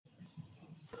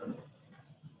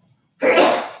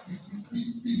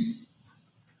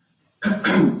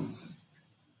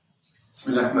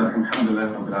بسم الله الرحمن الرحيم الحمد لله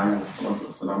رب العالمين والصلاة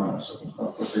والسلام على أشرف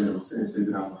الخلق وسيد المرسلين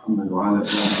سيدنا محمد وعلى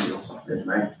آله وصحبه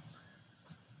أجمعين.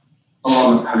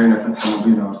 اللهم افتح علينا فتحا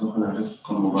مبينا وارزقنا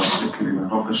رزقا مباركا كريما.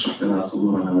 رب اشرح لنا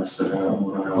صدورنا ويسر لنا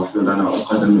أمورنا واحلل لنا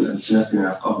عقدا من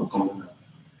ألسنتنا يفقهوا قولنا.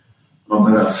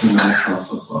 ربنا أكرمنا نحن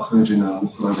صدق وأخرجنا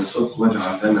مخرج صدق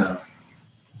واجعل لنا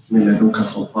من لدنك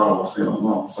سلطانا وصيرا.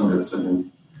 اللهم صل وسلم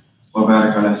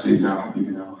وبارك على سيدنا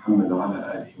وحبيبنا محمد وعلى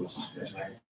آله وصحبه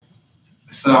أجمعين.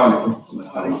 Assalamu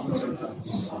alaikum.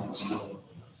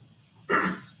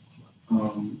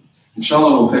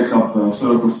 Inshallah, we'll take up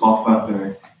Surah As-Saffat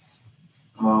today.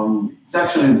 It's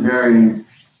actually a very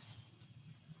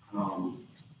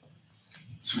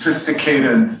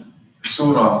sophisticated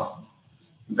surah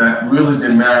that really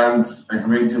demands a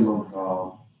great deal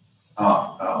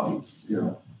of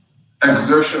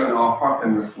exertion on our part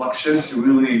and reflection to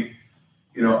really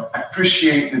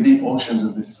appreciate the deep oceans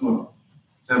of this surah.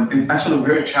 So it's actually a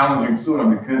very challenging surah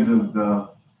because of the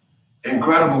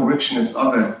incredible richness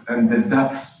of it and the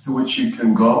depths to which you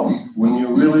can go when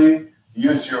you really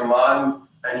use your mind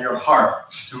and your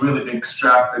heart to really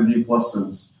extract the deep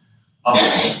lessons of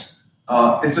it.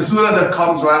 It's a surah that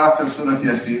comes right after Surah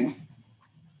Yasin.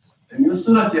 And in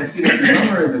Surah Yasin, if you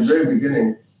remember at the very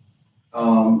beginning,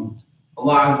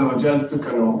 Allah Azza wa Jal took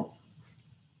an oath.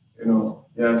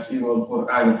 Yasin wal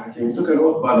Qur'an al-Hakim. He took an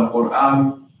oath by the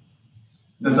Qur'an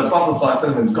that the Prophet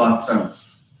ﷺ is God sent.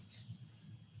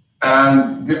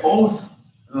 And the oath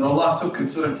that Allah took in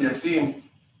Surah Yasin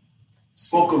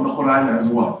spoke of the Qur'an as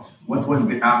what? What was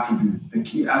the attribute, the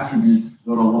key attribute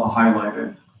that Allah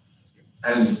highlighted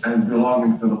as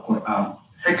belonging to the Qur'an?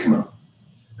 Hikmah.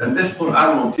 That this Qur'an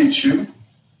will teach you,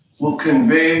 will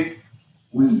convey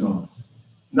wisdom.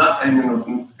 Not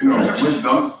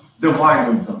wisdom, divine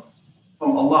wisdom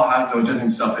from Allah Azza wa Jal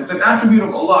Himself. It's an attribute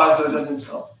of Allah Azza wa Jal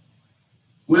Himself.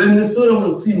 Within this surah,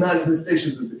 we'll see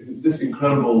manifestations of this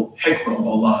incredible hikmah of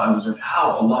Allah Azza wa Jal. How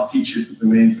Allah teaches is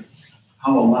amazing.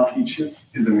 How Allah teaches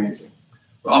is amazing.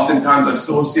 We oftentimes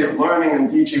associate learning and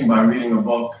teaching by reading a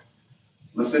book,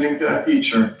 listening to a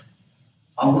teacher.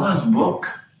 Allah's book,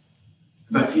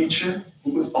 the teacher,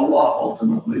 who is Allah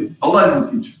ultimately. Allah is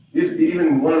the teacher.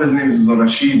 Even one of His names is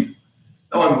Rashid,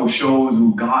 the one who shows,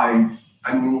 who guides,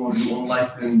 and who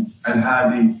enlightens, and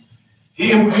Hadi.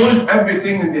 He employs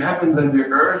everything in the heavens and the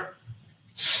earth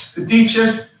to teach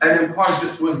us and impart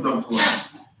this wisdom to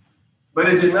us. But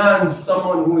it demands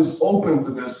someone who is open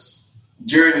to this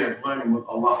journey of learning with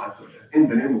Allah Azza wa Jalla. In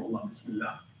the name of Allah,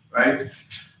 Bismillah. Right?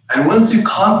 And once you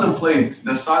contemplate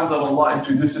the signs that Allah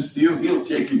introduces to you, He'll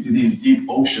take you to these deep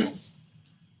oceans,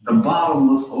 the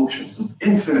bottomless oceans of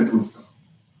infinite wisdom,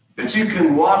 that you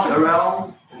can walk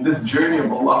around in this journey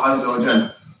of Allah Azza wa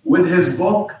Jalla with His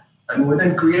book and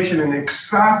within creation and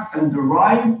extract and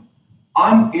derive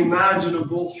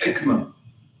unimaginable hikmah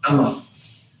and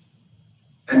lessons.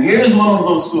 And here's one of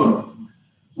those surah.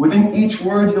 Within each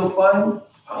word you'll find,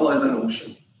 subhanAllah, is an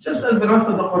ocean. Just as the rest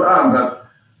of the Qur'an, but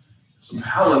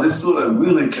subhanAllah, this surah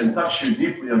really can touch you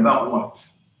deeply about what?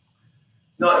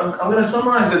 Now, I'm going to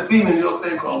summarize the theme and you'll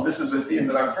think, oh, this is a theme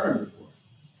that I've heard before.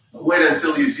 But wait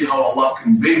until you see how Allah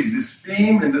conveys this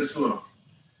theme in this surah.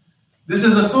 This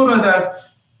is a surah that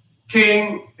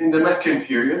came in the Meccan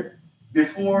period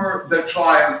before the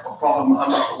triumph of Prophet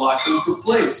Muhammad ﷺ took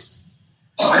place.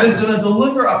 And it's going to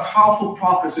deliver a powerful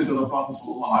prophecy to the Prophet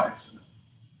ﷺ,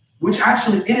 which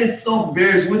actually in itself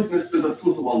bears witness to the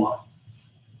truth of Allah.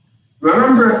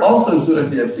 Remember also in Surah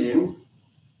Yasin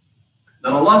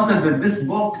that Allah said that this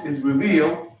book is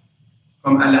revealed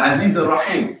from Al-Aziz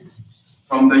Ar-Rahim,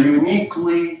 from the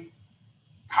uniquely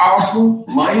powerful,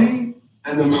 mighty,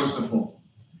 and the merciful.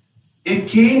 It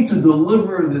came to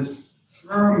deliver this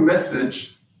firm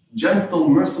message, gentle,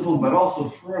 merciful, but also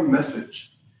firm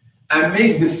message, and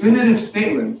make definitive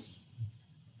statements,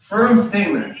 firm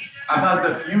statements about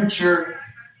the future,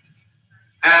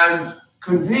 and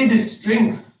convey the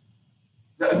strength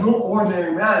that no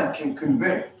ordinary man can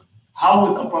convey. How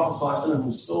would a Prophet ﷺ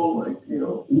who's so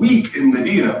weak in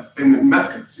Medina, in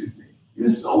Mecca, he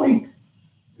is so weak.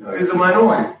 He's a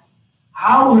minority.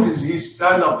 How does he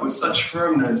stand up with such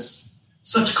firmness,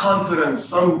 such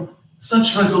confidence,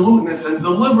 such resoluteness, and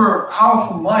deliver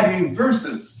powerful, mighty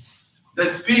verses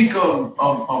that speak of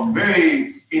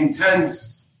very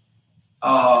intense,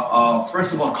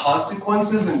 first of all,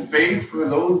 consequences and fate for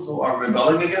those who are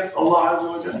rebelling against Allah Azza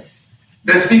wa Jalla,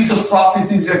 that speaks of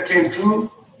prophecies that came true?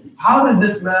 How did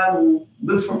this man who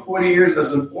lived for 40 years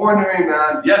as an ordinary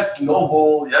man, yes,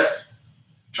 noble, yes,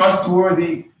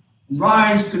 trustworthy,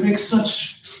 rise to make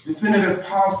such definitive,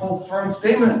 powerful, firm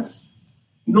statements?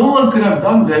 No one could have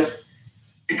done this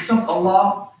except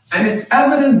Allah, and it's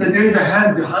evident that there is a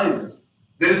hand behind it.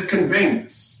 that is conveying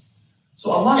this.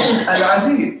 So Allah says,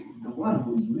 Al-Aziz, the one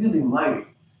who is really mighty.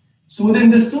 So within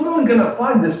this surah, we're going to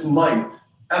find this might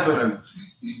evident,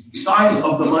 signs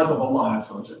of the might of Allah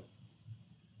Azza wa Jal.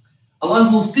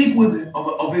 Allah will speak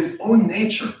of His own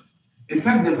nature. In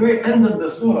fact, the very end of the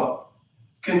surah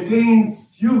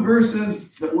contains few verses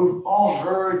that we've all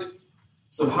heard,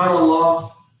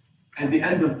 subhanallah, at the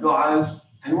end of du'as,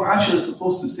 and we're actually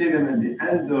supposed to say them at the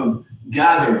end of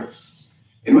gatherings,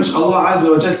 in which Allah Azza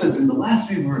wa Jal says in the last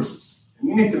few verses, and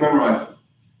you need to memorize them.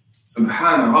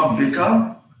 Subhana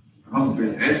rabbika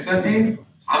rabbil izzati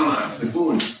amma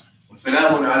yasifun wa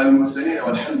salamun ala al-mursalin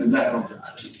walhamdulillahi rabbil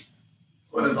alamin.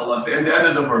 What does Allah say? At the end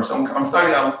of the verse, I'm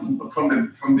starting out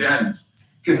from the end,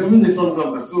 because it really sums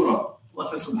up the surah. Allah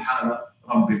says, Subhana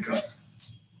rabbika.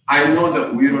 I know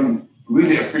that we don't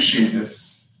really appreciate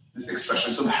this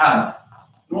expression, Subhana.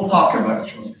 We'll talk about it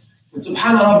shortly. But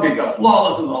Subhana rabbika,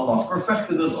 flawless is Allah,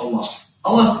 perfected is Allah.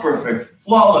 Allah's perfect,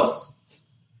 flawless.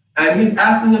 And He's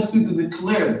asking us to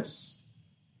declare this.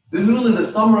 This is really the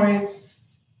summary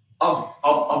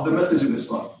of the message of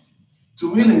Islam.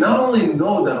 To really not only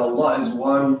know that Allah is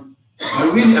one,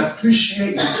 but really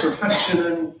appreciate His perfection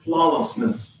and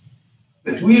flawlessness.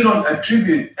 That we don't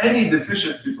attribute any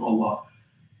deficiency to Allah,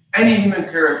 any human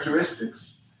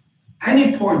characteristics,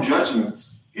 any poor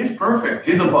judgments. He's perfect.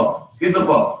 He's above. He's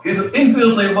above. He's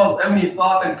infinitely above any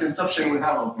thought and conception we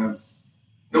have of Him.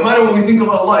 No matter what we think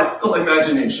about Allah, it's still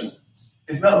imagination.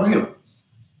 It's not real.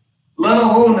 Let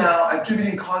alone now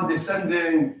attributing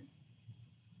condescending,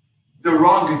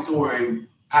 derogatory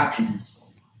attributes.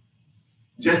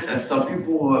 Just as some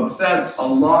people who have said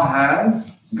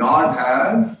God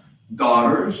has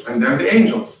daughters, and they're the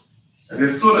angels. And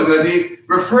this surah that He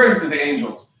referring to the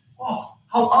angels. Oh,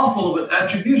 how awful of an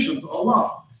attribution to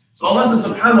Allah. So Allah says,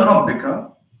 Subhana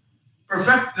Rabbika,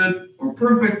 perfected or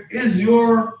perfect is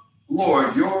your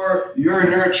Lord, your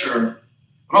nurture,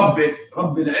 Rabbil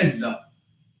Izzah,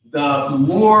 the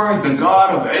Lord, the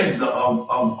God of Izzah,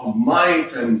 of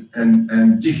might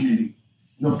and dignity,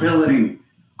 nobility,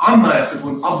 Amma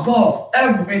Yasifun, above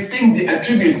everything they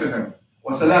attribute to Him.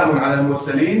 Wa salamun ala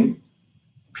al-mursaleen,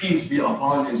 peace be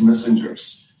upon His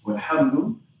messengers.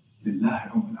 Walhamdu lillahi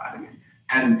rabbil alamin.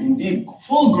 And indeed,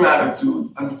 full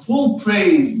gratitude and full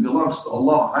praise belongs to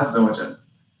Allah Azza wa Jal.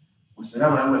 Wa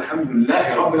salamun ala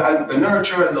alhamdulillahi rabbil alamin, the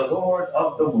nurturer and the Lord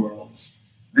of the worlds.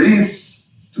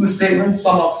 These two statements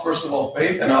sum up, first of all,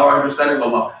 faith and our understanding of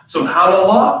Allah.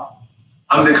 SubhanAllah,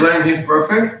 I'm declaring He's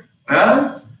perfect,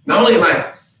 and not only am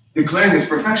I declaring His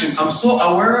perfection, I'm so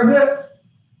aware of it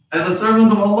as a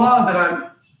servant of Allah that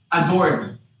I'm adoring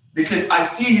Him. Because I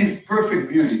see His perfect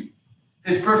beauty,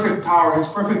 His perfect power, His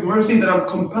perfect mercy, that I'm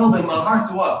compelled in my heart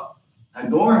to what?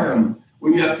 Adore Him.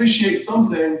 When you appreciate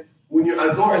something, when you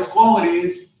adore its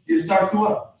qualities, you start to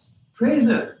what? Praise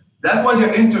it. That's why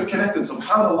they're interconnected.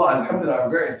 SubhanAllah, alhamdulillah, are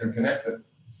very interconnected.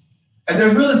 And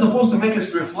they're really supposed to make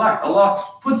us reflect.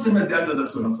 Allah puts them at the end of the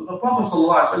surah. So the Prophet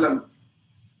ﷺ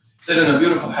said in a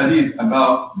beautiful hadith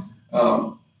about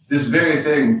this very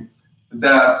thing,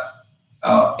 that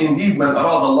indeed من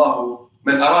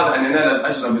أراد أن ينال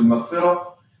الأجر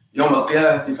بالمغفرة يوم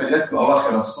القيامة فليتلو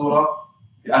أواخر السورة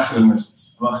في آخر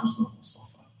المجلس أواخر سورة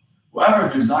الصفات. Whoever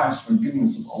desires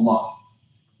forgiveness of Allah,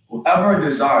 whoever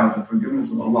desires the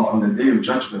forgiveness of Allah on the day of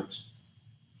judgment,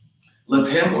 let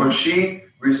him or she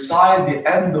recite the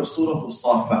end of Surah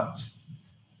As-Saffat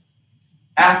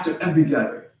after every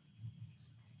gathering.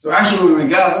 So actually when we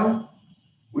gather,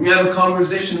 when you have a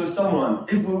conversation with someone,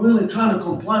 if we're really trying to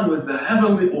comply with the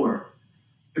heavenly order,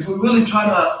 if we're really trying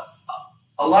to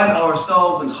align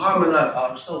ourselves and harmonize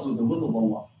ourselves with the will of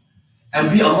Allah, and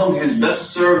be among His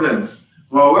best servants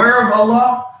who are aware of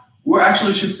Allah, we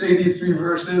actually should say these three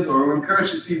verses, or we're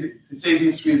encouraged to say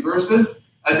these three verses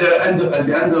at the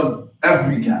end of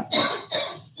every gap.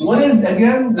 What is,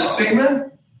 again, the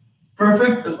statement?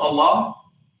 Perfect is Allah,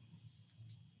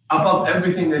 above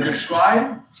everything they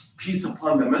describe, peace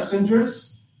upon the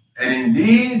messengers, and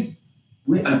indeed,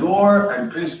 we adore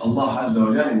and praise Allah Azza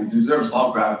wa Jalla, and He deserves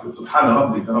all gratitude. Subhana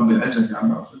rabbika rabbil izzati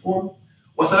amma yasifun,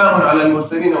 wa salamun ala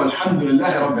al-mursalin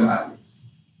walhamdulillahi rabbil alamin.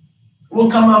 We'll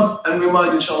come up and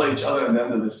remind inshallah each other at the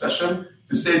end of this session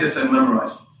to say this and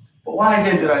memorize it. But why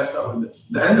again did I start with this?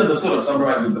 The end of the surah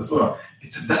summarizes the surah.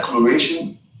 It's a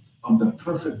declaration of the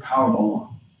perfect power of Allah,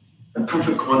 the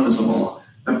perfect oneness of Allah,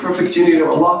 the perfect unity of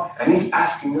Allah, and He's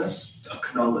asking us to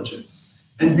acknowledge it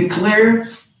and declare it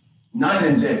night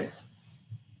and day.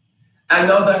 And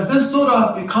now that this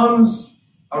surah becomes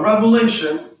a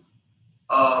revelation,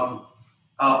 a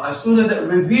surah that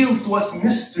reveals to us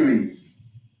mysteries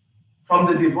from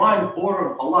the divine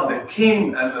order of Allah that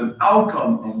came as an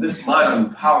outcome of this might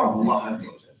and power of Allah Azza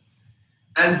wa Jalla.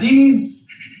 And these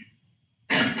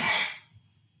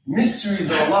mysteries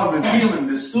that Allah revealed in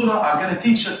this surah are going to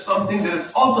teach us something that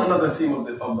is also another theme of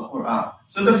the Qur'an.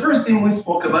 So the first thing we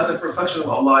spoke about, the perfection of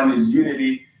Allah and His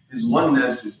unity, His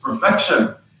oneness, His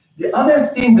perfection. The other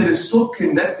thing that is so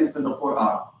connected to the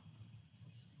Qur'an,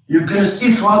 you're going to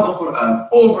see throughout the Qur'an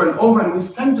over and over, and we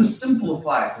tend to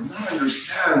simplify it and not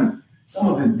understand some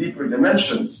of its deeper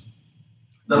dimensions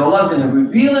that Allah is going to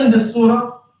reveal in this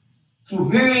surah through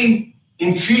very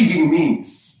intriguing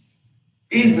means,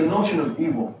 is the notion of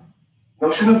evil.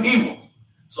 Notion of evil.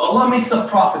 So Allah makes a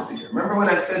prophecy here. Remember when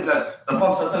I said that the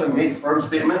Prophet ﷺ made firm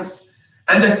statements?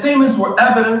 And the statements were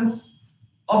evidence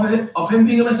of him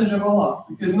being a messenger of Allah,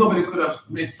 because nobody could have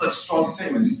made such strong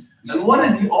statements. And what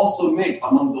did he also make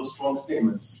among those strong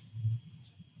statements?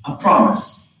 A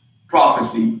promise,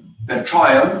 prophecy, the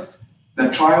triumph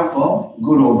of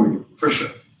good over you, for sure.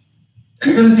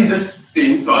 And you're going to see this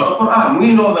theme throughout the Qur'an.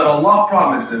 We know that Allah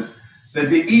promises that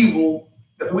the evil,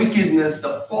 the wickedness,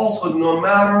 the falsehood, no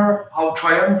matter how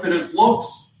triumphant it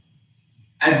looks,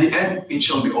 at the end it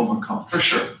shall be overcome, for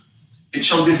sure. It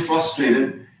shall be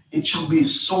frustrated, it shall be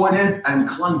sorted and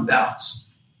cleansed out.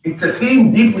 It's a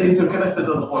theme deeply interconnected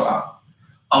to the Qur'an.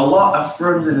 Allah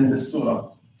affirms it in this surah,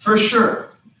 for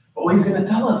sure. But what He's going to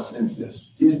tell us is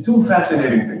this. There are two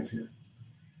fascinating things here.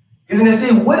 He's going to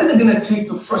say, what is it going to take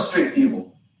to frustrate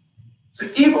evil? So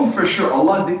evil, for sure,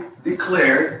 Allah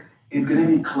declared it's going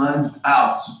to be cleansed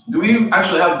out. Do we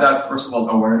actually have that, first of all,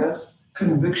 awareness,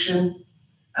 conviction,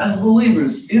 as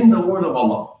believers in the Word of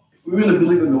Allah? If we really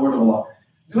believe in the Word of Allah,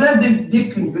 do we have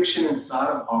deep conviction inside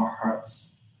of our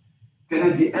hearts that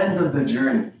at the end of the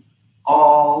journey,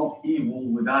 all evil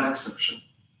without exception,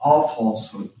 all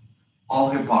falsehood, all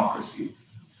hypocrisy,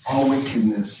 all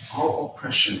wickedness, all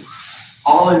oppression,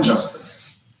 all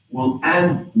injustice will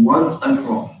end once and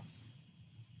for all?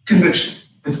 Conviction.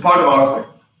 It's part of our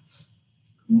faith.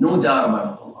 No doubt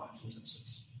about it, Allah Azza wa Jalla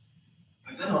says.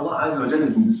 But then Allah Azza wa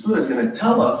Jalla in the surah is going to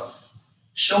tell us,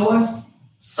 show us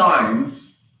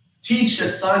signs, teach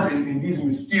us signs in these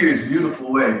mysterious,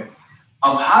 beautiful way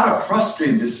of how to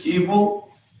frustrate this evil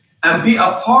and be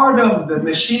a part of the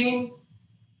machine,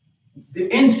 the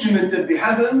instrument of the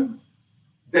heavens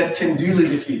that can duly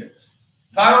defeat it.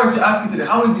 If I were to ask you today,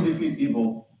 how would you defeat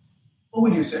evil? What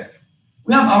would you say?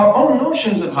 We have our own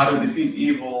notions of how to defeat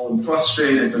evil and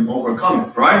frustrate it and overcome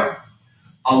it, right?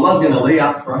 Allah's going to lay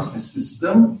out for us a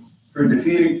system for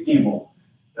defeating evil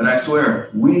that I swear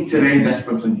we today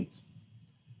desperately need.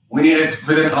 We need it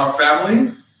within our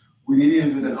families. We need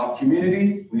it within our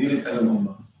community. We need it as an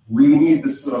ummah. We need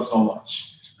this surah so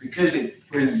much because it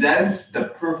presents the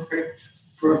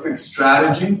perfect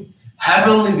strategy,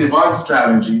 heavenly divine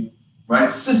strategy, right?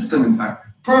 System, in fact.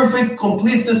 Perfect,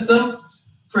 complete system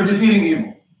for defeating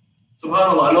evil.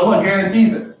 SubhanAllah. And Allah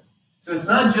guarantees it. So it's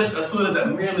not just a surah that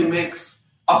merely makes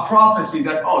a prophecy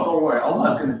that, oh, don't worry,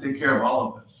 Allah is going to take care of all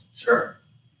of this. Sure.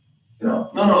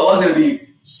 No, Allah is going to be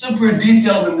super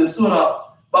detailed in the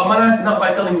surah, but not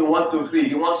by telling you 1, 2, 3.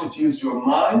 He wants you to use your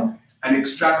mind and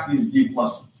extract these deep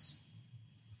lessons.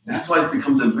 That's why it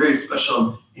becomes a very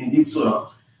special, indeed,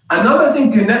 surah. Another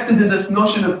thing connected to this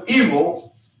notion of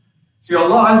evil, see,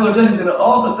 Allah Azza wa Jalla is going to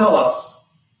also tell us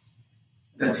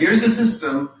that here's the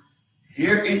system,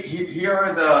 here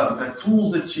are the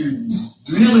tools that you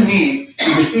really need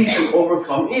to defeat and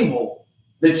overcome evil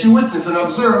that you witness and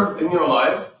observe in your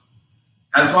life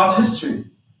and throughout history.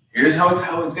 Here's how it's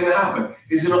going to happen.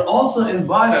 He's going to also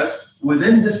invite us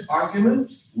within this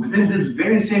argument, within this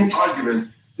very same argument,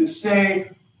 to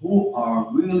say who are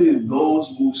really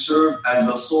those who serve as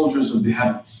the soldiers of the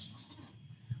heavens.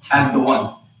 As the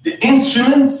what? The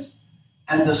instruments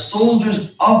and the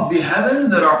soldiers of the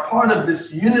heavens that are part of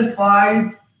this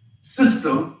unified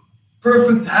system,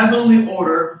 perfect heavenly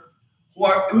order, who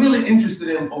are really interested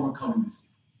in overcoming this.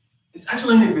 It's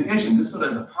actually an invitation. This surah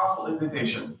is a powerful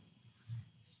invitation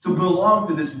to belong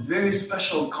to this very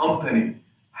special company,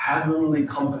 heavenly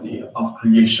company of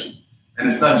creation.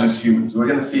 And it's not just humans. We're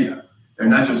going to see that. They're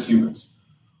not just humans.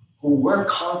 Who work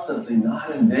constantly,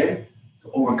 night and day, to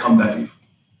overcome that evil.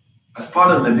 As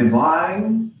part of the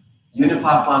divine,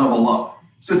 unified plan of Allah.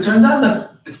 So it turns out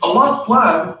that it's Allah's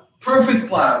plan, perfect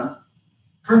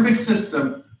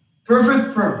system,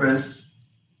 perfect purpose,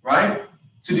 right,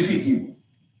 to defeat evil.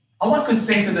 Allah could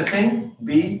say to the thing,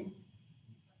 be,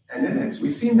 and it is.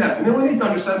 We've seen that. We need to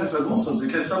understand this as Muslims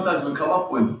because sometimes we come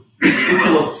up with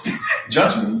ridiculous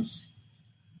judgments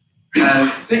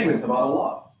and statements about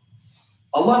Allah.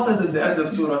 Allah says at the end of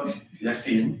Surah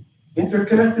Yasin,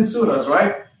 interconnected surahs,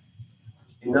 right?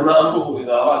 إِنَّمَا أَمْرُهُ إِذَا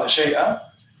أَرَادَ شَيْئًا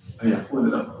فَيَقُولُ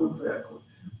لَهُ كُن فَيَكُونُ.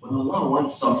 When Allah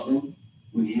wants something,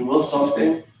 when He wills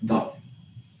something, done.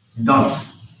 Done.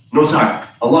 No time.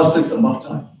 Allah sits above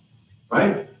time.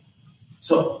 Right?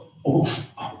 So,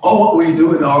 all what we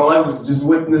do in our lives is just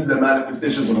witness the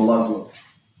manifestations of Allah's will.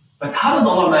 But how does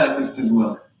Allah manifest His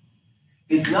will?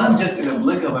 It's not just in a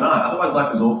blink of an eye, otherwise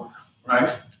life is over,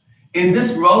 right? In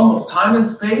this realm of time and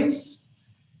space,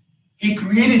 He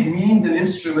created means and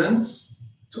instruments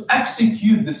to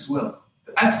execute this will,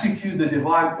 to execute the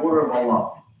divine order of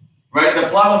Allah, right? The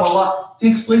plan of Allah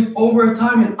takes place over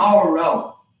time in our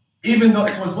realm, even though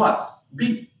it was what?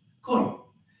 Kun.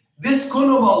 This kun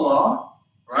of Allah,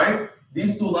 right?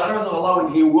 These two letters of Allah,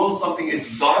 when He wills something,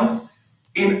 it's done.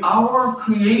 In our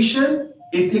creation,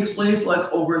 it takes place like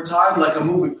over time, like a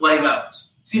movie playing out.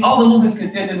 See, all the movies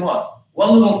contained in what?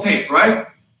 One little tape, right?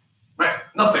 Right?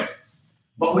 Nothing.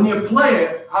 But when you play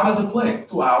it, how does it play?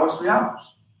 2 hours, 3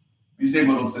 hours. You say,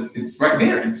 well, it's right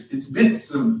there. It's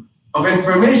bits of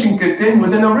information contained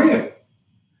within a reel.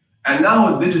 And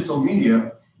now with digital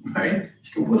media, right?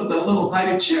 You can put it in a little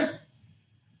tiny chip.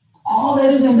 All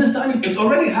that is in this tiny, it's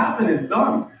already happened, it's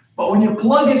done. But when you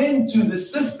plug it into the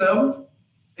system,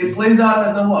 it plays out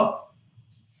as a what?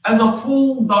 As a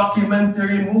full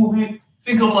documentary movie.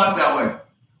 Think of life that way.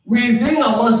 We think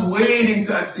Allah's waiting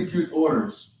to execute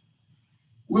orders.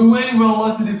 We're waiting for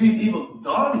Allah to defeat evil.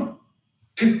 Done.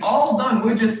 It's all done.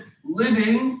 We're just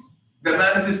living the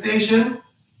manifestation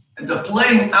and the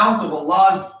playing out of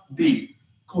Allah's deed.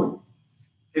 Cool.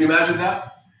 Can you imagine that?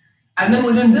 And then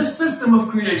within this system of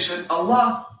creation,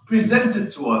 Allah presented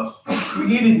to us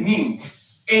created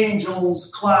means,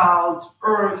 angels, clouds,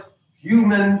 earth,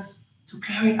 humans, to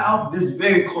carry out this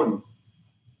very kun,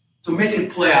 to make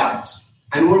it play out.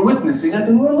 And we're witnessing it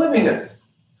and we're living it.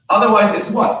 Otherwise, it's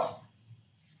what?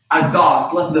 A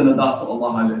dot, less than a dot to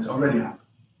Allah, and it's already happened.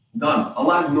 Done.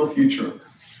 Allah has no future.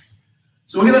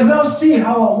 So we're going to now see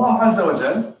how Allah Azza wa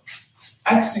Jal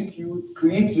executes,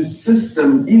 creates this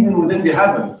system even within the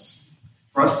heavens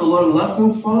for us to learn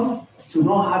lessons from, to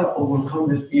know how to overcome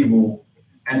this evil,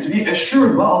 and to be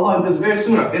assured by Allah in this very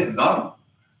surah, it's done.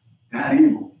 That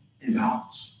evil is out.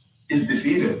 It's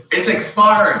defeated. It's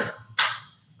expired.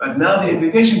 But now the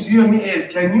invitation to you and me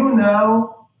is, can you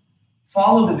now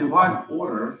follow the divine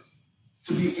order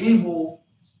to be able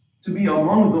to be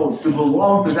among those, to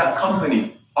belong to that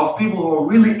company of people who are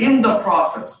really in the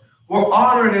process, who are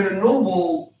honored and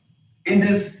ennobled in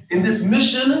this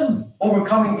mission of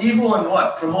overcoming evil and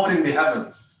what? Promoting the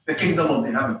heavens, the kingdom of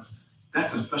the heavens.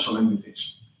 That's a special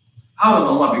invitation. How does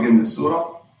Allah begin this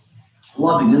surah?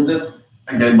 Allah begins it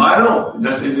again by an oath,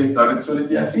 just as He started Surah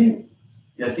Yasin.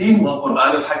 Yasin, wal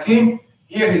Qur'an al-Hakim.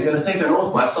 Here He's going to take an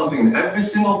oath by something. And every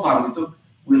single time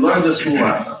we learned this rule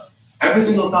last time. Every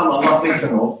single time Allah takes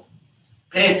an oath,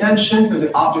 pay attention to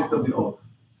the object of the oath.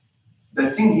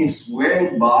 The thing He's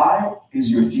swearing by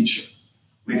is your teacher.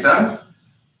 Make sense?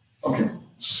 Okay.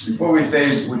 Before we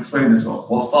explain this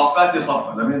oath. As-Saffat,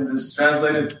 As-Saffat. Let me just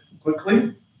translate it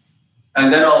quickly.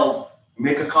 And then I'll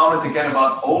make a comment again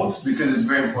about oaths because it's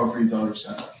very important for you to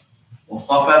understand.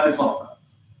 As-Saffat, As-Saffat.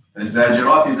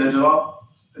 الزاجرات زجرا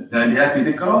التاليات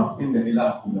ذكرا إن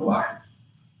إلهكم لواحد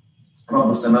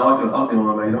رب السماوات والأرض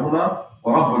وما بينهما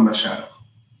ورب المشارق.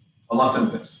 Allah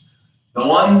says this. The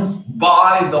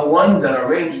ones that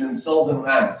arrange themselves in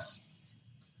ranks.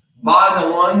 By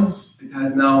the ones, it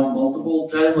has now multiple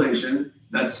translations,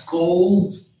 that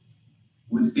scold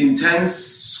with intense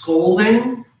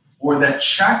scolding, or that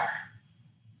check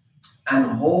and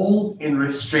hold in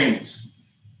restraint.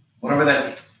 Whatever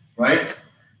that is, right?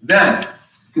 Then,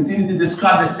 continue to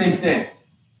describe the same thing.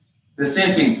 The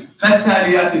same thing.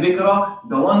 فَالتَّالِيَاتِ ذِكْرًا,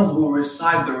 the ones who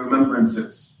recite the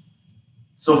remembrances.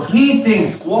 So 3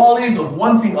 things, qualities of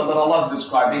one thing that Allah is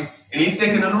describing, and He's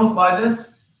taking an oath by this,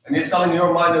 and He's telling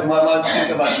your mind and my mind to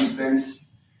think about these things.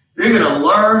 You're going to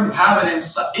learn, have an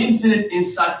infinite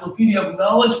encyclopedia of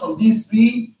knowledge from these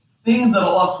 3 things that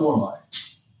Allah swore by.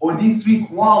 Or these 3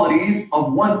 qualities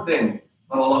of one thing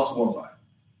that Allah swore by.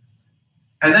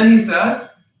 And then He says,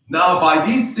 now by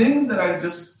these things that I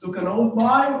just took an oath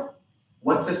by,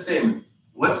 what's the statement?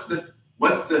 What's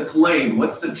the claim?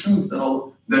 What's the truth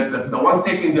that the one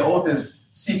taking the oath is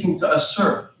seeking to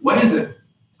assert? What is it?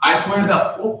 I swear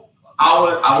that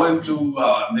I went to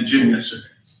the gym yesterday,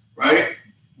 right?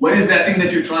 What is that thing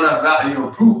that you're trying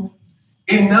to prove?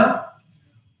 Inna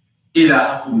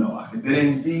ilahakum lawahid. That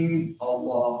indeed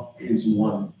Allah is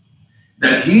one.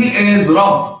 That He is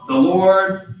Rabb, the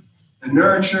Lord, the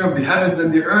nurturer of the heavens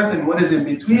and the earth, and what is in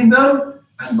between them,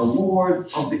 and the Lord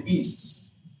of the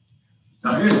Easts.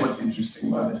 Now here's what's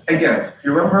interesting about this. Again, if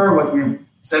you remember what we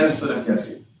said in Surah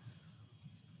Yasin.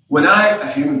 When I, a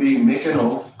human being, make an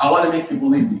oath, I want to make you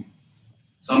believe me.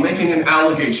 So I'm making an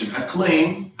allegation, a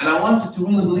claim, and I want you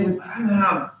to really believe it, but I don't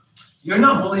have You're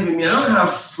not believing me. I don't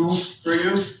have proof for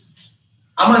you.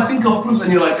 I'm going to think of proof,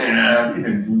 and you're like, you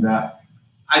didn't do that.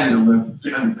 I didn't lift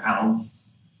 300 pounds.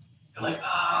 You're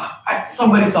like,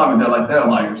 somebody saw me. They're like, they're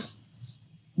liars.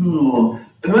 And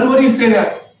what do you say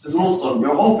next? As a Muslim,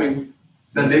 you're hoping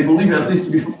that they believe, at least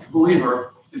to be a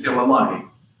believer, you say, Wallahi.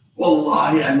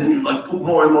 Wallahi, and then you like put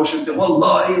more emotion to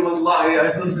Wallahi,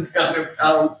 I lifted 300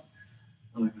 pounds.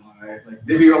 I'm like, all right, like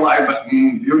maybe you're lying, but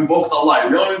you invoked Allah. You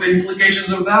know the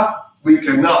implications of that? We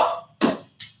cannot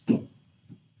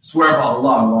swear by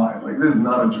Allah and lie. Like, this is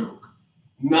not a joke.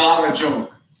 Not a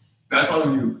joke. That's why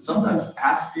when you sometimes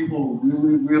ask people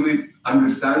who really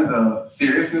understand the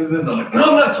seriousness of this, they're like, no,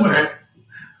 I'm not swearing.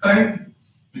 Right?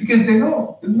 Because they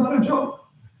know it's not a joke.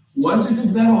 Once you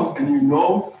took that oath and you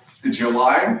know that you're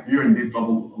lying, you're in deep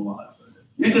trouble with Allah.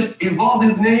 You just involved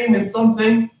his name in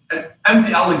something, an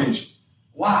empty allegation.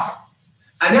 Wow.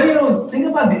 And then, think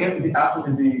about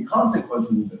the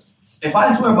consequences of this. If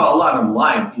I swear by Allah and I'm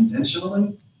lying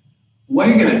intentionally, what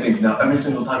are you going to think now every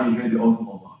single time you hear the oath of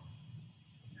Allah?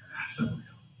 That's not real.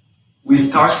 We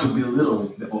start to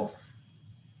belittle the oath.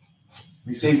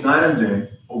 We say night and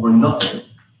day over nothing.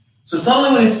 So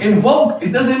suddenly when it's invoked,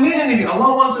 it doesn't mean anything.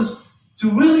 Allah wants us to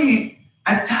really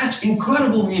attach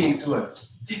incredible meaning to it.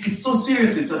 Take it so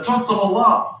seriously. It's a trust of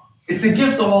Allah. It's a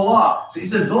gift of Allah. So He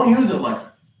says, don't use it like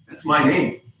that. That's my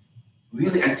name.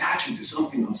 Really attach it to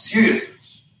something of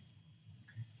seriousness.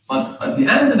 But at the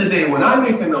end of the day, when I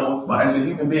make an oath, as a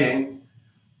human being,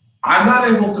 I'm not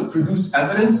able to produce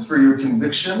evidence for your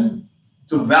conviction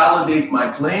to validate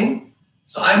my claim.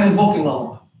 So I'm invoking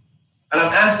Allah. And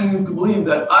I'm asking you to believe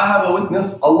that I have a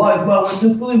witness. Allah is my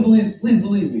witness. Please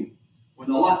believe me.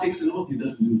 When Allah takes an oath, He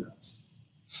doesn't do that.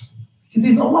 Because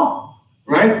He's Allah.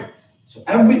 Right? So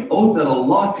every oath that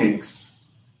Allah takes,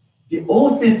 the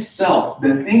oath itself,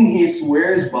 the thing He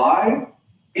swears by,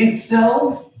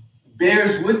 itself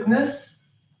bears witness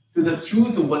to the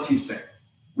truth of what He's saying.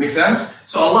 Make sense?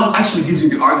 So Allah actually gives you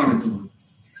the argument to believe.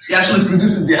 He actually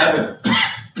produces the evidence.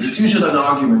 It's usually an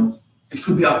argument. It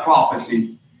could be a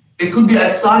prophecy. It could be a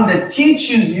sign that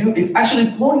teaches you, it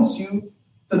actually points you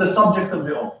to the subject of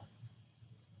the oath.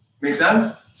 Make sense?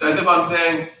 So as if I'm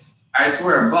saying, I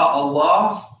swear by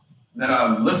Allah that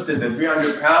I've lifted the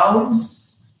 300 pounds,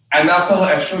 and now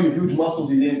suddenly I show you huge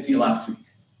muscles you didn't see last week.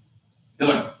 You're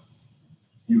like,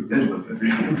 you did lift the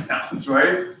 300 pounds,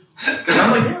 right? Because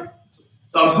I'm like, yeah.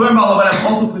 So I'm swearing by Allah, but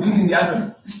I'm also producing the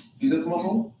evidence. See this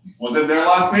muscle? Was it there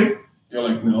last week? You're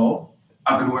like, no,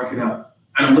 I've been working out,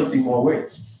 and I'm lifting more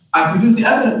weights. I produce the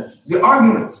evidence, the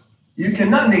argument. You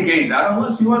cannot negate that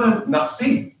unless you want to not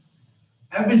see.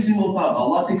 Every single time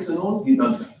Allah takes an oath, He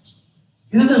does that.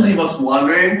 He doesn't leave us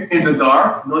wandering in the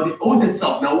dark. No, the oath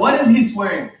itself. Now, what is He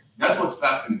swearing? That's what's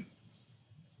fascinating.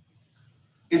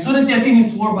 In Surah Yasin, He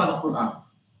swore by the Qur'an.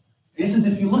 He says,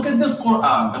 if you look at this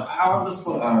Qur'an, the power of this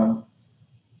Qur'an,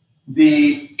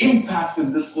 the impact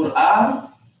of this Qur'an,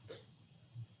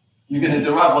 you're going to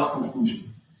derive what conclusion?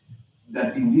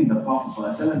 That indeed the Prophet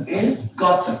ﷺ is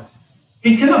God sent.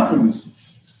 He cannot produce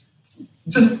this.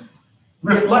 Just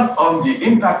reflect on the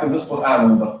impact of this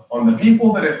Qur'an on the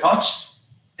people that it touched.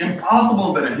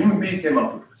 Impossible that a human being came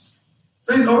up with this.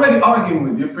 So He's already arguing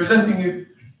with you, presenting you,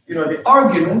 the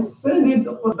argument that indeed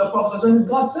the Prophet ﷺ is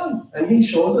God sent. And He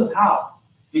shows us how.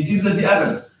 He gives us the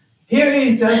evidence. Here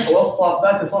He says,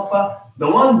 the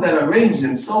ones that arrange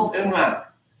themselves in rank,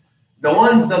 the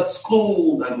ones that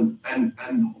scold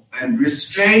and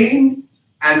restrain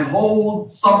and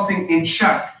hold something in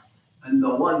check, and the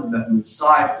ones that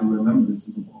recite the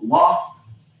remembrances of Allah.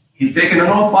 He's taken an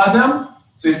oath by them,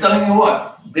 so He's telling you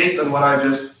what? Based on what I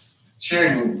just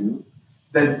shared with you,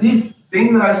 that this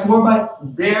thing that I swore by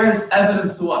bears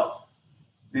evidence to what?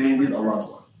 That indeed Allah is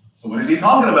one. So what is He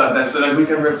talking about then? So that we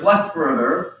can reflect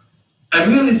further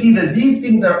and really see that these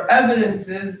things are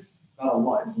evidences that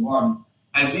Allah is one.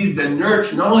 As He's the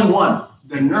nurturer, not only one,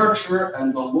 the nurturer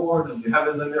and the Lord of the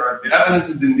heavens and the earth. The evidence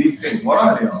is in these things. What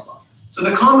are they, Allah? So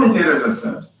the commentators have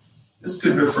said, this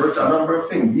could refer to a number of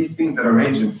things. These things that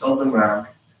arrange themselves in rank,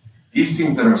 these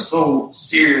things that are so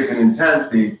serious and intense,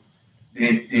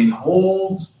 they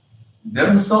hold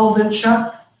themselves in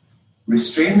check,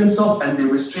 restrain themselves, and they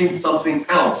restrain something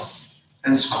else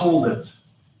and scold it.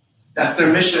 That's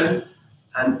their mission.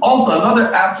 And also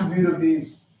another attribute of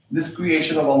this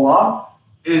creation of Allah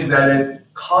is that it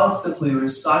constantly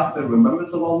recites the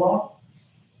remembrance of Allah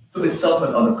to itself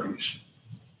and other creation.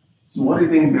 So what do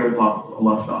you think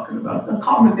Allah's talking about? The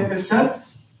commentators said,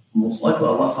 most likely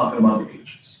Allah's talking about the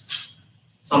angels.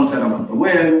 Some said about the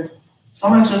wind,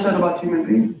 some actually said about human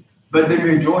beings. But the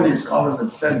majority of scholars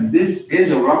have said this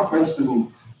is a reference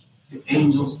to the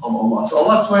angels of Allah. So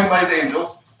Allah's swearing by His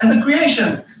angels, as a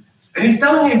creation. And he's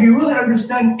telling you, if you really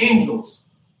understand angels,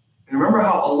 and remember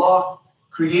how Allah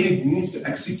created means to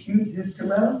execute His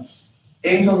commands?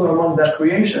 Angels are among that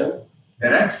creation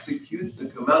that executes the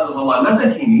commands of Allah. Not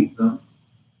that He needs them,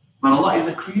 but Allah is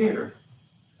a creator.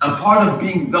 And part of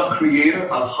being the creator,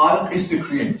 Al-Khaliq, is to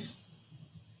create.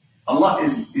 Allah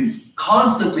is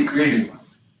constantly creating.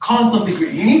 Constantly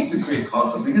creating. He needs to create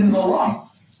constantly because He's Allah.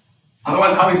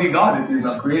 Otherwise, how is He God if He's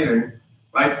not creating?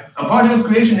 Right? A part of His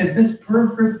creation is this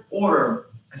perfect order,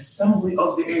 assembly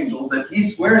of the angels that He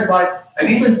swears by. And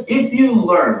He says, if you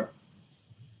learn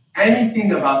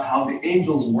anything about how the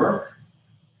angels work,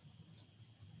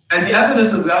 and the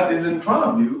evidence of that is in front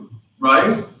of you,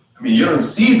 right? I mean, you don't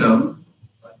see them,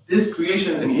 but this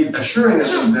creation, and He's assuring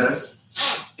us of this,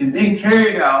 is being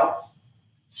carried out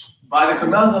by the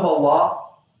commands of Allah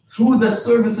through the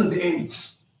service of the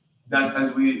angels. That,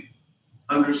 as we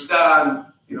understand,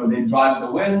 they drive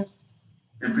the wind,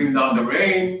 they bring down the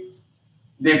rain,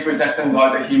 they protect and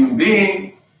guard the human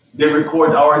being, they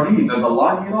record our deeds. As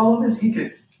Allah need all of this, He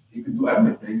could do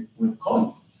everything with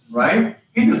code, right?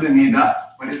 He doesn't need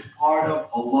that, but it's part of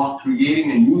Allah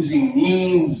creating and using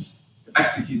means to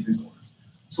execute His order.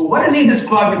 So what does He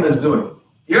describe Him as doing?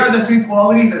 Here are the three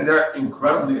qualities, and they're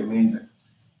incredibly amazing.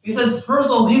 He says, first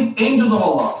of all, these angels of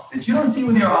Allah that you don't see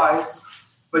with your eyes,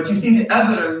 but you see the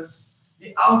evidence,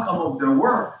 the outcome of their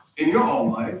work in your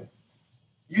own life.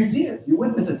 You see it, you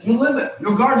witness it, you live it.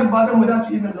 You're guarded by them without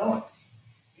you even knowing.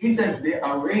 He says they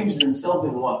arrange themselves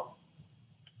in what?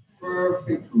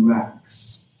 Perfect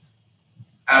ranks.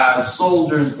 As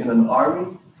soldiers in an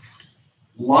army,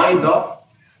 lined up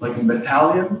like in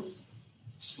battalions,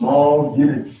 small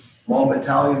units, small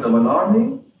battalions of an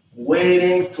army,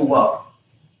 waiting to what?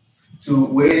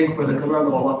 Waiting for the command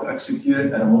of Allah to execute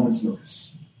it at a moment's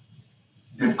notice.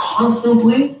 They're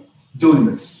constantly doing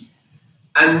this.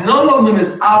 And none of them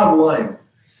is out of line,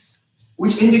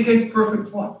 which indicates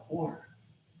perfect what? Order.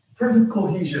 Perfect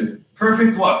cohesion.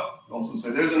 Perfect what? Also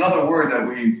said, there's another word that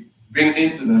we bring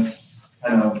into this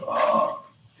kind of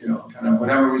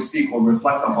whenever we speak or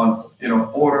reflect upon,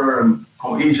 order and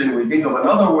cohesion, we think of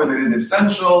another word that is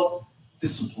essential,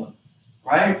 discipline,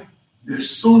 right? They're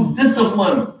so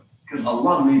disciplined because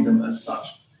Allah made them as such.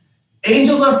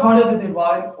 Angels are part of the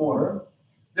divine order.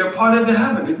 They're part of the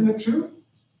heaven, isn't it true?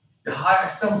 The high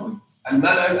assembly,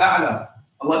 al-mala al-a'la.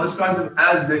 Allah describes them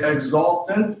as the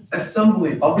exalted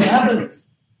assembly of the heavens.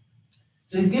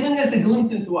 So He's giving us a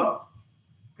glimpse into what?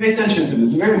 Pay attention to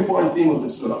this. It's a very important theme of the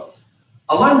surah.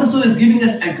 Allah in the surah is giving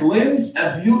us a glimpse,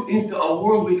 a view into a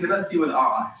world we cannot see with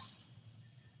our eyes.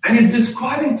 And He's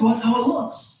describing to us how it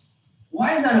looks.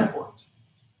 Why is that important?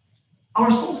 Our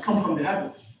souls come from the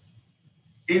heavens.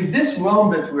 Is this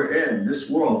realm that we're in, this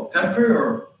world,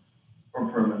 temporary or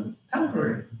permanent?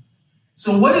 Temporary.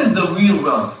 So what is the real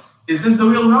realm? Is this the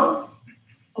real realm?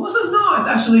 Allah says no, it's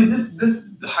actually this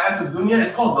the hayat al-dunya,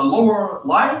 it's called the lower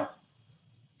life,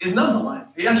 is not the life.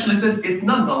 He actually says it's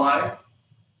not the life.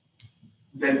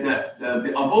 That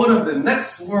the abode of the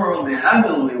next world, the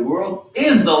heavenly world,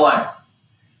 is the life.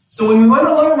 So when we want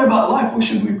to learn about life, what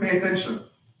should we pay attention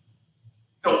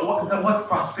to? What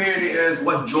prosperity is,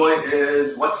 what joy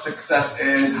is, what success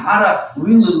is, how to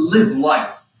really live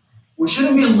life. We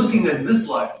shouldn't be looking at this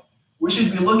life. We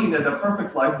should be looking at the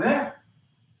perfect life there.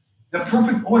 The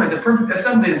perfect order, the perfect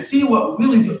assembly, and see what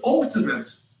really the ultimate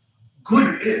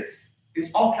good is.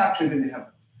 It's all captured in the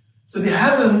heavens. So the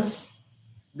heavens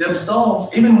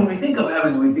themselves, even when we think of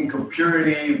heavens, we think of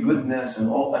purity, goodness, and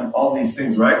all these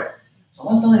things, right? So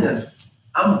Allah's telling us,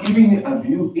 I'm giving you a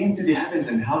view into the heavens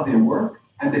and how they work,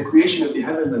 and the creation of the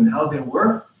heavens and how they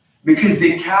work, because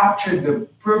they capture the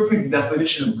perfect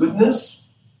definition of goodness,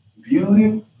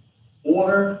 beauty,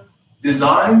 order,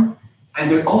 design, and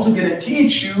they're also going to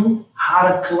teach you how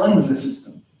to cleanse the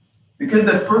system. Because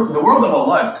the world of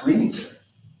Allah is clean.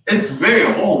 It's very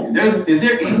holy. Is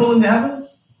there evil in the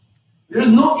heavens? There's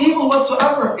no evil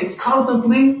whatsoever. It's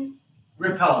constantly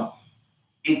repellent.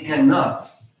 It cannot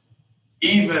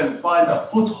even find a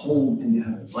foothold in the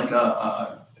heavens, like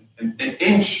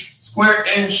an square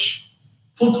inch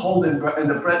foothold in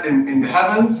the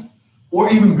heavens,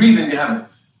 or even breathe in the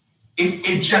heavens. It's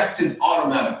ejected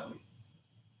automatically.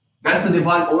 That's the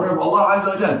divine order of Allah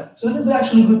Azza wa Jal. So this is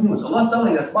actually good news. Allah's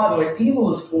telling us, by the way,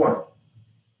 evil is foreign.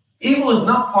 Evil is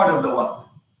not part of the what?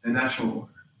 The natural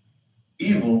order.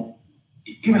 Evil,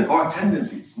 even our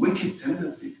tendencies, wicked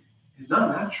tendencies, is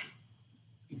not natural.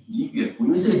 It's deviant.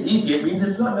 When we say deviant, it means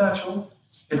it's not natural.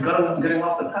 It's getting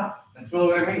off the path. That's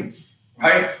really what it means,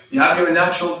 right? You have your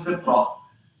natural fitrah,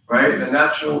 right? The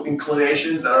natural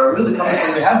inclinations that are really coming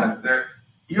from the heavens.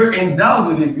 You're endowed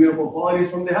with these beautiful qualities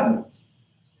from the heavens.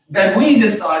 then we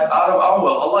decide out of our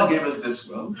will. Allah gave us this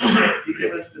will. He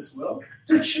gave us this will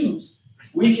to choose.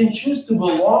 We can choose to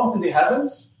belong to the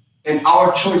heavens in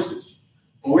our choices.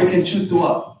 Or we can choose to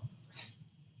what?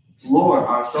 Lower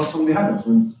ourselves from the heavens.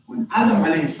 When Adam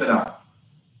alayhi salam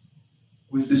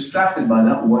was distracted by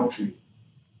that one tree,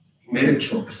 he made a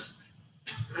choice.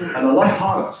 And Allah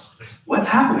taught us what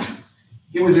happened.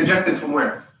 He was ejected from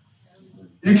where?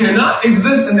 You cannot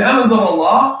exist in the heavens of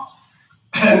Allah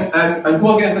and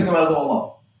go against the commands of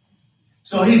Allah.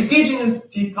 So he's teaching us,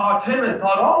 he taught him and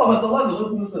taught all of us. Allah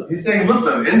says, listen. He's saying,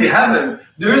 listen, in the heavens,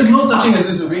 there is no such thing as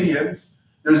disobedience.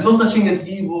 There's no such thing as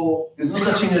evil. There's no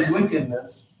such thing as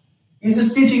wickedness. He's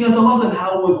just teaching us a lesson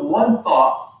how with one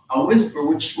thought, a whisper,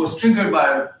 which was triggered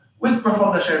by a whisper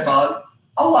from the shaitan,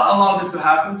 Allah allowed it to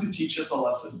happen to teach us a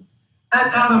lesson. And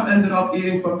Adam ended up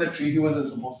eating from the tree he wasn't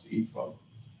supposed to eat from.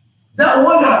 That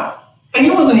one happened. And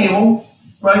he wasn't evil,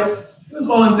 right? He was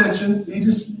well-intentioned. He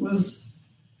just was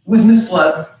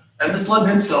misled and misled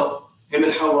himself, him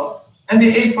and Hawa. And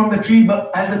they ate from the tree,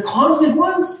 but as a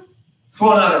consequence,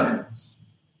 thrown out of hands.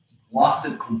 Lost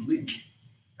it completely.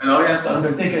 And now he has to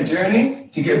undertake a journey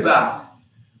to get back.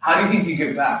 How do you think you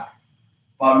get back?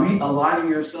 By realigning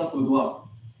yourself with what?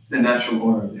 The natural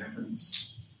order of the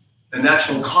heavens. The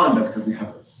natural conduct of the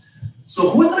heavens. So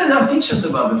who's going to now teach us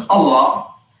about this?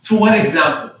 Allah. Through what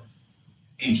example?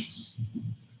 Angels.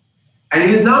 And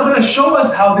He is now going to show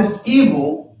us how this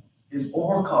evil is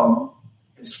overcome,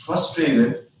 is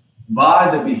frustrated by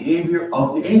the behavior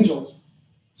of the angels.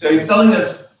 So He's telling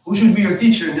us who should be your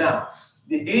teacher now.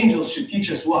 The angels should teach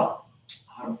us what?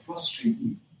 How to frustrate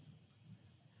evil.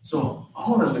 So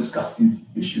all of us discuss these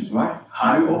issues, right?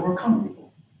 How do you overcome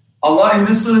evil? Allah in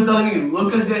this surah is telling you,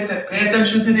 look at that, pay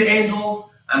attention to the angels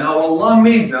and how Allah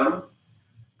made them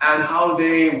and how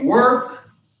they work,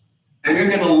 and you're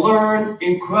going to learn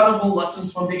incredible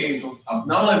lessons from the angels,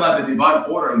 not only about the divine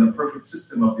order and the perfect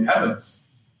system of the heavens,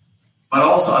 but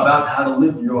also about how to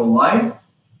live your life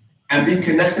and be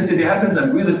connected to the heavens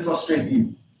and really frustrate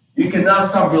evil. You can now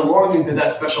start belonging to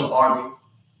that special army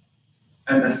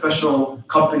and the special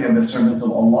company of the servants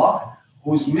of Allah,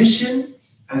 whose mission,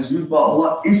 as used by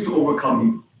Allah, is to overcome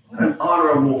evil. What an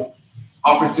honorable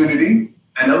opportunity,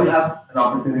 and now we have an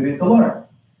opportunity to learn.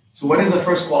 So what is the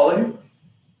first quality?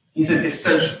 He said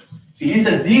essential. See, he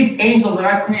says these angels that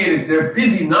I created, they're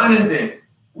busy night and day.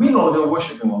 We know they're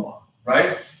worshiping Allah,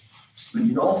 right? But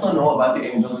you also know about the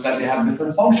angels that they have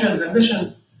different functions and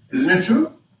missions. Isn't it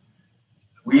true?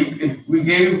 We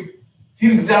gave a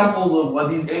few examples of what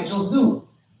these angels do.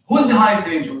 Who's the highest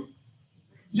angel?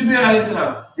 Jibreel alayhi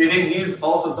salam. Do you think he's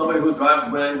also somebody who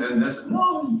drives wind and this?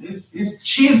 No, his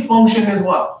chief function is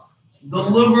what?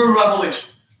 Deliver revelation.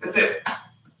 That's it.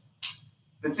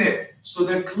 That's it. So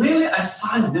they're clearly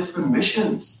assigned different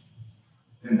missions.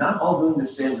 They're not all doing the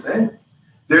same thing.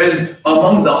 There is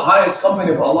among the highest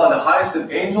company of Allah, the highest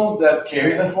of angels that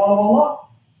carry the throne of Allah.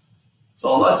 So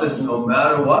Allah says, no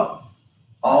matter what,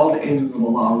 all the angels of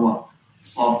Allah are what?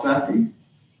 Saffati.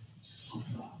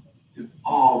 They're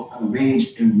all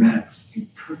arranged in ranks, in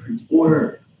perfect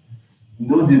order.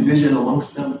 No division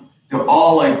amongst them. They're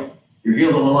all like, your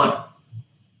heels on the line.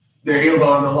 Their heels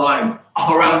are on the line,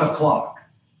 all around the clock.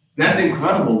 That's an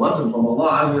incredible lesson from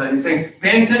Allah. He's saying,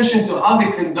 pay attention to how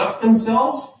they conduct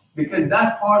themselves, because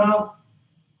that's part of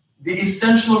the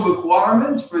essential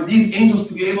requirements for these angels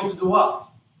to be able to do what?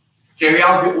 Carry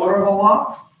out the order of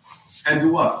Allah and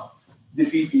do what?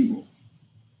 Defeat evil.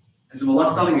 As if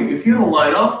Allah's telling you, if you don't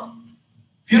line up,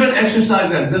 if you don't exercise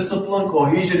that discipline,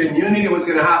 cohesion, and unity, what's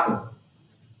going to happen?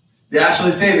 They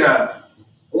actually say that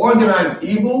organized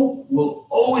evil will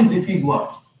always defeat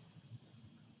what?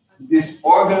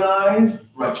 Disorganized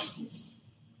righteousness.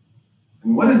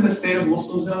 And what is the state of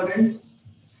Muslims nowadays?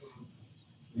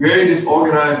 Very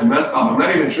disorganized, messed up. I'm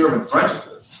not even sure if it's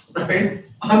righteousness, right?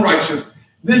 Unrighteous.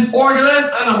 Disorganized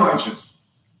and unrighteous.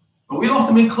 But we don't have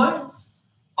to make claims.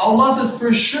 Allah says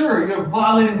for sure you're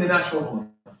violating the natural order.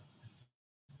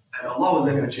 And Allah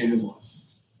wasn't going to change His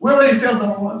laws. We already failed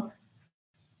number one.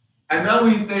 And now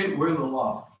we say, where's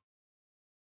Allah?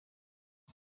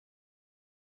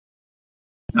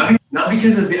 Not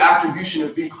because of the attribution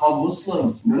of being called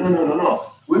Muslim. No.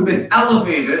 We've been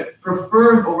elevated,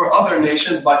 preferred over other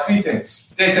nations by three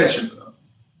things. Pay attention to them.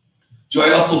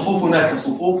 جعلت صفوفنا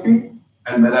كصفوف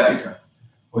الملائكة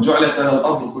وجعلت لنا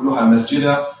الأرض كلها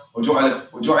مسجدا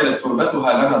وجعلت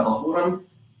تربتها لنا طهورا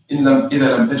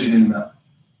إذا لم تجد الماء.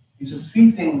 He says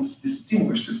three things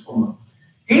distinguish this ummah.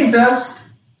 He says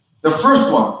the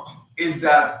first one is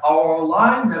that our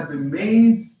lines have been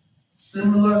made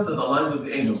similar to the lines of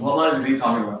the angels. What lines is he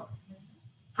talking about?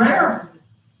 Prayer.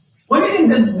 What do you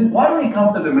think why do we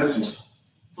come to the masjid?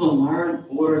 to learn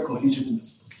order, cohesion, and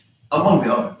discipline. Among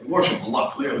the other, they worship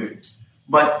Allah clearly.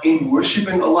 But in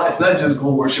worshiping Allah, it's not just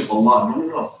go worship Allah.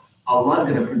 No. Allah is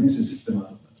going to produce a system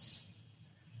out of us.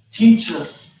 Teach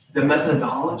us the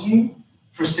methodology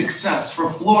for success,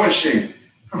 for flourishing,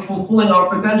 for fulfilling our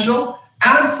potential,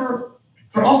 and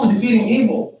for also defeating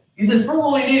evil. He says, first of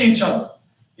all, you need each other.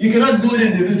 You cannot do it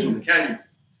individually, can you?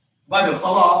 But the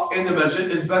salah in the masjid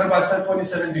is better by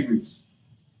 27 degrees.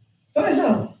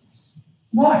 27.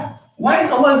 Why? Why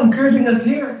is Allah encouraging us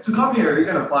here to come here? You're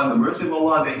going to find the mercy of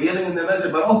Allah, the healing in the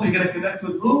masjid, but also you're going to connect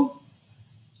with who?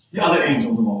 The other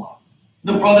angels of Allah.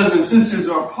 The brothers and sisters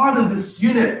who are part of this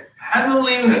unit,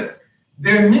 heavenly unit.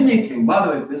 They're mimicking. By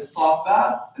the way, this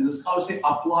Saffat, as the scholars say,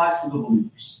 applies to the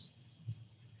believers.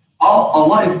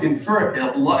 Allah is inferring,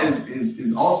 Allah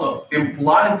is also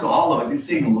implying to all of us. He's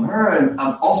saying, learn.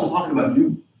 I'm also talking about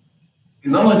you.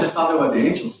 He's not only just talking about the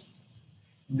angels.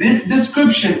 This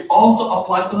description also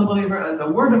applies to the believer, and the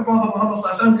word of Prophet Muhammad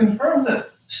ﷺ confirms it.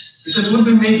 He says, we've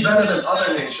been made better than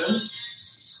other nations.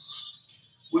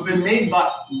 We've been made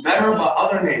better by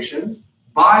other nations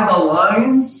by the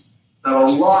lines that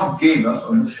Allah gave us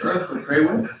on this earth to pray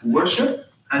with, to worship,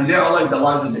 and they are like the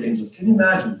lines of the angels. Can you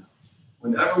imagine?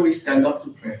 Whenever we stand up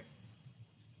to pray,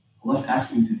 Allah's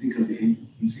asking you to think of the angels.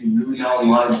 He's saying, we now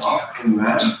line up in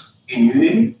ranks, in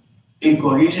unity, in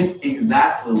cohesion,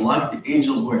 exactly like the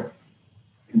angels were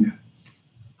in there.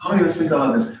 How many of us think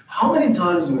about this? How many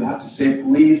times do we have to say,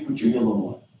 please put your heels on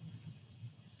one?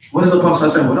 What does the Prophet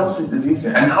say? What else does he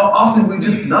say? And how often we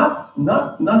just not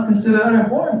consider that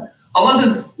important? Allah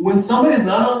says, when somebody is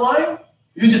not online,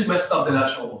 you just messed up the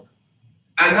natural order.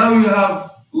 And now you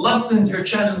have lessened your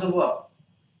chances of what?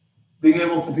 Being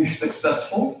able to be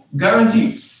successful,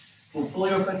 guaranteed, fulfill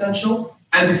your potential,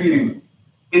 and defeating them.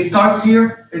 It starts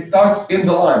here, it starts in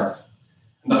the lines.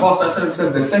 And the Prophet says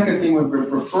the second thing we've been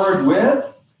preferred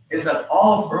with is that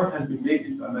all of earth has been made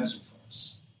into a masjid for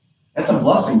us. That's a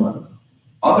blessing, by the way.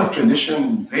 Other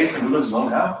tradition, faiths, and religions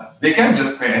don't have that. They can't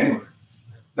just pray anywhere.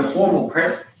 The formal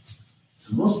prayer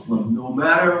is Muslim, no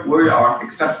matter where you are,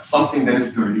 except something that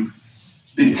is dirty,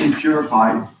 been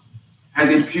impurified,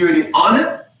 has impurity on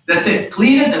it. That's it.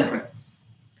 Clean it and pray.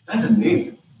 That's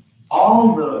amazing.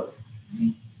 All the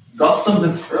dust of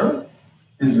this earth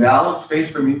is valid space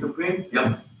for me to pray.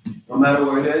 Yep. No matter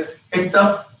where it is,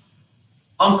 except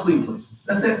unclean places.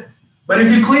 That's it. But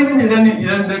if you clean it,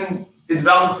 then it's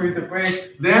valid for you to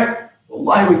pray there.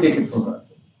 Why we take it for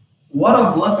granted? What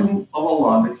a blessing of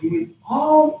Allah that He made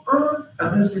all earth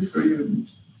a masjid for you to be.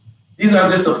 These are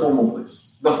just the formal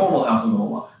place, the formal houses of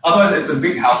Allah. Otherwise, it's a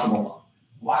big house of Allah.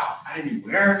 Wow,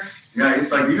 anywhere? Yeah,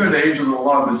 it's like you're the angels of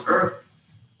Allah on this earth,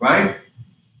 right?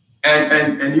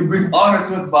 And you bring honor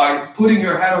to it by putting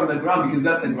your head on the ground because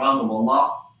that's the ground of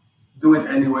Allah. Do it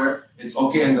anywhere. It's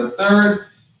okay. And the third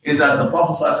is that the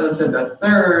Prophet ﷺ said the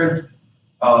third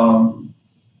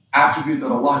attribute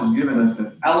that Allah has given us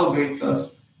that elevates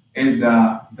us is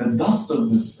that the dust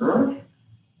of this earth,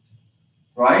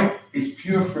 right, is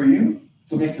pure for you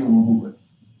to make your wudu with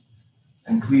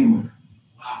and clean with.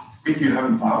 Wow. If you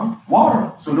haven't found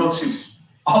water, so don't choose.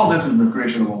 All this is the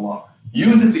creation of Allah.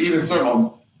 Use it to even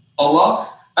serve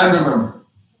Allah and remember.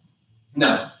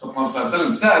 Now, the Prophet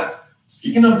ﷺ said,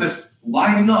 speaking of this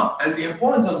lining up and the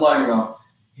importance of lining up,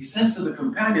 he says to the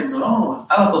companions and all of us,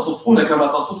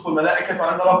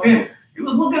 he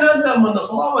was looking at them when the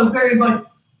salah was there. He's like,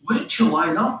 wouldn't you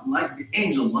line up like the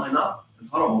angels line up in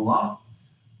front of Allah?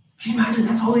 Can you imagine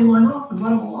that's how they line up in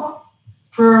front of Allah?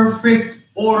 Perfect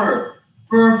order,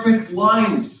 perfect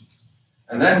lines.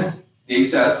 And then they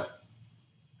said,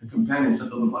 the companions said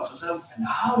to the Prophet, and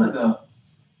how did the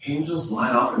angels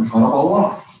line up in front of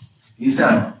Allah? He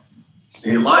said,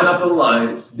 they line up in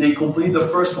lines, they complete the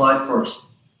first line first,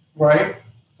 right?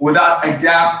 Without a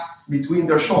gap between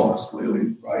their shoulders,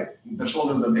 clearly, right? The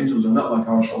shoulders of angels are not like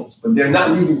our shoulders, but they're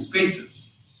not leaving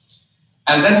spaces.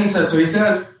 And then he says,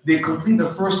 they complete the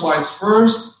first lines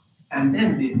first, and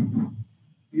then they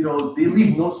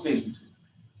leave no space between.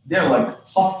 They're like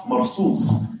saf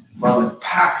marsus, like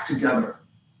packed together.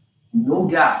 No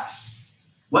gaps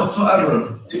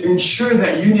whatsoever to ensure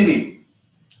that unity.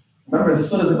 Remember,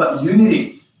 this one is about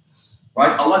unity,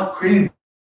 right? Allah created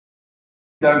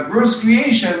diverse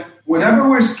creation. Whenever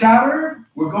we're scattered,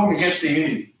 we're going against the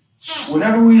unity.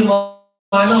 Whenever we line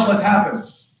up, what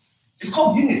happens? It's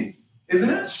called unity, isn't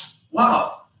it?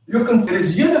 Wow. It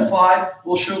is unified,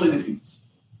 will surely defeat.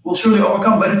 Will surely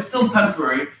overcome, but it's still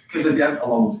temporary because at the end,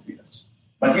 Allah will defeat us.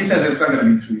 But He says it's not going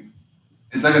to be through you.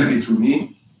 It's not going to be through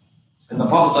me. And the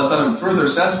Prophet ﷺ further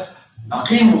says,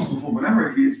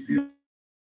 whenever he is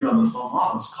on the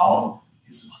salah, it's called,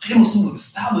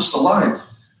 establish the lines.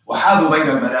 وَحَاذُوا بَيْنَ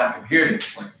الْمَنَاكِبِ. Here it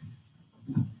is. Like,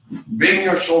 bring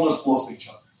your shoulders close to each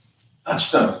other.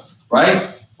 Touch them, right?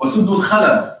 وَسُدُّوا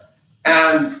الْخَلَلِ.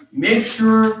 And make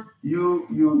sure you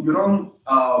don't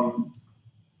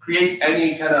create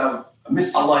any kind of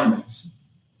misalignment.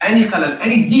 Any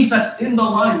defect in the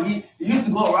line. He used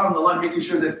to go around the line making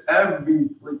sure that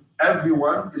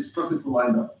everyone is perfectly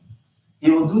lined up. He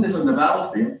will do this on the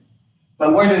battlefield,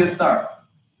 but where did it start?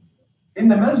 In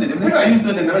the masjid. If they're not used to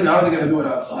it in the masjid, how are they going to do it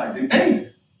outside? In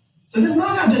anything. So this is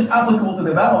not just applicable to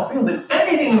the battlefield, in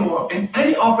anything in the world, in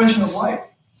any operation of life.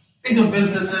 Think of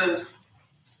businesses,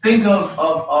 think of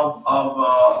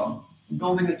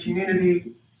building a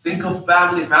community, think of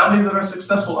families that are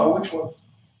successful are which ones?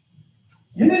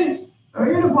 Unity.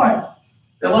 They're unified.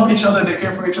 They love each other, they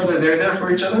care for each other, they're there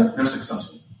for each other, they're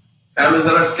successful. Families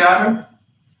that are scattered,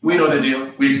 we know the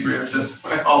deal, we experience it,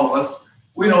 right? All of us.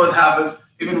 We know what happens.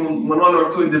 Even when one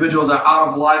or two individuals are out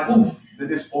of line, the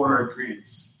disorder it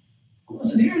creates. Allah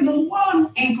says, here's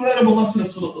one incredible lesson of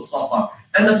Surah As-Saffat.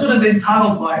 And the surah is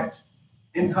entitled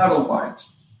by it.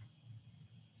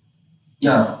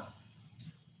 Now,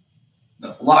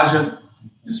 Allah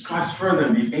describes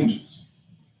further these angels.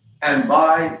 And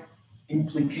by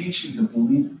implication, the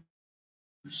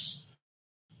believers.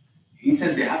 He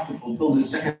says they have to fulfill the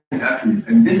second attribute.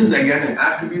 And this is again an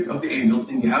attribute of the angels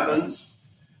in the heavens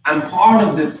and part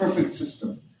of the perfect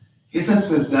system. He says,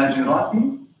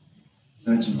 فَالزَّاجِرَاتِ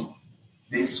زَجْرًا.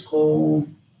 They scold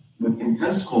with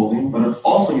intense scolding, but it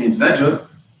also means zajr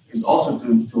is also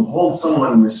to hold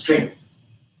someone in restraint.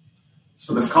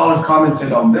 So the scholars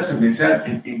commented on this and they said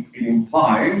it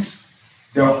implies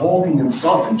they're holding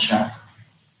themselves in check.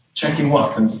 Checking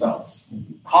what? Themselves.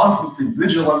 Constantly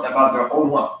vigilant about their own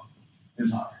what?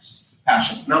 Desires,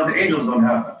 passions. Now the angels don't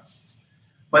have that.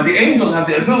 But the angels have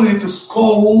the ability to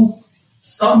scold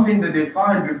something that they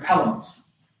find repellent,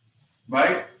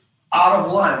 right? Out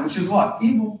of line, which is what?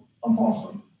 Evil or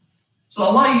falsehood. So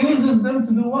Allah uses them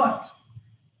to do what?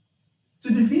 To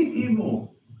defeat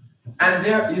evil. And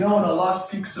there, when Allah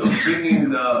speaks of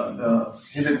bringing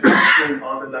His intention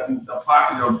on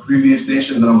the previous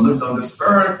nations that have lived on this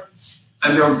earth,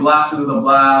 and they were blasted with a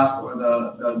blast, or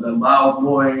the loud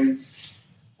noise,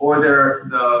 or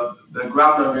the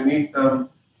ground underneath them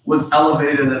was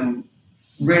elevated and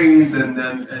raised, and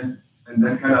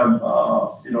then kind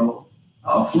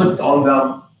of flipped on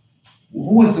them.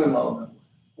 Who was doing all of that?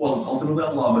 Well, it's ultimately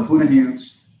Allah, but who did He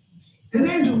use? His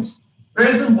angels.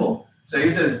 Very simple. So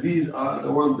He says these are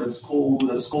the ones that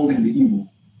scolding the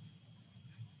evil,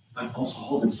 but also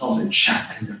hold themselves in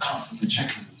check, and they're constantly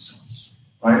checking themselves,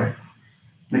 right?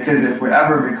 Because if we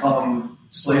ever become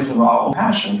slaves of our own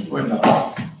passions, we're done.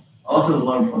 Allah says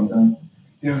learn from them.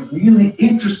 They're really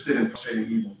interested in frustrating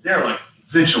evil. They're like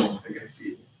vigilant against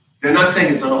evil. They're not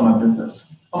saying it's none of my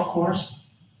business. Of course,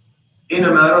 in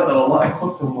a matter that Allah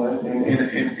equipped them with,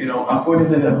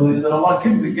 according to the abilities that Allah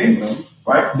gave them,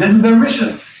 right? This is their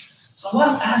mission. So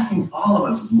Allah is asking all of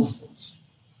us as Muslims.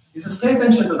 He says, pay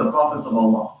attention to the prophets of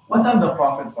Allah. What have the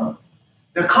prophets done?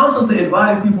 They're constantly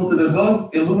inviting people to the good,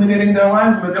 illuminating their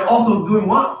lives, but they're also doing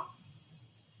what?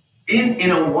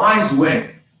 In a wise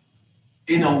way.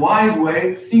 In a wise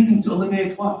way, seeking to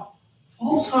eliminate what?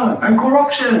 Falsehood and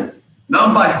corruption.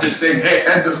 Not by just saying, hey,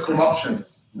 end this corruption.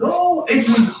 No, it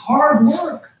was hard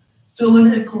work to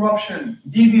eliminate corruption,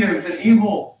 deviance, and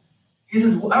evil. He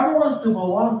says, whoever wants to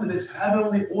belong to this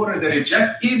heavenly order that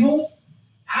rejects evil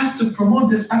has to promote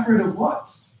this effort of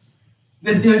what?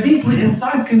 That they're deeply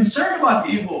inside concerned about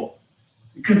evil,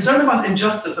 concerned about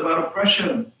injustice, about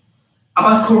oppression,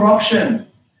 about corruption.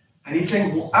 And he's saying,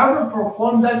 whoever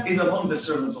performs that is among the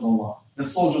servants of Allah, the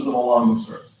soldiers of Allah on this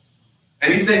earth.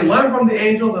 And he's saying, learn from the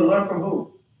angels and learn from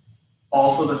who?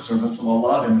 Also the servants of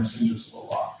Allah, the messengers of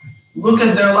Allah. Look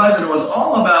at their lives, and it was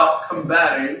all about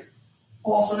combating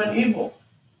falsehood and evil.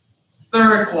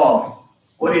 Third quality.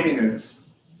 What do you think it is?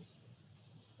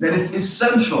 That is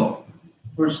essential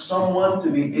for someone to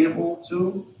be able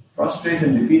to frustrate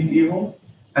and defeat evil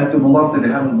and to belong to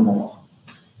the heavens of Allah.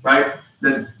 Right?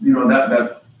 That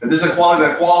this is a quality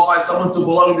that qualifies someone to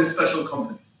belong in this special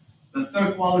company. The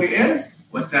third quality is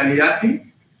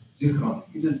وَالتَّالِيَاتِ ذِكْرًا.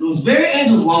 He says those very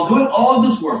angels, while doing all of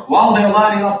this work, while they're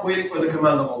lining up waiting for the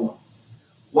command of Allah,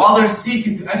 while they're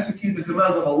seeking to execute the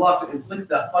commands of Allah to inflict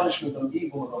that punishment of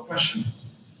evil and oppression,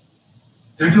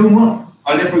 they're doing what?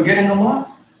 Are they forgetting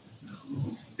Allah?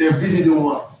 They're busy doing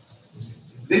what?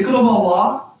 Dhikr of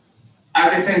Allah.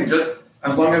 Are they saying just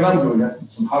as long as I'm doing it?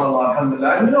 SubhanAllah,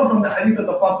 alhamdulillah. And we know from the hadith of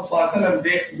the Prophet ﷺ,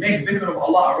 they make dhikr of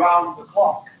Allah around the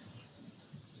clock.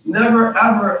 Never,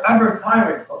 ever, ever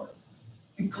tiring from it.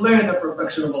 Declaring the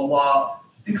perfection of Allah,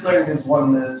 declaring His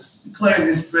oneness, declaring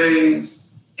His praise,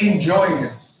 enjoying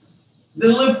it. They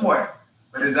live for it.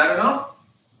 But is that enough?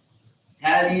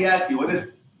 Taliyati, what does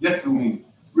yatlu mean?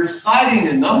 Reciting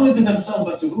it not only to themselves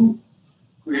but to who?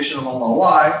 Creation of Allah.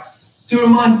 Why? To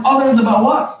remind others about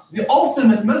what? The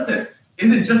ultimate message.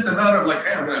 Is it just a matter of like,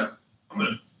 hey, I'm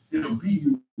gonna be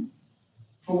you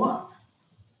for what?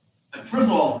 And first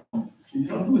of all, you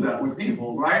don't do that with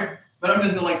people, right? But I'm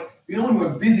just like, when we're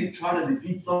busy trying to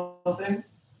defeat something,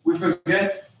 we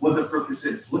forget what the purpose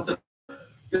is. What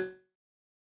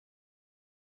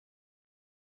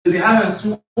they have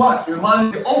is what? To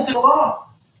remind the ultimate Allah.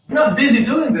 We're not busy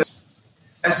doing this.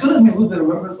 As soon as we lose the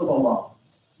remembrance of Allah,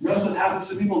 notice what happens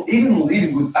to people, even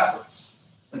leading good efforts.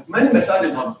 Like many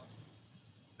masajid have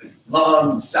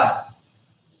long south.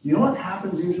 You know what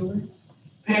happens usually?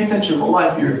 Pay attention to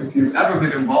Allah if you've ever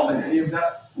been involved in any of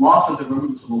that. Loss of the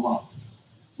remembrance of Allah.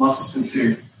 Loss of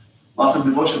sincerity. Loss of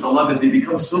devotion to Allah that they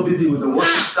become so busy with the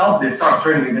worship itself, they start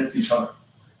turning against each other.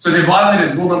 So they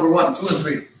violated rule number 1, 2, and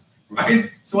 3.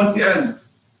 Right? So what's the end?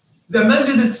 The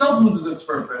masjid itself loses its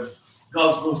purpose.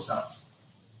 God's goes out.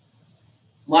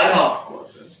 Line up, Allah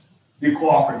says. Be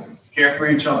cooperative. Care for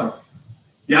each other.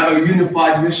 You have a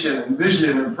unified mission and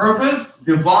vision and purpose.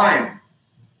 Divine.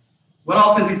 What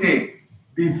else does he say?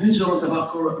 Be vigilant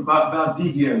about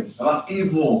deviance, about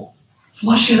evil.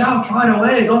 Flush it out, try it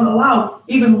away. Don't allow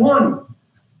even one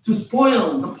to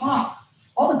spoil the pot.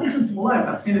 All it takes is to life.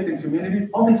 I've seen it in communities.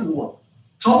 All it takes is one.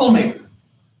 Troublemaker.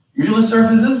 Usually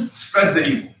surfaces, spreads the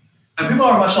evil. And people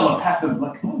are, mashallah, passive,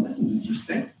 like, oh, this is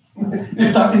interesting.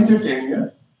 It's not entertaining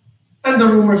it. And the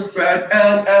rumors spread,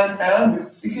 and,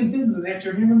 because this is the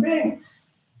nature of human beings.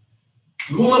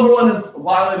 Rule number 1 is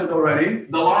violated already.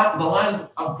 The lines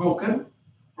are broken,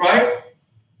 right?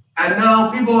 And now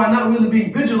people are not really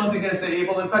being vigilant against the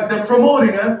evil. In fact, they're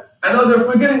promoting it, and now they're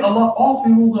forgetting Allah. All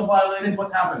 3 rules are violated.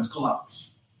 What happens?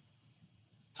 Collapse.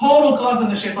 Total collapse,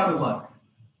 and the shaitan is laughing.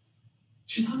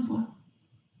 Shaitan is laughing.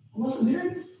 Allah says, here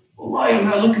it is. Wallahi, when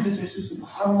I look at this, I say,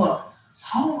 subhanAllah,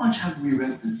 how much have we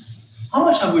read this? How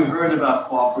much have we heard about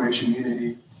cooperation,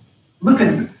 unity? Look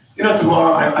at it.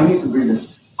 Tomorrow, I need to bring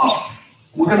this up.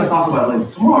 We're going to talk about it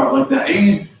later. Tomorrow, like the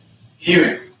Eid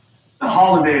hearing, the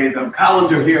holiday, the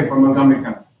calendar here from Montgomery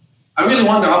County. I really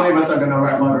wonder how many of us are going to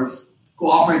write letters,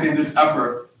 cooperate in this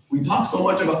effort. We talk so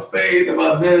much about faith,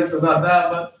 about this, about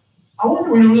that, but I wonder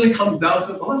when it really comes down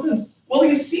to it. Allah says, well,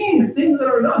 you've seen the things that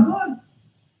are not good.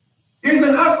 Here's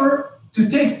an effort to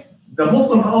take the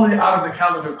Muslim holiday out of the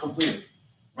calendar completely,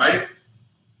 right?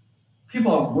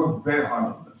 People have worked very hard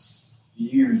on this.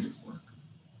 Years of work.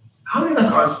 How many of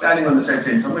us are standing on the side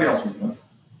saying somebody else will do it?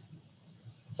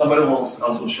 Somebody else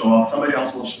will show up. Somebody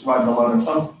else will write the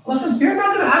letter. Allah says, you're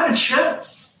not going to have a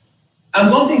chance. And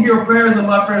don't think your prayers and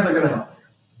my prayers are going to help.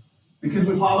 Because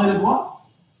we violated what?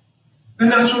 The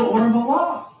natural order of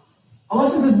Allah. Allah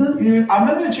says, I'm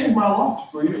not going to change my law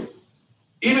for you.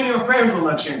 Even your prayers will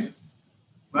not change it.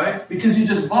 Right? Because you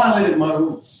just violated my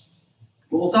rules.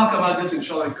 But we'll talk about this,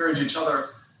 inshallah, encourage each other,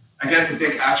 again, to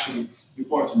take action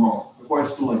before tomorrow, before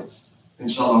it's too late,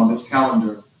 inshallah, on this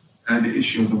calendar and the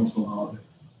issue of the Muslim holiday.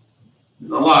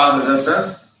 And Allah Azza wa Jalla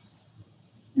says,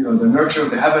 the nurture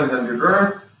of the heavens and the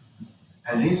earth,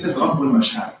 and He says, Rabbul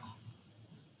Mashariq.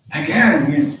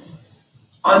 Again, He's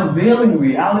unveiling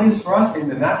realities for us in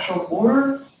the natural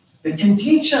order that can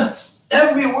teach us.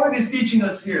 Every word is teaching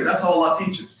us here. That's how Allah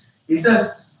teaches. He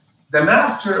says, the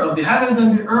master of the heavens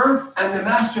and the earth, and the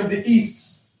master of the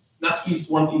easts. Not east,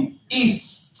 one east.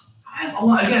 Easts. Guys,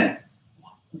 Allah, again,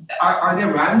 are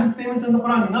there random statements in the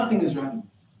Quran? Nothing is random.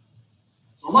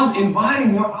 So Allah is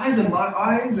inviting your eyes and my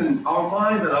eyes and our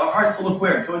minds and our hearts to look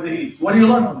where? Towards the east. What do you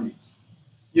learn from the east?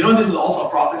 This is also a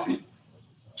prophecy.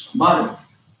 But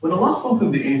when Allah spoke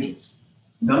of the angels,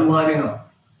 them lining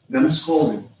up, them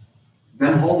scolding,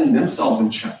 them holding themselves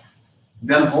in check,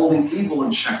 them holding evil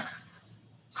in check,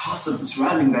 constantly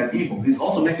surrounding that evil, He's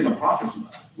also making a prophecy.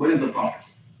 What is the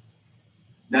prophecy?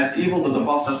 That evil that the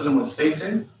Prophet ﷺ was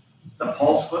facing, the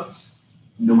falsehoods,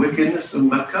 the wickedness of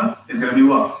Mecca, is going to be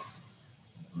what?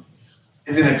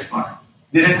 Is going to expire.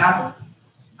 Did it happen?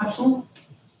 Absolutely.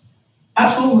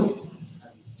 Absolutely.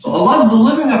 So Allah is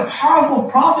delivering a powerful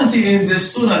prophecy in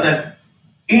this surah that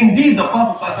indeed the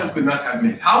Prophet ﷺ could not have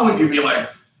made. How would you be like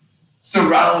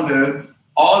surrounded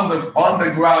on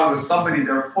the ground with somebody,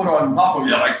 their foot on top of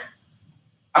you, like,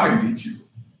 I'm going to beat you,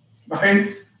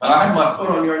 right? But I have my foot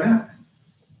on your neck.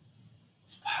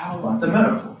 SubhanAllah, it's a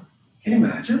metaphor. Can you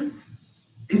imagine?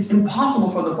 It's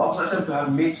impossible for the Prophet to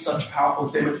have made such powerful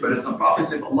statements, but it's a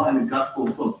prophecy of Allah and it got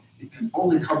fulfilled. It can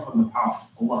only come from the power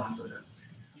of Allah,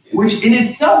 which in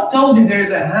itself tells you there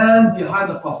is a hand behind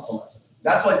the Prophet.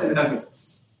 That's why it's an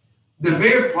evidence. The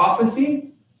very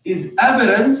prophecy is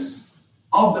evidence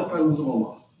of the presence of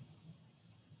Allah.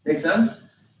 Make sense?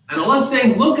 And Allah is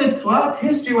saying, look at throughout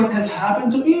history what has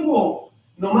happened to evil.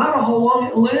 No matter how long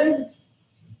it lived,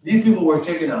 these people were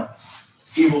taken out.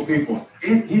 Evil people.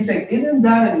 He's saying, isn't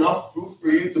that enough proof for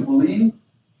you to believe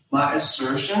my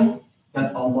assertion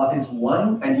that Allah is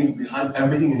one and He's behind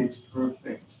everything and it's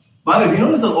perfect? By the way, you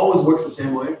notice it always works the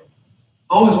same way?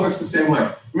 Always works the same way,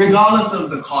 regardless of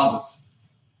the causes.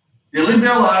 They live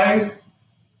their lives,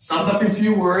 summed up in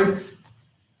few words,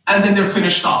 and then they're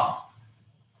finished off.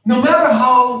 No matter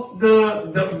how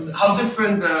how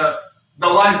different the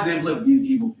lives they've lived, these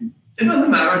evil people. It doesn't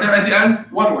matter. They're at the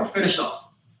end, one word, finished off.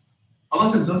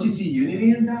 Allah says, don't you see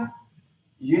unity in that?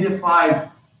 Unified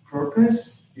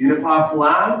purpose, unified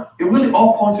plan. It really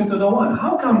all points you to the one.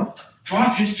 How come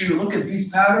throughout history you look at these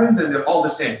patterns and they're all the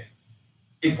same?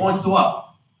 It points to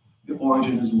what? The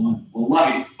origin is one.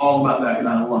 Wallahi, it's all about La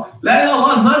ilaha illallah. La ilaha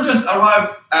illallah is not just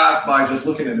arrived at by just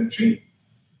looking at a tree.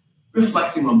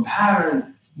 Reflecting on patterns,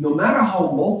 no matter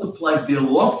how multiplied they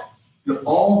look, they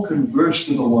all converge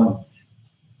to the one.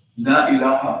 La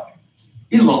ilaha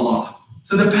illallah.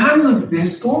 So the patterns, the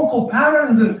historical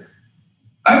patterns and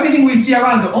everything we see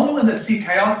around, the only ones that see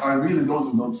chaos are really those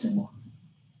who don't see Allah.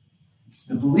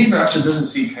 The believer actually doesn't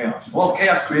see chaos. Well,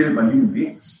 chaos created by human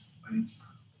beings, but it's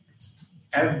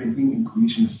everything in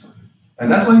creation is perfect.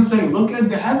 And that's why he's saying, look at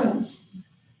the heavens.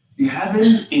 The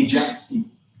heavens eject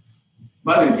evil.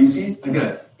 By the way, you see,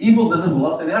 again, evil doesn't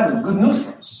belong to the heavens. Good news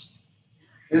for us.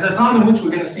 There's a time in which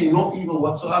we're going to see no evil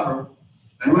whatsoever.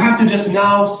 And we have to just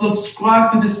now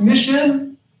subscribe to this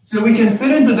mission so we can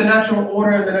fit into the natural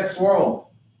order in the next world.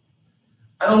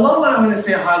 And Allah, I'm going to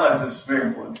say, highlight this very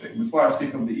important thing before I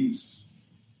speak of the East.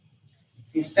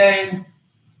 He's saying,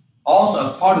 also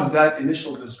as part of that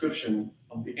initial description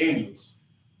of the angels,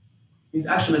 he's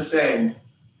actually saying,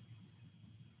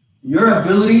 your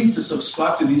ability to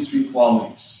subscribe to these three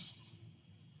qualities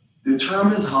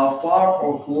determines how far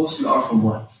or close you are from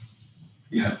what?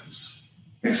 The heavens.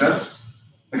 Make sense?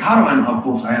 Like, how do I know how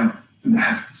close I am to the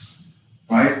heavens?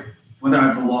 Right? Whether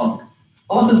I belong.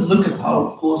 Allah says, look at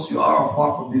how close you are or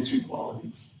far from these three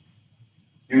qualities.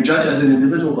 You're judged as an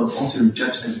individual, but also you're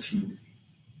judged as a community.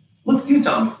 Look, you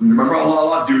tell me, do you remember Allah a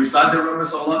lot? Do you recite the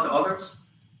remembrance of Allah to others?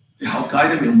 To help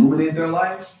guide them, illuminate their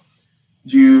lives?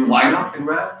 Do you line up in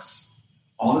ranks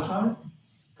all the time?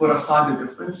 Put aside the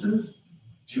differences?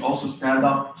 Do you also stand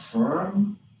up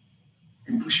firm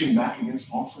in pushing back against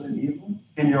falsehood and evil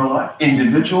in your life,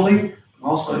 individually, but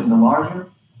also in the larger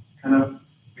kind of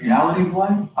reality of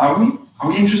life? Are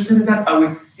we interested in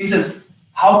that? He says,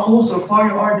 how close or far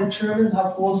you are determines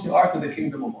how close you are to the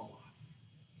kingdom of Allah.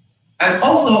 And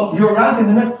also your rank in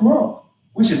the next world,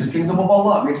 which is the kingdom of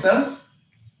Allah. Make sense?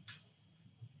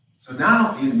 So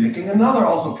now he's making another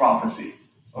also prophecy.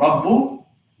 Rabbu.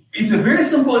 It's a very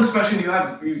simple expression you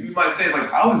might say, like,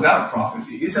 how is that a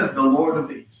prophecy? He says, the Lord of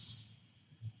the East.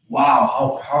 Wow,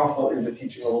 how powerful is the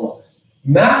teaching of Allah.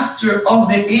 Master of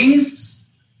the East,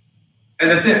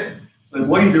 and that's it. Like,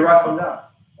 what do you derive from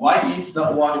that? Why East,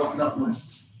 not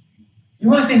West? You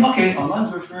might think, okay, Allah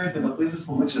is referring to the places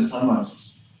from which the sun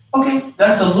rises. Okay,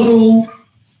 that's a little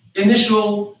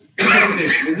initial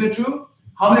interpretation. Is it true?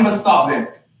 How many of us stop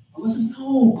there? Allah says,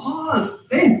 no, pause,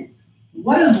 think.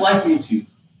 What does light mean to you?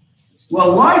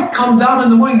 Well, light comes out in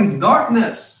the morning, it's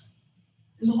darkness.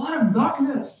 There's a lot of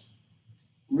darkness.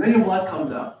 Ray of light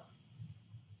comes out,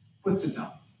 puts it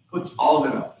out, puts all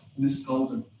of it out,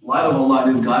 dispels it. Light of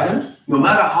Allah is guidance. No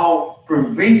matter how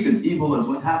pervasive evil is,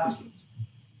 what happens to it?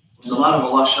 When the light of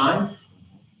Allah shines,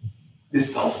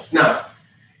 dispels it. Now,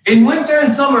 in winter and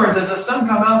summer, does the sun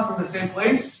come out from the same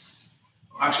place?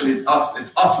 Actually, it's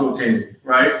us rotating,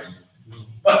 right?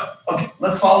 But, okay,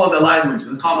 let's follow the language,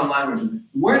 the common language.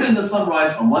 Where does the sun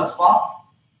rise from? One spot?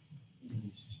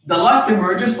 The light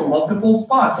emerges from multiple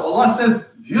spots. So Allah says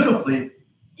beautifully,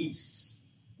 east.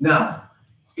 Now,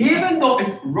 even though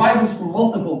it rises from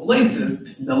multiple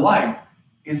places, the light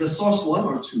is the source one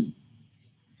or two?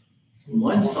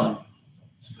 One sun.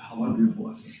 SubhanAllah, beautiful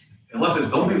lesson. Allah says,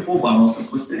 don't be fooled by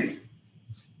multiplicity.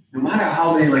 No matter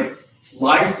how many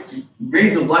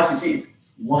rays of light you see, it's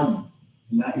one.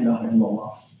 La ilaha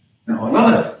illallah. Now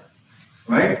another,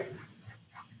 right?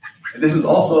 And this is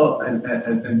also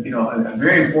a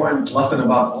very important lesson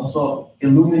about also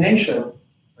illumination.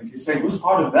 Like he's saying, who's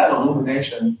part of that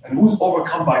illumination and who's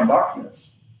overcome by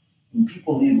darkness? And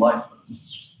people need light.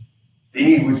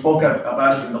 We spoke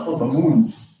about it in the khutbah,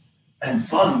 moons and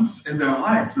suns in their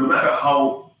lives, no matter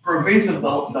how pervasive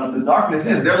the darkness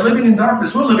is. They're living in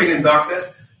darkness. We're living in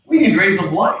darkness. We need rays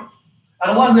of light.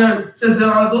 And Allah says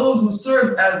there are those who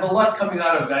serve as the light coming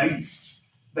out of that east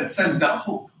that sends that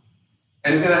hope.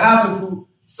 And it's going to happen through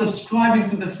subscribing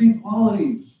to the three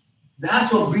qualities.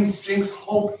 That's what brings strength,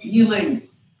 hope, healing.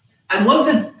 And once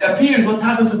it appears, what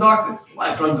happens to darkness?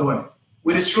 Light runs away.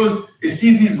 When it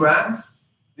sees these ranks,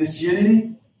 this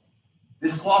unity,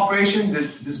 this cooperation,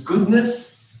 this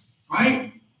goodness,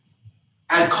 right?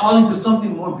 And calling to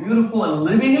something more beautiful and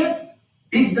living it,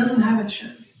 it doesn't have a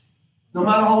chance. No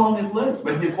matter how long it lives,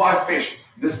 but it requires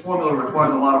patience. This formula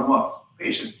requires a lot of what?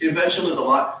 Patience. Eventually,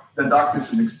 the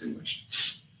darkness is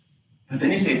extinguished. But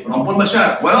then you say, Rabbul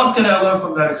Mashar, what else can I learn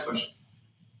from that expression?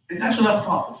 It's actually a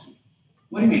prophecy.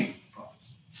 What do you mean,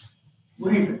 prophecy?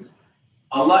 What do you think?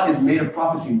 Allah is made of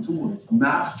prophecy in two words, a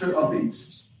master of the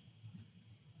East.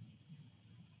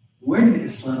 Where did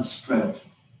Islam spread?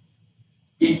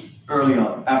 Early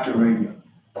on, after Arabia.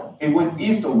 It went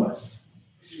east or west?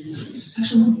 It's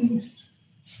actually went east.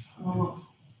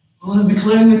 Allah is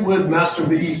declaring it with master of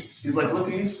the East. He's like, look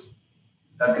east,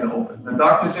 that's going to open. The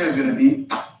darkness there is going to be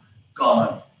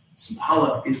gone.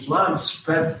 SubhanAllah, Islam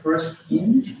spread first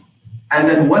east, and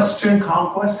then Western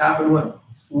conquest happened with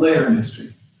later in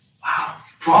history. Wow.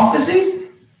 Prophecy?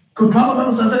 Could Prophet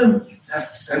Muhammad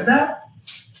have said that?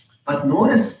 But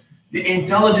notice the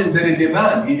intelligence that he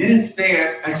demanded. He didn't say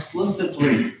it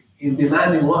explicitly. He's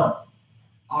demanding what?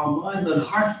 Our minds and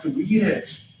hearts to read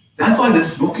it. That's why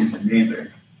this book is amazing.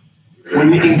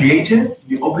 When you engage it,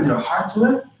 you open your heart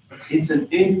to it, it's an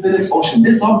infinite ocean.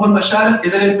 This Rabbul Mashariq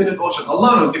is an infinite ocean.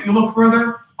 Allah knows. If you look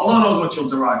further, Allah knows what you'll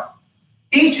derive.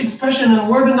 Each expression and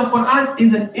word in the Qur'an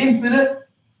is an infinite,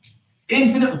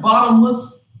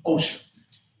 bottomless ocean.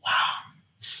 Wow.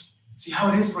 See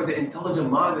how it is for the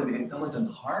intelligent mind and the intelligent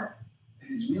heart?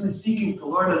 It is really seeking to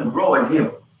learn and grow and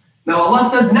heal. Now Allah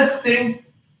says next thing,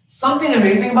 something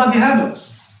amazing about the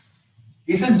heavens.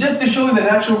 He says, just to show you the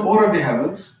natural order of the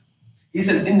heavens, he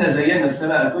says, إِنَّ زَيَّنَّا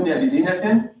السَّمَاءَ الدُّنْيَا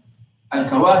بِزِينَةٍ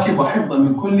الْكَوَاكِبَ وَحِفْظًا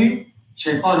مِنْ كُلِّ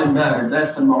شَيْطَانٍ مَارِدٍ لَا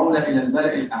يَسْمَعُونَ إِلَى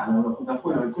الْمَلَإِ الْأَعْلَى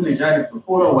وَيَقْذَفُونَ مِنْ كُلِّ جَانِبٍ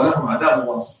دُحُورًا وَلَهُمْ عَذَابٌ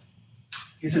وَاصِبٌ.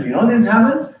 He says, you know these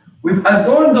heavens? We've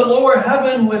adorned the lower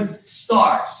heaven with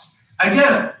stars.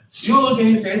 Again, you look and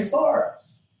you say stars.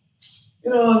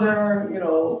 There are,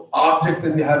 objects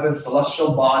in the heavens,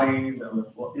 celestial bodies, and,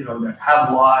 that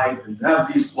have light, and they have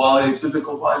these qualities,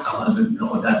 physical qualities. Allah says,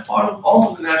 that's part of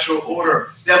also the natural order.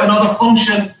 They have another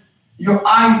function your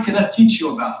eyes cannot teach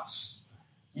you about.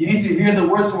 You need to hear the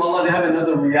words from Allah. They have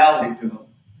another reality to them.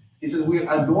 He says, we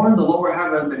adorn the lower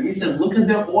heavens, and he said, look at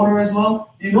their order as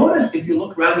well. You notice if you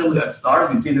look randomly at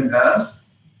stars, you see them as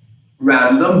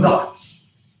random dots.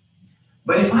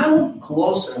 But if I look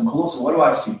closer and closer, what do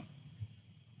I see?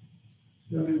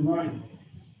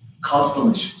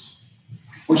 Constellations.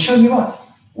 Which shows you what?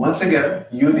 Once again,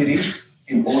 unity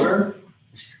in order,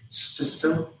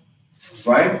 system,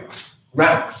 right?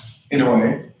 Ranks in a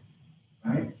way,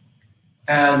 right?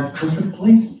 And perfect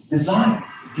placement, design,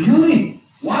 beauty.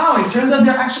 Wow, it turns out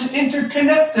they're actually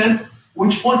interconnected.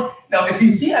 Which one? Now, if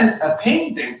you see a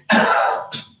painting,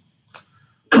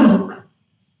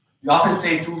 you often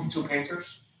say two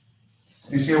painters.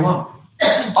 You say one.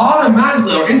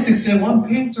 Automatically, our instincts say one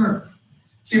painter.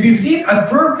 So if you've seen a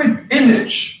perfect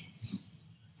image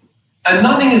and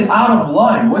nothing is out of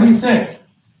line, what do you say?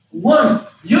 One,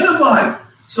 unified.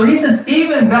 So he says,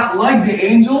 even that, like the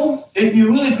angels, if you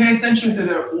really pay attention to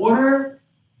their order,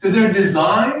 to their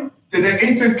design, to their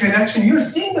interconnection, you're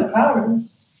seeing the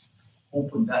patterns.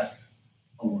 Open that.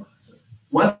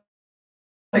 Once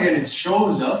again, it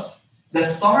shows us the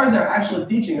stars are actually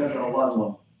teaching us Allah's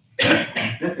love.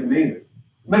 That's amazing.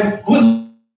 But who's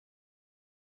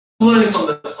learning from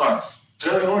the stars?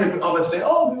 We only of us say,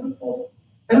 oh, beautiful.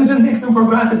 And we just take them for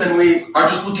granted and we are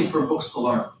just looking for books to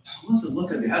learn. Allah says,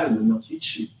 look at the heavens and they'll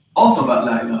teach you. Also about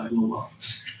La ilaha illallah.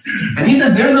 And he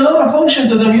says, there's another function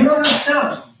to them you don't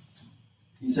understand.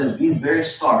 He says, these very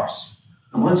stars,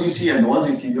 the ones you see and the ones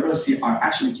you don't see, are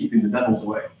actually keeping the devils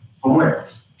away. From where?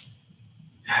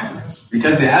 The heavens.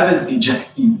 Because the heavens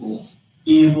eject evil.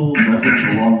 Evil doesn't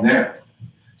belong there.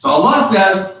 So Allah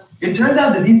says, it turns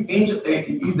out that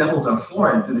these devils are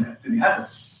foreign to the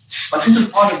heavens. But this is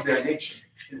part of their nature.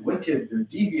 They're wicked, they're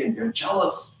deviant, they're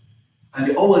jealous, and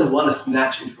they always want to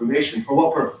snatch information. For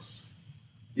what purpose?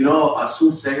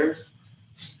 Soothsayers,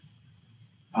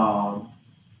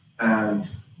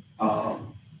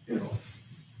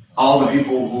 all the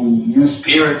people who use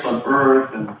spirits on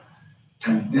earth and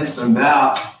this and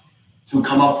that to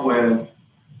come up with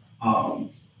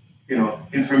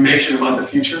information about the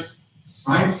future,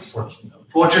 right?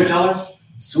 Fortune tellers,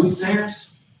 soothsayers,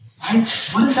 right?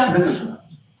 What is that business about?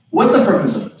 What's the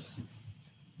purpose of it?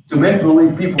 To make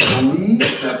people believe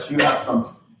that you have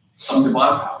some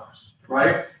divine powers,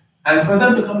 right? And for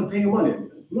them to come and pay you money.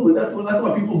 Really, that's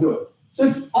why people do it. So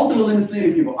it's ultimately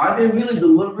misleading people. Are they really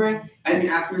delivering any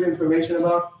accurate information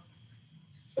about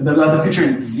the picture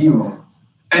is zero?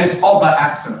 And it's all by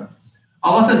accident.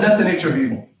 Allah says that's the nature of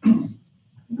evil.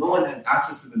 No one has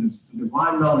access to the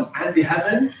divine knowledge and the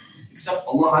heavens except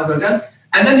Allah Azza wa Jal.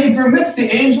 And then He permits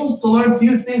the angels to learn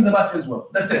few things about His will.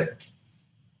 That's it.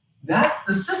 That's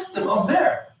the system up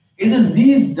there. It says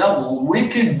these devils,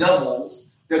 wicked devils,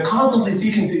 they're constantly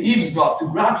seeking to eavesdrop, to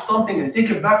grab something and take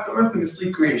it back to earth to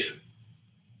mislead creation.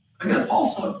 Again,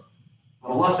 falsehood.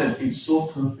 But Allah says it's so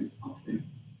perfect up there.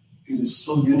 It is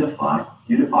so unified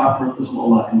purpose of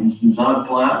Allah and His design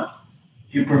plan.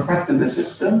 He perfected the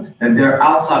system and there are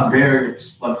outside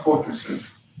barriers like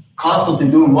fortresses, constantly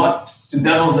doing what? To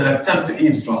devils that attempt to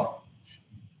eavesdrop.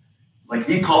 Like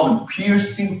He calls it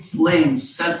piercing flames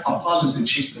sent upon them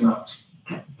to chase them out.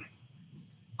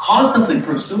 Constantly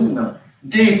pursuing them.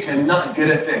 They cannot get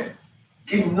a thing.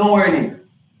 Get nowhere near.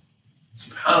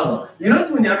 SubhanAllah. You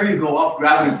notice whenever you go up,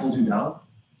 gravity pulls you down.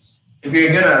 If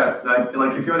you're gonna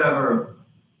like if you're ever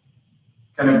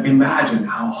kind of imagine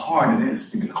how hard it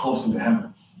is to get close to the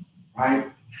heavens,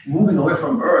 right? Moving away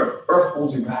from Earth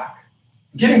pulls you back.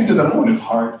 Getting to the moon is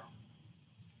hard.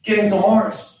 Getting to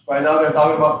Mars, right now they're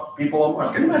talking about people on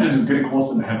Mars. Can you imagine just getting close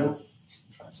to the heavens?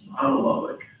 SubhanAllah,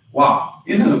 like wow.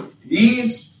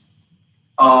 These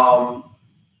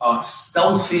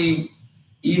stealthy,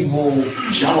 evil,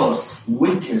 jealous,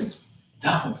 wicked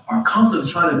devils are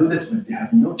constantly trying to do this, but they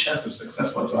have no chance of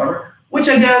success whatsoever, which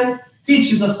again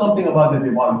teaches us something about the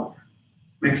divine order.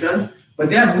 Make sense? But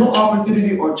they have no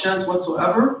opportunity or chance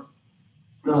whatsoever.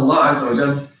 And Allah Azza wa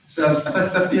Jal says,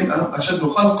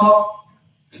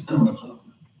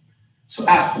 so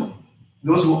ask them,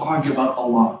 those who argue about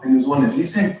Allah and His oneness,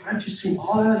 He's saying, aren't you seeing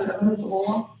all that as evidence of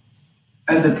Allah?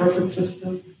 And the perfect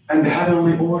system and the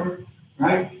heavenly order,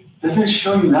 right? Doesn't it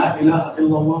show you La ilaha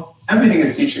illallah? Everything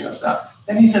is teaching us that.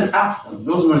 Then He says, ask them.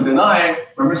 Those who are denying,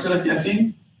 remember Surah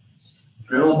Yasin?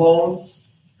 Brittle bones.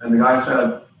 And the guy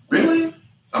said, really?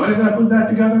 Somebody's going to put that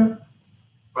together?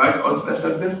 Right? I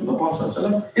said this to the Prophet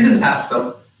ﷺ. He says, ask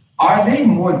them, are they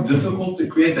more difficult to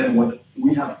create than what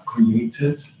we have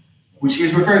created? Which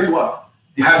He's referring to what?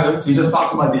 The heavens. He just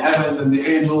talked about the heavens and the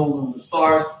angels and the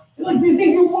stars. You're like, do you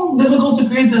think you're more difficult to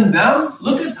create than them?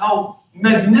 Look at how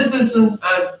magnificent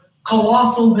and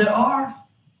colossal they are.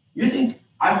 You think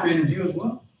I created you as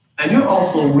well? And you're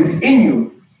also within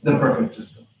you the perfect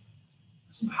system.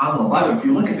 SubhanAllah. By the way, if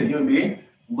you look at the human being,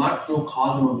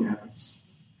 microcosm of the heavens.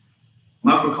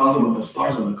 Microcosm of the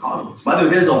stars and the cosmos. By the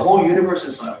way, there's a whole universe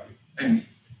inside of you. And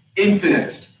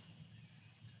infinite.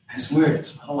 I swear,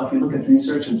 SubhanAllah, if you look at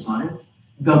research and science,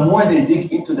 the more they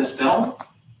dig into the cell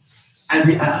and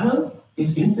the atom,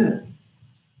 it's infinite.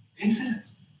 Infinite.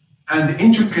 And the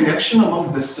interconnection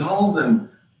among the cells and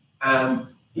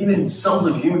even cells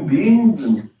of human beings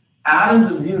and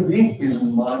atoms of human beings is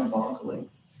mind-boggling.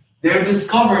 They're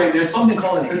discovering there's something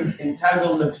called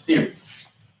entanglement theory.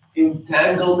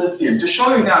 Entanglement theory. To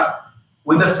show you that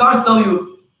when the stars tell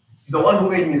you the one who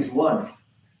made me is one,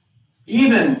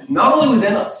 even not only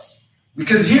within us,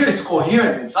 because here it's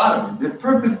coherent inside of it, the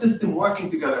perfect system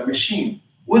working together, a machine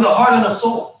with a heart and a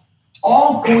soul,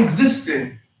 all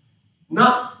coexisting,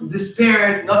 not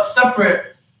disparate, not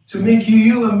separate, to make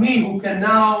you and me, who can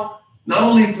now not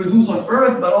only produce on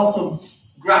earth, but also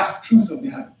grasp truth of the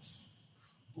heavens.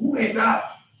 Who made that?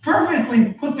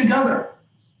 Perfectly put together,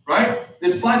 right?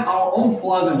 Despite our own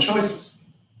flaws and choices.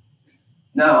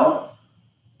 Now,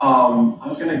 I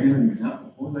was going to give an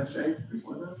example. What was I saying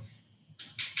before that?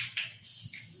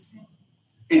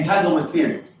 Entanglement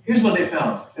theory. Here's what they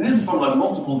found. And this is from like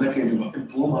multiple decades ago. It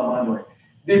blew my mind away.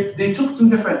 They took two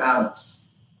different atoms.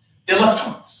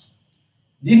 Electrons.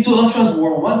 These two electrons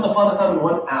were once upon a time in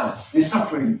one atom. They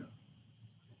separated them.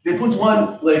 They put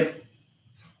one like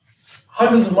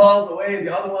hundreds of miles away,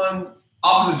 the other one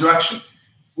opposite direction.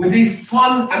 When they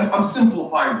spun, I'm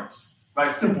simplifying this, right?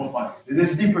 Simplifying.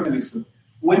 There's deeper physics to it.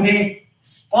 When they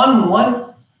spun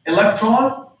one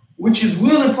electron, which is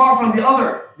really far from the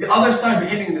other started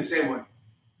behaving in the same way.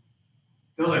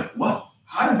 They're like, what?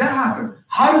 How did that happen?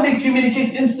 How do they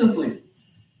communicate instantly?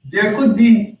 There could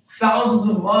be thousands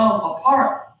of miles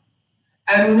apart.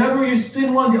 And whenever you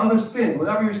spin one, the other spins.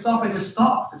 Whenever you stop it, it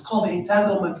stops. It's called the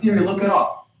entanglement theory. Look it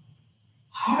up.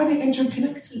 How are they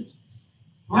interconnected?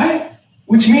 Right?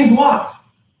 Which means what?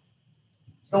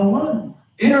 The one.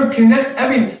 Interconnect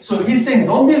everything. So he's saying,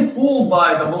 don't be fooled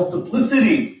by the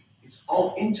multiplicity. It's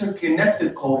all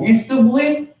interconnected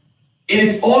cohesively in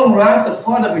its own right as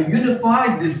part of a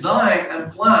unified design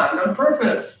and plan and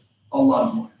purpose.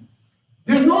 Allah's mind.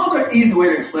 There's no other easy way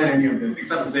to explain any of this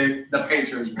except to say the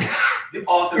painter is one, the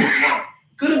author is one.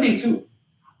 Couldn't be two.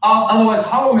 Otherwise,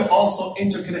 how are we also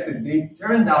interconnected? They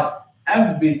turned out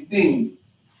everything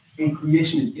in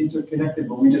creation is interconnected,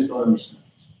 but we just don't understand.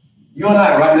 You and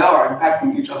I right now are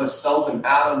impacting each other's cells and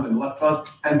atoms and electrons,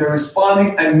 and they're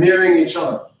responding and mirroring each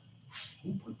other.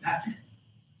 Who put that together?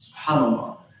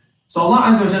 SubhanAllah. So Allah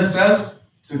Azza wa Jalla says,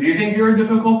 so do you think you're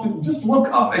difficult? Just look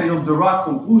up and you'll derive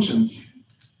conclusions.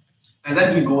 And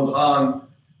then he goes on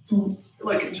to,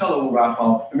 like, inshallah, we'll wrap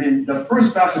up. I mean, the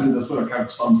first passage of the surah kind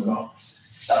of sums it up.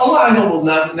 Allah Azza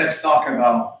will next talk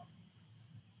about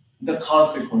the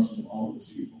consequences of all of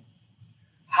this evil.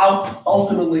 How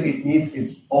ultimately it needs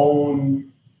its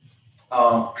own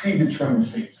predetermined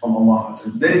fate from Allah.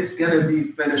 That it's going to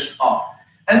be finished off.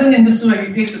 And then in the surah,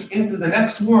 he takes us into the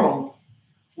next world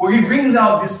where he brings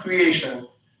out this creation.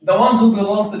 The ones who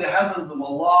belong to the heavens of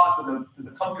Allah, to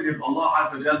the company of Allah,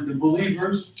 the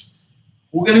believers,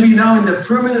 we're going to be now in the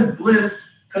permanent bliss,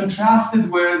 contrasted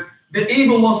with the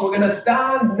evil ones. We're going to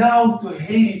stand now to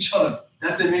hate each other.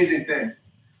 That's an amazing thing.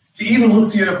 See, evil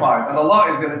looks unified, and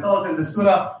Allah is going to tell us in the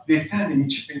surah, they stand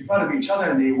in front of each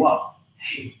other and they what?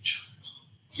 Hate each other.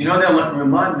 You know, they're like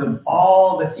reminded of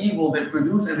all the evil they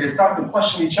produce, and they start to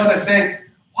question each other, saying,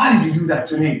 why did you do that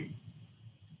to me?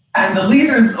 And the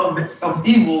leaders of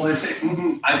evil, they say,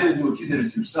 I didn't do it, you did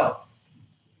it yourself.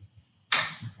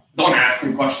 Don't ask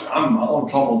me a question, I'm in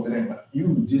trouble today, but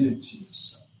you did it to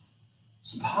yourself.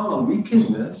 SubhanAllah,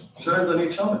 wickedness turns on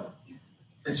each other.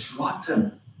 It's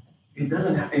rotten. It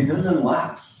doesn't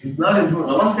last. It's not enduring.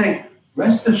 Allah's saying,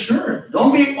 rest assured,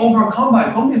 don't be overcome by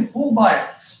it, don't be fooled by it,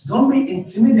 don't be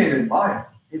intimidated by it.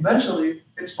 Eventually,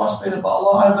 it's frustrated by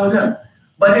Allah Azza wa Jalla.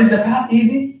 But is the path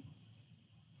easy?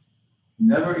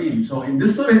 Never easy. So in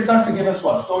this surah, it starts to give us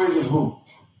what? Stories of who?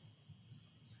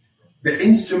 The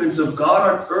instruments of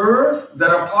God on earth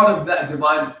that are part of that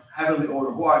divine heavenly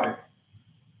order. Who are they?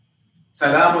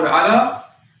 Salamun ala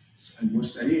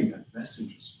al-mursaleen, the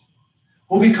messengers,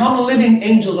 who become living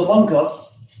angels among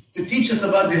us to teach us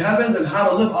about the heavens and how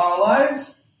to live our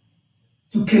lives,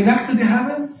 to connect to the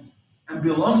heavens and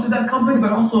belong to that company,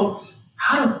 but also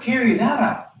how to carry that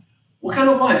out. What kind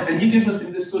of life? And he gives us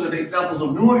in this surah the examples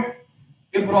of Nuh,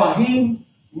 Ibrahim,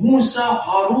 Musa,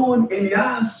 Harun,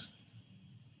 Ilyas.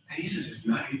 And he says it's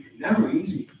never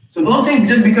easy. So don't think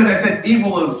just because I said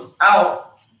evil is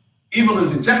out, evil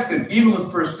is ejected, evil is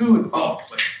pursued, oh,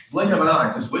 it's like blink of an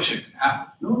eye, just wish it could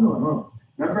happen. No.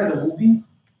 Remember the movie?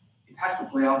 It has to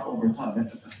play out over time.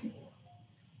 That's a festival.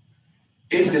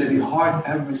 It's going to be hard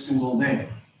every single day.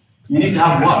 You need to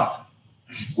have what?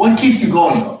 What keeps you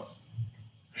going though?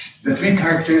 The three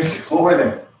characteristics. What were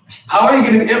they? How are you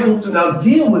going to be able to now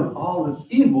deal with all this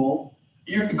evil,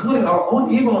 including our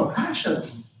own evil and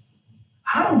passions?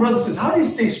 How, brothers and sisters, how do you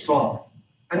stay strong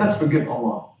and not forget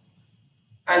Allah?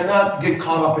 And not get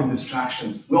caught up in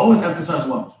distractions? We always emphasize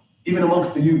what? Even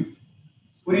amongst the youth.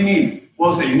 What do you need?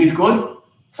 We'll say you need good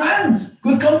friends,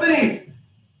 good company.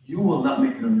 You will not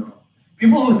make it on your own.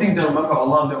 People who think they remember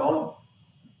Allah on their own,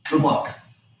 good luck.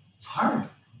 It's hard.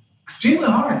 Extremely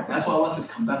hard. That's why Allah says,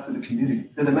 come back to the community.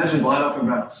 To the masjid, line up in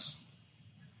ranks.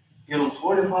 It'll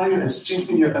fortify you and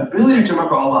strengthen your ability to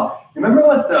remember Allah. Remember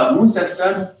what Musa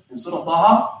said in Surah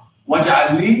Taha?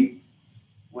 وَاجْعَلْ لِي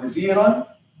وَزِيرًا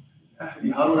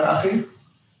أَهْلِ هَارُونَ أَخِي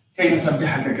كَيْ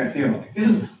نُسَبِّحَكَ كَثِيرًا. He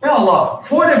says, Ya Allah,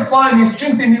 fortify me,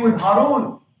 strengthen me with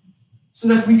Harun, so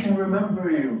that we can remember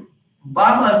you.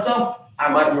 By myself, I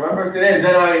might remember today,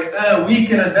 then I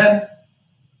weaken, and then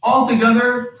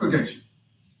altogether forget you.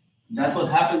 That's what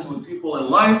happens with people in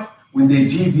life when they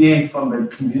deviate from the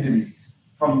community,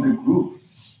 from the group,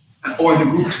 or the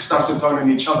group starts to turn on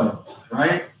each other,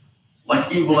 right?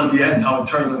 Like evil at the end, how it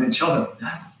turns on each other.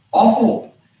 That's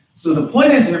awful. So the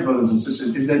point is here, brothers and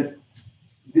sisters, is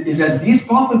that these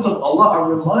prophets of Allah are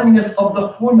reminding us of the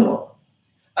formula.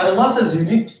 And Allah says you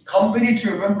need company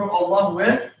to remember Allah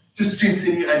with, to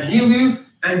strengthen you and heal you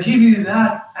and give you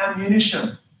that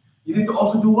ammunition. You need to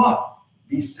also do what?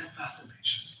 Be steadfast and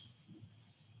patient.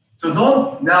 So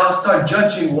don't now start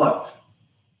judging what?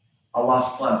 Allah's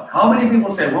plan. How many people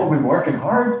say, well, we're working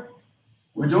hard,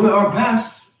 we're doing our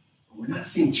best, but we're not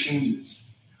seeing changes?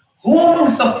 Who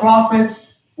amongst the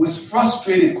prophets was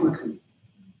frustrated quickly?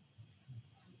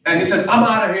 And he said, I'm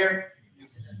out of here.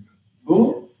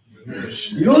 Who?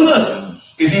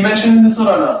 Yunus. Is he mentioned in the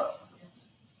surah or not?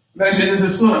 Mentioned in the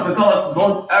surah to tell us,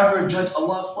 don't ever judge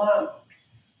Allah's plan.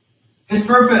 His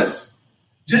purpose.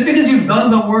 Just because you've done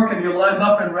the work and you lined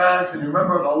up in ranks and you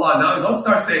remember Allah, now don't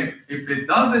start saying, if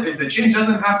the change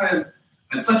doesn't happen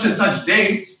at such and such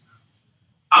date,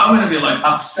 I'm going to be like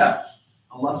upset.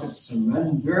 Allah says,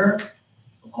 surrender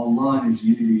to Allah and His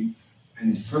unity and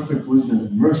His perfect wisdom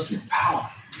and mercy and power.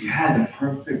 He has a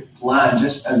perfect plan,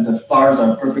 just as the stars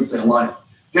are perfectly aligned,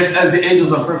 just as the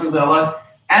angels are perfectly aligned.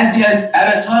 At the end,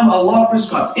 at a time, Allah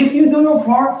prescribed, if you do your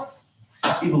part,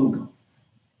 evil will come.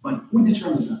 But who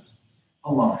determines that?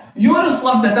 Allah. Yunus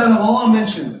left the time of Allah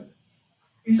mentions it.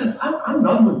 He says, I'm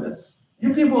done with this.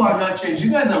 You people are not changed.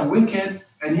 You guys are wicked,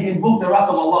 and he invoked the wrath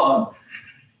of Allah.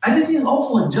 As if he's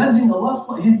also judging Allah.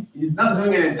 He's not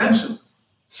doing it intentionally.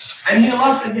 And he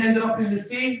left and he ended up in the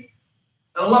sea.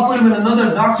 And Allah put him in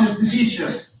another darkness to teach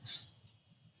him.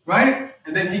 Right?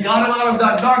 And then he got him out of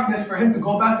that darkness for him to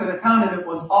go back to the town, and it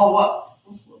was all what?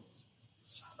 Muslim.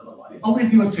 Only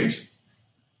if he was patient.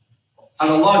 And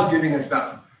Allah is giving us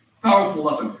that powerful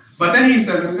lesson. But then he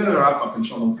says, I'm going to wrap up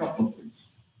inshallah, a couple of things.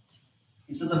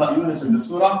 He says about Yunus in the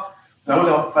surah,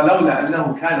 فَلَوْلَا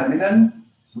أَنَّهُ كَانَ مِنَ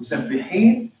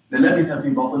الْمُسَبِّحِينَ لَلَبِثَ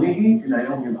فِي بَطْنِهِ إِلَى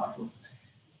يَوْمِ يُبْعَثُونَ.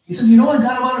 He says, you know what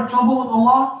got him out of trouble with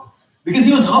Allah? Because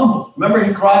he was humble. Remember,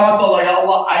 he cried out to Allah, Ya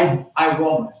Allah, I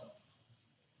wrong myself.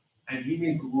 And he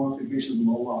made glorifications of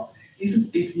Allah. He says,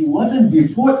 if he wasn't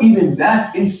before even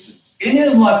that instant in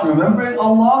his life remembering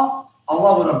Allah,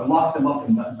 Allah would have locked him up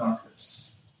in that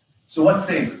darkness. So what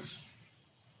saves us?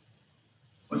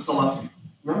 What's the lesson?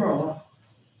 Remember Allah.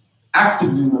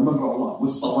 Actively remember Allah.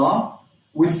 With salah,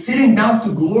 with sitting down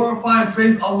to glorify and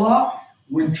praise Allah.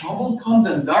 When trouble comes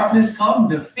and darkness comes,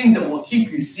 the thing that will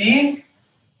keep you seeing,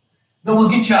 that will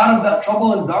get you out of that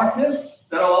trouble and darkness,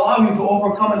 that will allow you to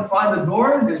overcome and find the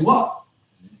doors, is what?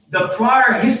 The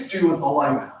prior history with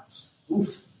Allah you had.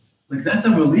 Oof. Like that's a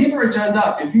reliever, it turns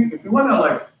out. If you want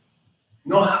to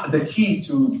know how, the key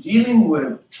to dealing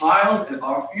with trials in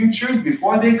our futures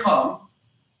before they come,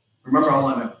 remember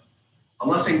Allah now.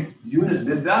 Allah saying Yunus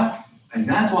did that, and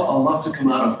that's what Allah took him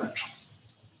out of that trouble.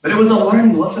 But it was a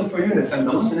learning lesson for Yunus, and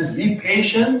the lesson is be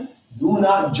patient, do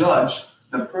not judge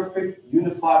the perfect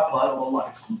unified plan of Allah.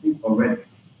 It's complete already,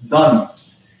 done.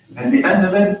 And the end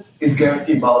of it is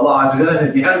guaranteed by Allah Azza wa Jalla. And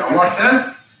at the end, Allah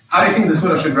says, how do you think the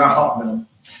surah should wrap up now?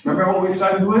 Remember what we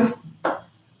started with?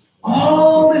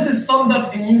 All this is summed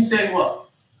up in you saying what?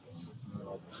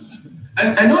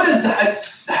 And notice that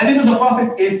the hadith of the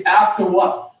Prophet is after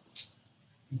what?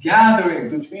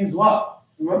 Gatherings, which means what?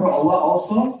 Remember Allah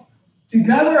also?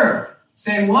 Together,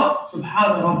 saying what?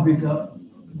 Subhana rabbika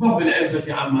rabbil izzati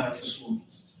amma yasifun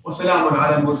wa salamun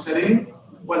ala al-mursaleen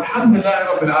walhamdulillahi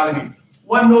rabbil alameen.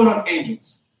 One note on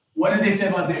angels. What did they say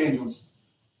about the angels?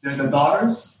 They're the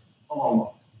daughters of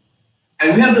Allah.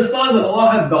 And we have the sons, and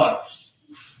Allah has daughters.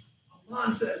 Allah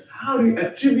says, how do you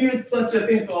attribute such a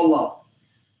thing to Allah?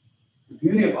 The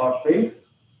beauty of our faith,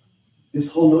 this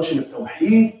whole notion of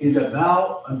Tawheed, is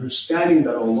about understanding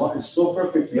that Allah is so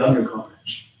perfect beyond your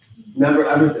comprehension. Never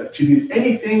ever to attribute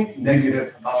anything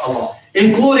negative about Allah.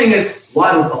 Including is,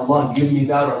 why did Allah give me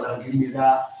that or not give me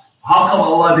that? How come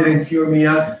Allah didn't cure me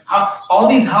yet? All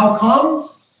these how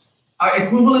comes are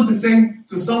equivalent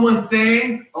to someone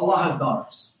saying Allah has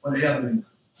daughters. So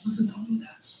listen, don't do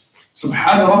that.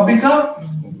 Subhana rabbika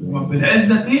rabbil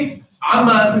izzati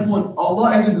amma yasifun.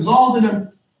 Allah is exalted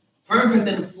and perfect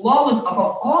and flawless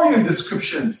above all your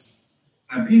descriptions.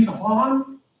 And peace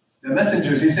upon the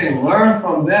messengers. He's saying, learn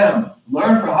from them.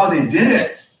 Learn from how they did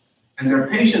it. And their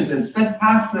patience and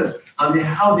steadfastness on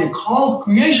how they called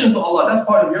creation to Allah. That's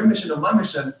part of your mission and my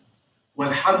mission.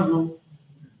 Walhamdu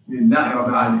lillahi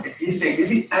rabbil alameen. He's saying, is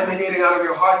he emanating out of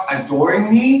your heart, adoring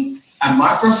me and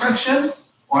my perfection?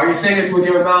 Or are you saying it with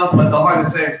your mouth, but the heart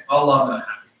is saying, Allah, I'm not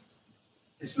happy.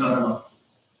 It's not enough.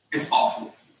 It's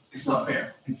awful. It's not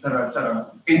fair, etc.,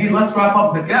 etc. Indeed, let's wrap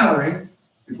up the gathering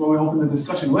before we open the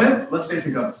discussion with, let's say it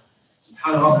together.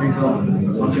 سبحان ربك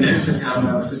رب العزة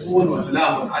عما يصفون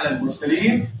وسلام على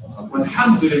المرسلين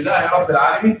والحمد لله رب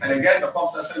العالمين. And again, the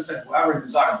Prophet says, whoever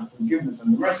desires the forgiveness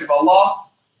and the mercy of Allah,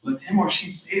 let him or she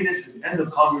say this at the end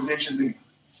of conversations.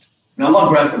 May Allah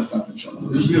grant us that, inshallah.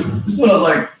 This is what I was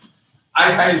like.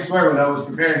 I swear, when I was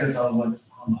preparing this, I was like,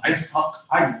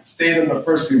 I stayed in the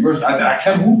first few verses. I said, I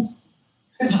can't move.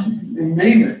 It's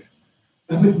amazing.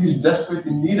 We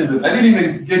desperately needed this. I didn't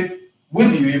even get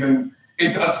with you even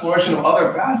into exploration of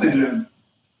other passages.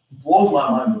 It blows my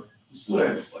mind. The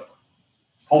surah is like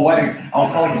poetic.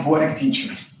 I'll call it a poetic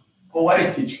teacher.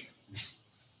 Poetic teacher.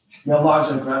 May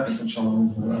Allah grant us,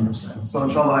 inshallah, understand. So,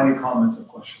 inshallah, any comments or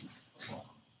questions?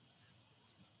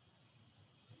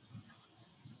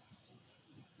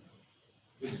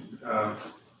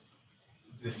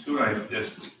 This surah has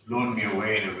just blown me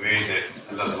away in a way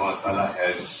that Allah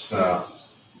has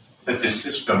such a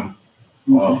system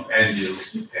of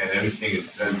angels, and everything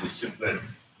is well disciplined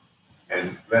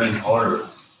and well in order.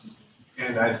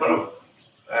 And I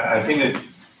think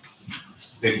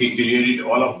that He created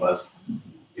all of us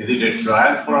Is it a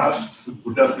trial for us to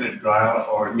put us in a trial,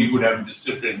 or he could have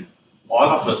disciplined all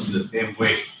of us in the same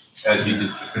way as he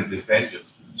disciplined his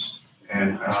angels?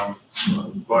 And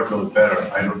God knows better.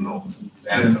 I don't know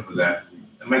the answer to that.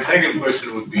 And my second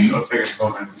question would be, or second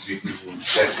comment would be,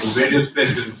 that in various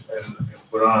places in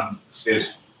Quran it says,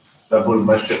 Sabul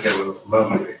Mashriq wal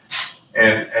Maghrib.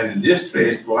 And in this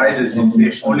place, why does it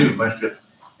say only Mashriq?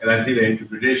 And I think the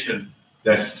interpretation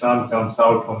that sun comes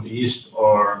out from the east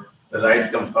or the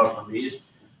light comes out from the east,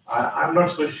 I'm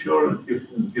not so sure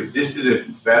if this is a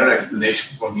better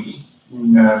explanation for me,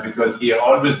 because he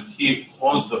owns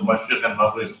the Mashriq and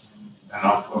Maghrib, and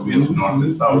obviously north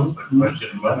and south, but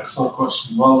Mashriq and Maghrib. Excellent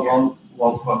question.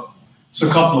 Well put. So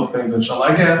a couple of things,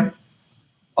 inshallah. Again,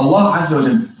 Allah Azza wa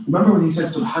Jalla, remember when He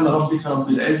said, Subhana Rabbika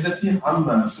Rabbil Izzati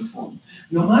Amma Yasifun.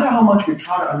 No matter how much we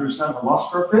try to understand Allah's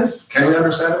purpose, can we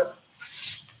understand it?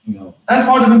 No. That's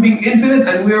part of Him being infinite,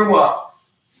 and we're what?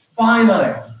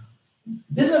 Finite.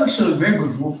 This is actually a very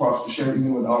good rule for us to share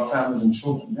even with our families and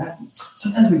children. That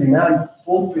sometimes we demand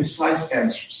full, precise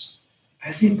answers.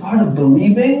 I say part of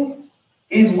believing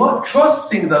is what?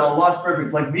 Trusting that Allah is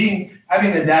perfect. Like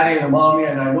having a daddy and a mommy,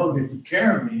 and I know they took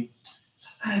care of me.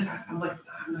 Sometimes I'm like,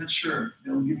 I'm not sure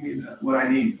they'll give me what I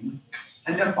need.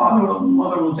 And their father or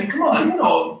mother will say, come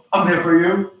on, I'm there for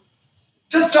you.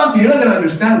 Just trust me, you're not going to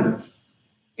understand this.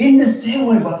 In the same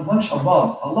way, but much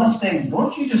above, Allah is saying,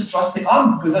 don't you just trust me?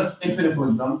 Because that's infinite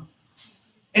wisdom,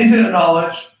 infinite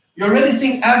knowledge. You're already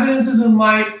seeing evidences of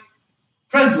my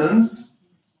presence.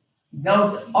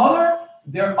 Now,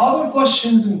 there are other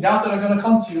questions and doubts that are going to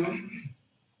come to you.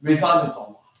 Resign it to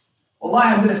Allah. Allah,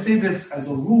 I'm going to say this as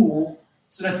a rule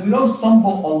so that we don't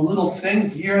stumble on little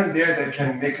things here and there that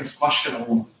can make us question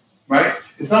Allah. Right?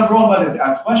 It's not wrong by them to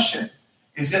ask questions.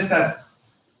 It's just that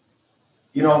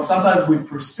sometimes we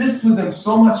persist with them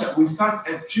so much that we start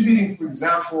attributing, for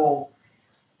example,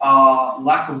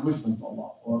 lack of wisdom to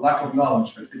Allah or lack of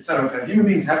knowledge, etc. Human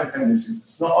beings have a tendency to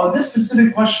this. Now, on this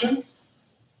specific question,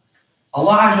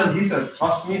 Allah, He says,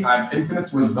 trust me, I have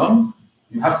infinite wisdom.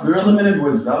 You have very limited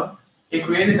wisdom. He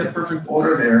created the perfect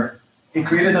order there. He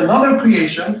created another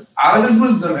creation out of His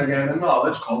wisdom again and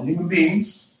knowledge called human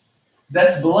beings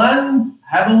that blend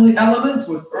heavenly elements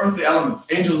with earthly elements.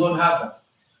 Angels don't have that.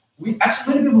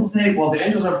 Many people say, well, the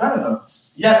angels are better than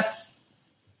us. Yes,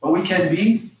 but we can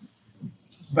be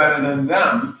better than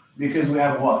them because we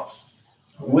have what?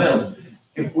 Will.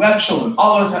 If we have children,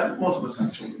 most of us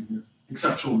have children here,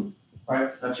 except children,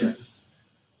 right? That's it.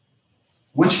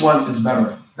 Which one is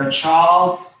better? The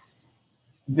child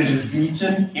that is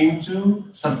beaten into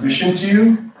submission to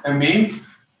you and me,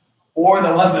 or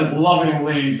the one that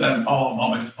lovingly says, oh,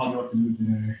 Mama just told me what to do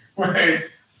today, right?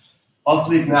 I'll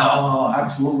sleep now. Oh,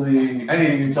 absolutely.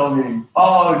 Anything you tell me.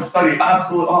 Oh, study.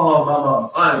 Absolutely. Oh,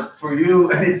 Mama. For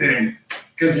you, anything.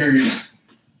 Because you're you.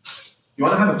 You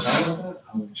want to have a child like that?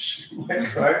 I wish.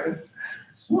 Right?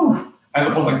 Woo. As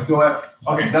opposed to do it.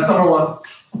 Okay, that's number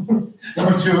one.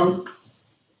 Number two.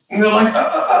 And they're like,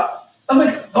 I'm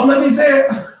like, don't let me say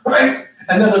it. Right?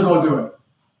 And then they'll go do it.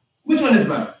 Which one is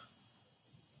better?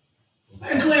 It's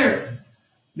very clear.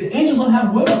 The angels don't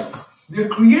have will. They're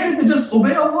created to just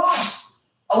obey Allah.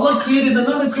 Allah created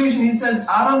another creation. He says,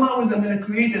 I'm going to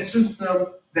create a system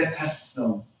that tests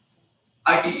them,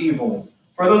 i.e. evil.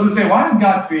 For those who say, why did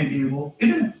God create evil? He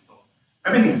didn't.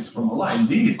 Everything is from Allah.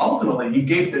 Indeed, ultimately, He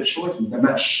gave the choices, the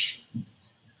mesh.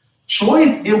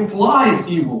 Choice implies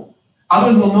evil.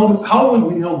 Others will know, how would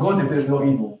we know good if there's no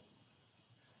evil?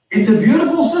 It's a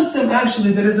beautiful system,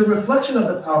 actually, that is a reflection of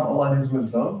the power of Allah and His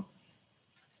wisdom.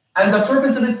 And the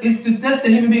purpose of it is to test the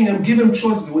human being and give him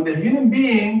choices. When the human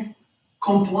being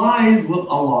complies with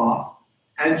Allah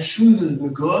and chooses the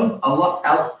good,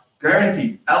 Allah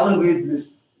guaranteed elevates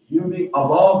this human being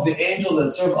above the angels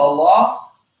that serve Allah,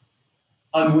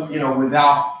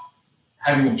 without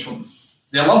having a choice.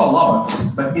 They love Allah,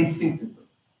 but instinctively.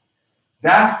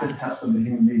 That's the test of the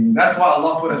human being. That's why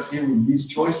Allah put us here with these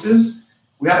choices.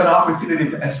 We have an opportunity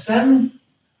to ascend,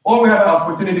 or we have an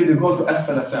opportunity to go to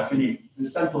Asfala Safilin,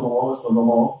 descend to the lowest of the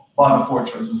low by the poor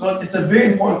choices. So it's a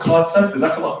very important concept.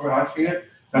 Jazakallah for asking it,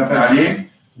 Dr. Ali.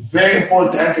 Very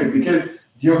important to anchor it because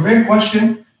your very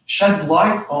question sheds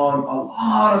light on a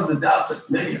lot of the doubts that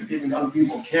many even young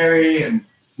people carry, and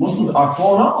Muslims are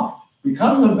thrown off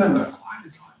because of them. Like, why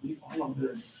did God make all of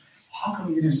this? How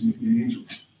come He just make the angel?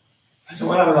 I said,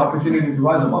 when I have an opportunity to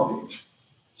rise above the angel.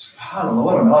 SubhanAllah,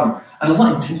 what an honor. And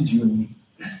Allah intended you and me.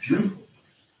 That's beautiful.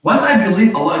 Once I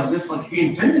believe Allah exists like He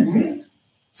intended me,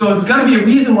 so it's got to be a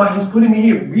reason why He's putting me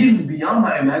here, reasons beyond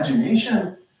my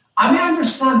imagination. I may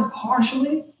understand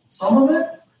partially some of it,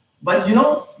 but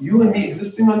you and me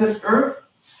existing on this earth,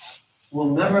 will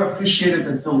never appreciate it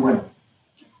until when?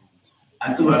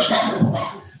 Until we actually see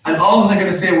it. And all of them are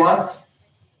going to say what?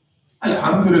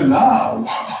 Alhamdulillah.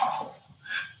 Wow.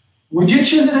 Would you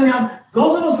choose it any other?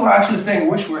 Those of us who are actually saying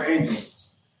wish we're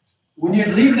angels. When you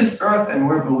leave this earth and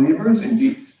we're believers,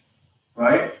 indeed,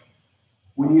 right?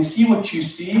 When you see what you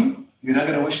see, you're not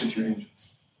going to wish that you're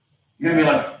angels. You're going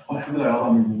to be like, oh, alhamdulillah,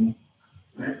 Allah made me.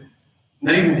 Right?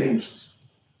 Not even the angels.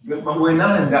 But we're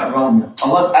not in that realm yet.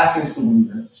 Allah's asking us to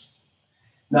believe in it.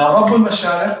 Now, Rabbul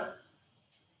Mashariq,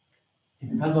 it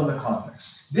depends on the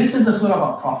context. This is a surah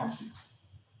about prophecies.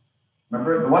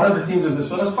 Remember, one of the themes of the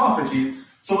surah is prophecies.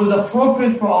 So it was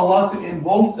appropriate for Allah to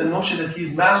invoke the notion that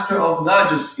He's master of not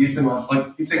just East and West.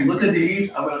 Like He's saying, look at the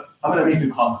East, I'm gonna make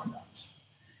you conquer that.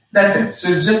 That's it. So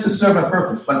it's just to serve a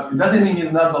purpose, but it doesn't mean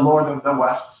He's not the Lord of the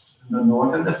West, the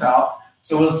North, and the South.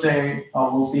 So we'll say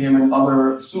we'll see Him in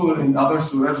other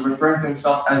surahs referring to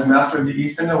Himself as master of the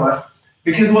East and the West,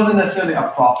 because it wasn't necessarily a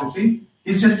prophecy.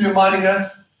 He's just reminding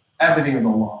us everything is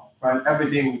Allah, right?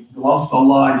 Everything belongs to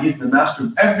Allah, and He's the master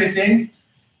of everything,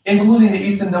 including the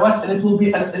East and the West, and it will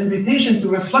be an invitation to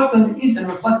reflect on the East and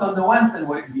reflect on the West and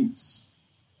what it means.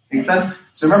 Make sense?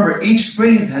 So remember, each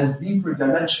phrase has deeper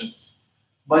dimensions,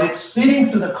 but it's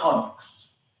fitting to the context.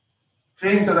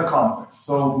 Fitting to the context.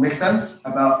 So make sense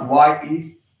about why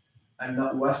East and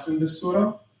not West in this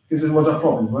surah? Because it was a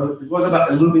problem. It was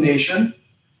about illumination.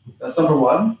 That's number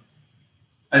one.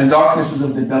 And darknesses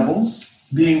of the devils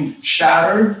being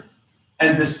shattered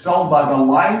and dispelled by the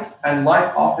light, and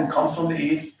light often comes from the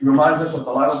East. It reminds us of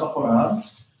the light of the Qur'an,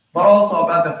 but also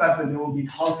about the fact that there will be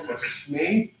conquests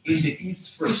made in the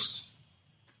East first.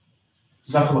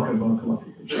 It's not only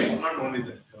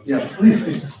the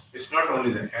please. It's not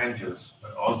only the angels,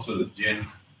 but also the jinn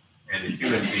and the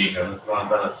human being. Allah subhanahu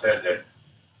wa ta'ala said that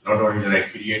not only that I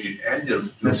created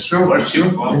angels to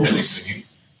worship constantly to Him,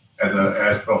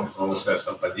 as Prophet Muhammad says,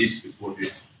 some hadith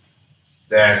reported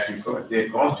that they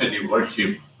constantly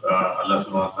worship Allah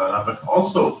subhanahu wa ta'ala, but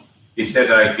also He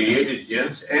said, I created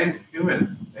jinns and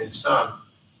human and son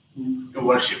to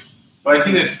worship. So I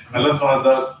think that Allah subhanahu wa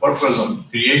ta'ala's purpose of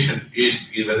creation is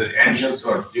whether angels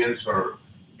or jinns or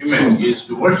human is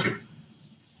to worship.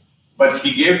 But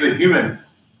He gave the human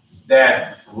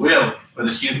that will, whether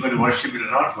she is going to worship it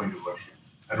or not going to worship.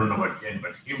 I don't know about jinn,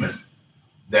 but human,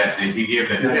 that He gave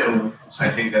that will. So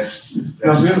I think that's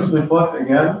beautifully put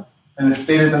again. And it's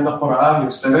stated in the Qur'an,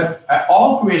 you said it,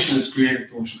 all creation is created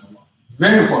to worship Allah.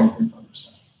 Very important thing to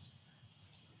understand.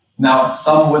 Now,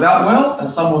 some without will and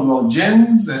some with will.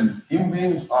 Jinns and human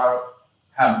beings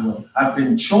have will, have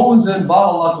been chosen by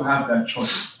Allah to have that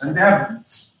choice. And they have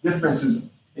differences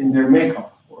in their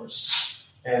makeup, of course,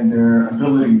 and their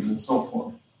abilities and so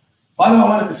forth. By the way, I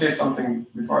wanted to say something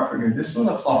before I forget. This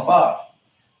Surah As-Saffat,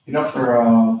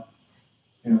 for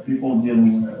people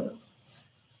dealing with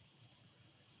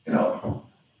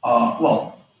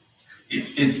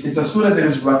it's a surah that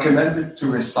is recommended to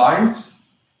recite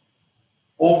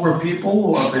over people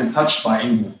who have been touched by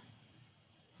evil,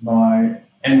 by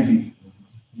envy,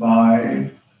 by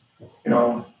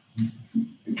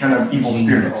kind of evil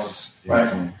spirits,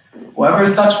 right? Whoever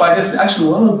is touched by this is actually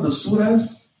one of the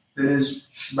surahs that is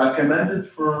recommended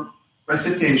for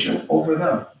recitation over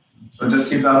them. So just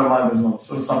keep that in mind as well.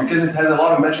 So because it has a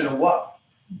lot of mention of what?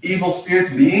 Evil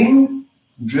spirits being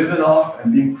driven off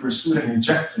and being pursued and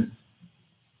ejected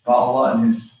by Allah and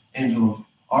His angel of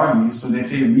armies. So they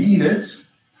say, read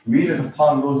it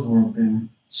upon those who have been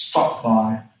struck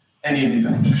by any of these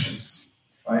afflictions.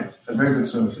 Right? It's a very good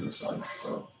surah to recite.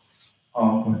 So,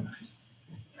 go ahead.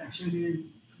 Actually,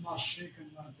 not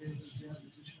shaken, not there is the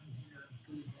application here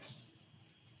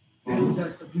to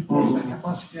that the people the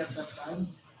capacity at that time,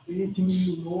 anything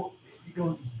you know, you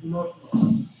do not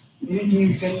know.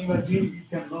 Anything you can imagine, you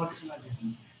cannot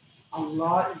imagine.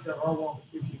 Allah is the Rabb of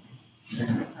everything.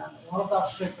 And one of the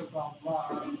aspects of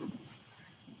Allah,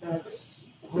 that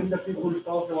when the people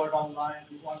talk about Allah and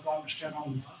you want to understand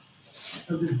Allah,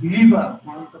 as a believer,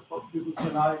 one of the people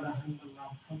say, La ilaha illallah,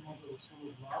 Muhammadur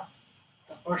Rasulullah,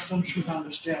 the person should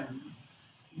understand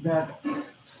that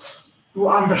to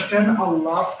understand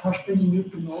Allah, first thing you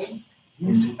need to know, He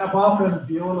is above and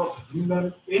beyond of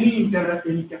human, any intellect,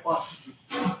 any capacity.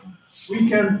 So we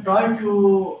can try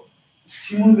to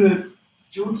simulate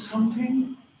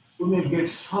something, we may get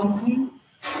something.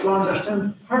 To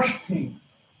understand first thing,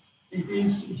 He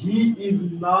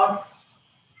is not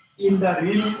in the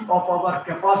realm of our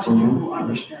capacity to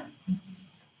understand.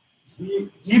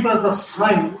 He gives us the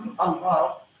sign,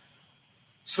 Allah,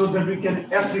 so that we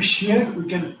can appreciate, we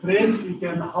can praise, we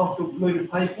can how to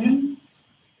glorify Him.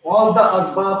 All the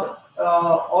asbab,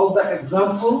 all the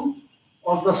example,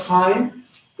 all the sign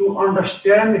to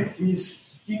understand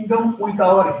His kingdom with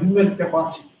our human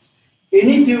capacity.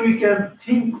 Anything we can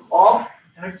think of,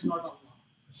 that's not Allah.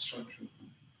 It's so true.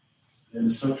 It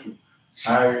is so true.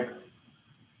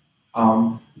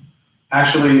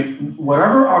 Actually,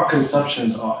 whatever our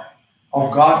conceptions are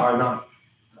of God are not.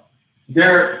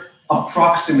 They're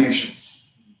approximations,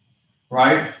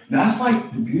 right? That's why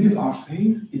the beauty of our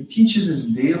faith, it teaches us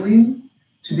daily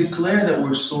to declare that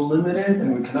we're so limited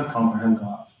and we cannot comprehend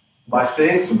God. By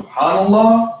saying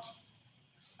Subhanallah,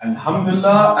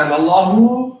 Alhamdulillah, and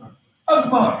Allahu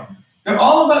Akbar. They're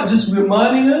all about just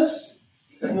reminding us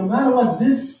that no matter what,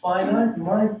 this finite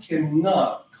mind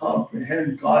cannot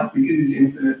comprehend God because He's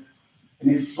infinite and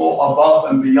He's so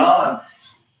above and beyond.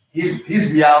 He's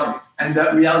reality. And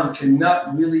that reality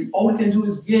cannot really, all we can do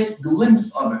is get a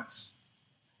glimpse of it.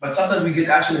 But sometimes we get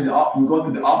actually, we go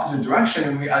to the opposite direction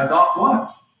and we adopt what?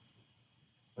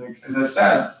 Like, as I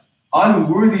said,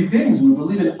 unworthy things. We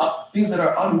believe in things that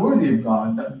are unworthy of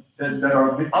God, that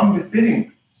are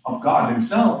unbefitting of God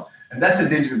Himself. And that's the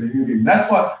danger of the human being. That's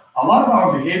why a lot of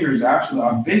our behaviors actually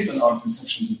are based on our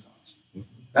conceptions of God.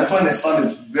 That's why in Islam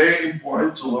it's very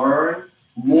important to learn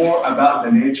more about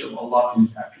the nature of Allah and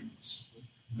His attributes.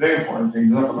 Very important thing.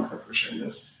 Jazakallah for sharing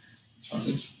this. Go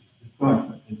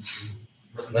ahead.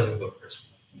 Let me go first.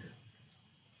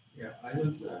 Yeah,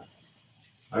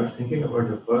 I was thinking about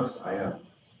the first ayah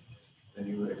when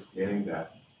you were explaining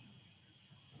that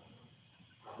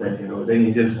the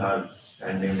angels are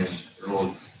standing in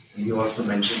rows. And you also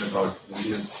mentioned about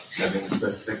angels having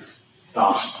specific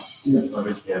tasks for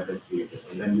which they have been created.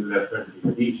 And then you referred to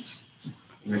the hadith,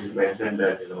 in which you mentioned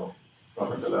that,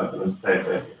 Prophet ﷺ said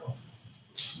that,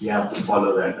 we have to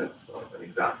follow that as sort of an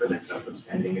example in terms of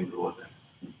standing in rows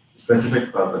and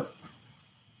specific purpose.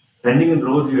 Standing in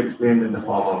rows, you explained in the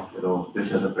form of,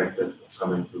 this as a practice of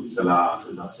coming to Salah,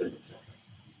 to Masjid, etc.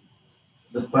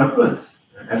 The purpose,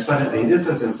 as far as angels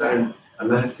are concerned,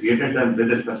 Allah has created them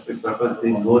with a specific purpose.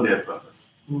 They know their purpose.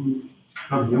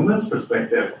 From humans'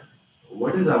 perspective,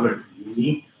 what is our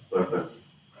unique purpose?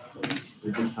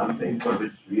 Which is something for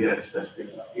which we are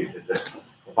specifically created. That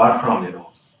apart from,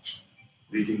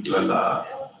 reaching to Allah,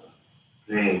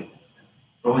 praying,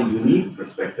 from a unique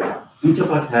perspective, each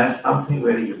of us has something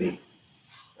very unique.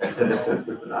 That's the difference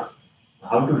between us.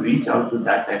 How to reach out to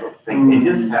that type of thing.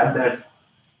 Angels have that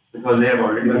because they have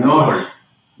already been told.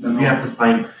 We have to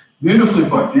find. Beautifully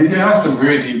put. You asked a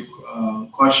very deep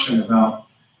question about,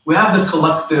 we have the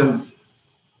collective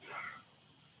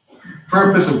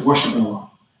purpose of worshiping Allah.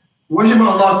 Worshiping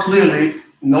Allah clearly,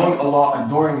 knowing Allah,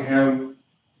 adoring Him,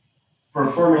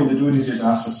 performing the duties He's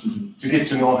asked us to do, to get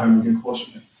to know Him and get closer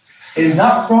to Him. In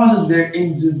that process, there are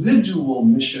individual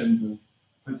missions and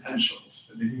potentials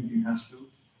that the human being has to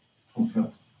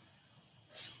fulfill.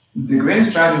 The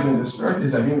greatest tragedy in this earth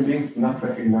is that human beings do not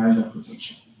recognize that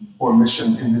potential, or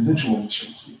missions, individual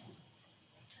missions.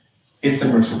 It's a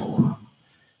merciful Allah.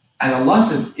 And Allah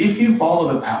says, if you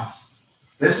follow the path,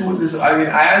 I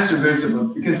answer very simple,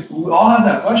 because we all have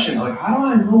that question, like, how do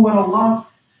I know what Allah?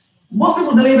 Most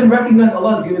people don't even recognize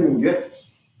Allah is giving them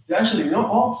gifts. They actually,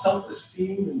 all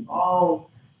self-esteem and all,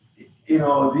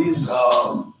 these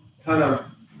kind of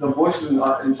the voices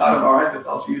inside of our head that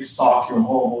tells you suck, you're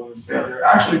horrible, you're failure,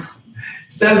 actually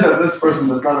says that this person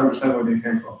does not understand where they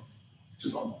came from. Which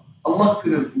is Allah. Allah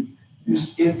could have,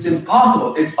 it's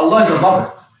impossible. Allah is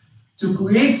above it. To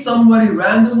create somebody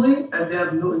randomly and they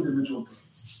have no individual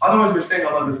purpose. Otherwise, we're saying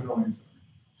Allah doesn't know anything.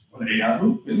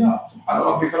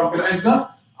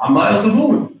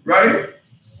 Right?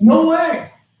 No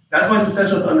way. That's why it's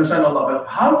essential to understand Allah. But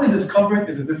how we discover it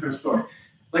is a different story.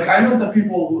 Like, I know that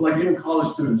people who, like, even college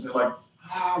students, they're like,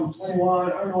 I'm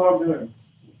 21, I don't know what I'm doing.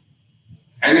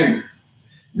 Hang in there.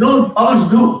 No, others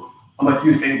do. I'm like,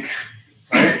 you think,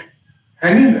 right?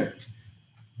 Hang in there.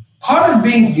 Part of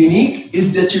being unique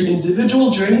is that your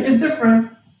individual journey is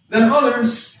different than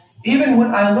others, even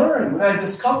when I learn, when I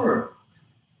discover.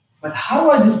 But how do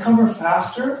I discover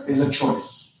faster is a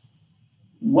choice.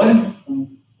 What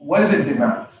does it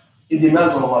demand? It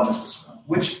demands what Allah just described,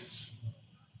 which is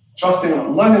trusting Allah,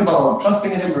 learning about Allah,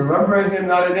 trusting in Him, remembering Him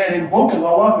night and day, and invoking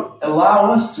Allah to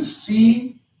allow us to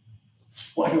see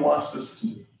what He wants us to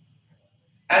do.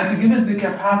 And to give us the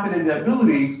capacity and the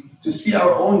ability to see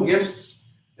our own gifts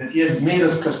that He has made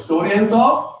us custodians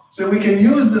of, so we can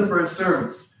use them for His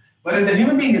service. But if the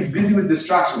human being is busy with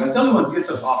distractions, I tell you what gets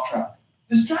us off track.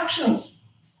 Distractions.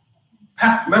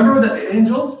 Remember the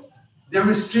angels? They're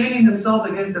restraining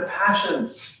themselves against the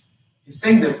passions. He's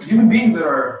saying that human beings that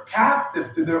are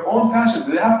captive to their own passions,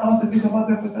 do they have time to think about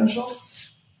their potential?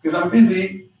 Because I'm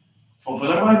busy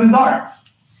fulfilling my desires.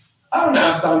 I don't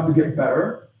have time to get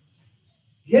better.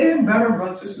 Getting better,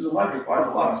 brothers and sisters in life, requires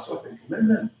a lot of sweat and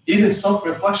commitment. Even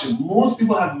self-reflection. Most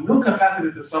people have no capacity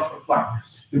to self-reflect.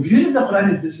 The beauty of the Qur'an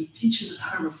is this: it teaches us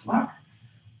how to reflect.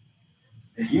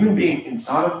 The human being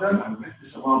inside of them, I read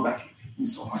this a while back, it hit me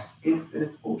so hard.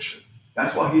 Infinite ocean.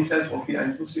 That's why he says, وَفِي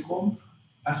أَنفُسِكُمْ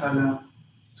أَفَلَا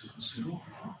تُبْصِرُونَ.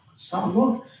 Stop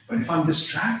look. But if I'm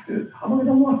distracted, how am I going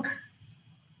to look?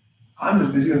 I'm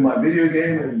just busy with my video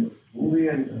game and the movie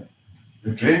and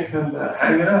the drink and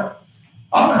hanging out.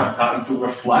 I don't have time to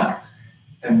reflect.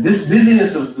 And this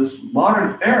busyness of this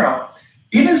modern era,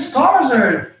 even stars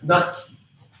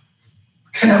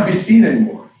cannot be seen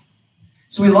anymore.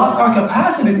 So we lost our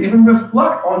capacity to even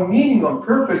reflect on meaning, on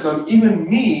purpose, on even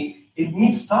me. It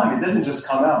needs time. It doesn't just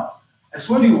come out. I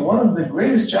swear to you, one of the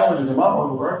greatest challenges in my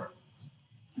own work,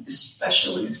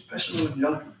 especially with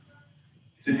young people,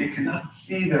 is that they cannot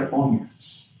see their own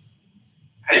gifts.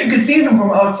 And you can see them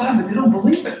from outside, but they don't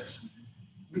believe it.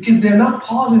 Because they're not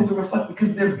pausing to reflect,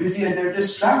 because they're busy and they're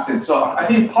distracted. So I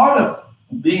think part of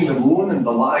being the moon and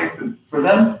the light for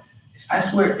them, I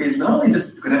swear, is not only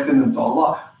just connecting them to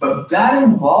Allah, but that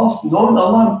involves knowing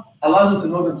Allah, allows them to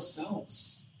know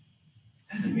themselves.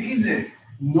 That's amazing.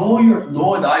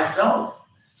 Know thyself.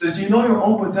 So that you know your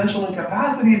own potential and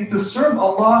capacities to serve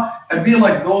Allah and be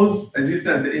like those, as you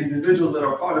said, the individuals that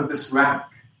are part of this rank.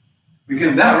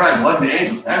 Because that rank, like the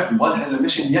angels, everyone has a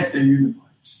mission, yet they're unified.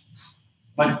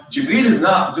 But Jibreel is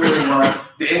not doing what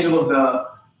the angel of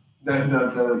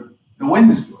the wind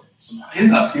is doing. So he's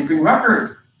not keeping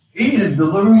record. He is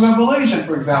delivering revelation,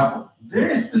 for example.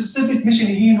 Very specific mission,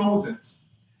 he knows it.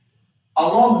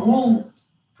 Allah will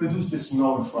produce this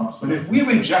knowledge for us. But if we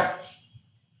reject,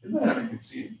 it's not going to make it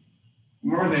seem.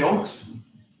 Remember the yokes?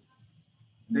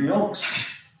 The yokes.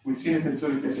 We've seen it in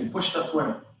Surah As-Saffat. Pushed us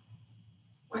where?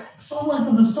 We're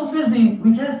so busy,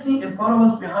 we can't see in front of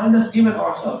us, behind us, even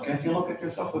ourselves. Can't you look at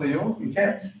yourself with a yoke? You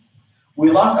can't.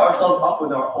 We lock ourselves up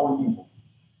with our own evil,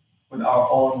 with our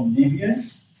own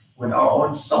deviance, with our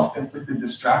own self-inflicted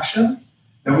distraction,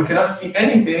 that we cannot see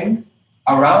anything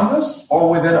around us or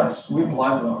within us. We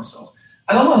blind ourselves.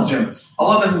 And Allah is generous.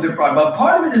 Allah doesn't deprive. But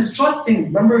part of it is trusting.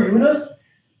 Remember Yunus?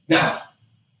 Now,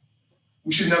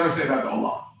 we should never say that to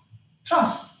Allah.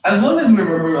 Trust. As long as we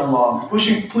remember Allah,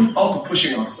 also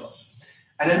pushing ourselves.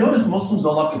 And I notice Muslims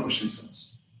don't like to push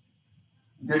themselves.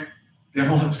 They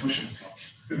don't like to push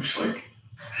themselves. They're just like,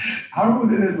 I don't know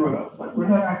what it is with us. Like, we're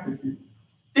not active people.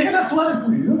 Even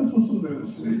athletically, you notice Muslims are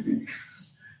this lazy.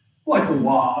 We like to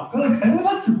walk. And we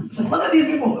like to, it's like, look at these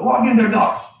people, they're walking their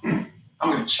dogs. I'm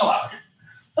going to chill out here.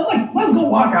 I'm like, let's go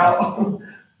walk out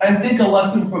and take a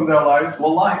lesson from their lives.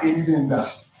 Wallahi, even in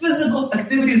that. Physical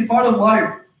activity is part of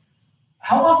life.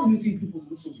 How often do you see people,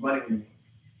 Muslims, running?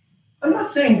 I'm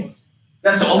not saying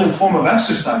that's the only form of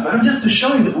exercise, but I'm just to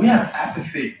show you that we have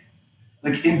apathy,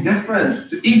 like indifference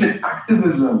to even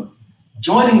activism,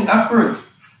 joining efforts,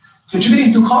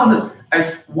 contributing to causes.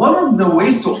 And one of the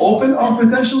ways to open our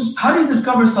potentials, how do you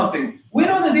discover something? We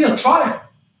know the deal, try it.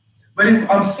 But if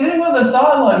I'm sitting on the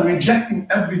sideline rejecting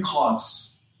every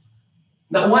cause,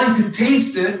 not wanting to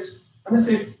taste it, I'm going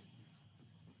to say,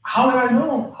 how do I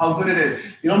know how good it is?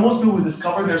 You know, most people who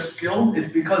discover their skills, it's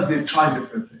because they've tried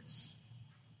different things.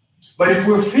 But if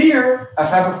we're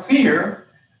have a fear,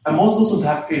 and most Muslims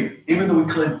have fear, even though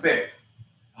we claim faith.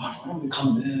 Oh, if I don't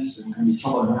become this, and I'm going to be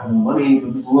trouble, I don't have no money,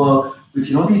 blah, blah, blah. But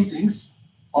you know these things?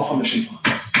 All from the shaitan.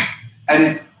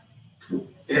 And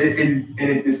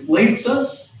it deflates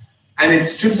us, and it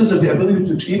strips us of the ability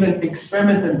to even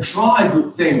experiment and try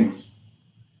good things.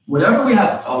 Whenever we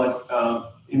have,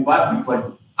 invite people, like,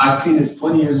 I've seen this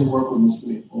 20 years of work with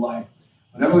Muslims, wallahi.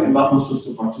 Whenever we invite Muslims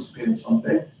to participate in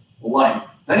something, wallahi,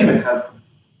 not even half,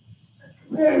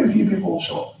 very few people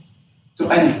show up to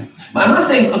anything. But I'm not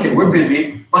saying, okay, we're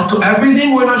busy, but to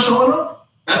everything we're not showing up,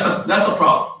 that's a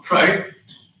problem, right?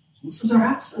 Muslims are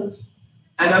absent.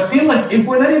 And I feel like if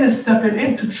we're not even stepping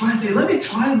in to try, say, let me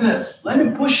try this, let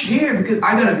me push here because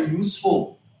I gotta be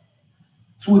useful.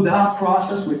 Through that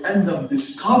process, we end up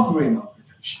discovering our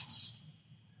potentials.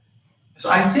 So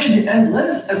I say at the end, let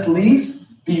us at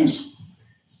least be useful.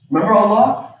 Remember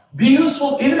Allah? Be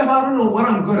useful, even if I don't know what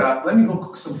I'm good at, let me go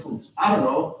cook some food. I don't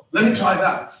know, let me try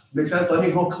that. Makes sense? Let me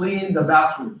go clean the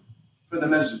bathroom for the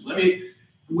masjid.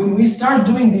 When we start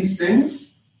doing these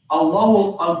things, Allah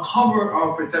will uncover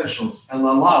our potentials and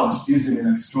allow us to use it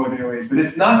in extraordinary ways. But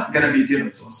it's not going to be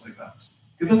given to us like that.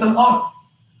 Because it's an honor.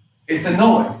 It's a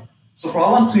knowing. So for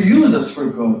Allah to use us for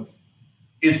good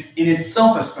is in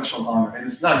itself a special honor. And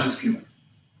it's not just given.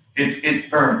 It's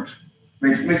earned.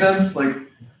 Makes sense? Like,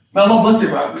 may Allah bless you.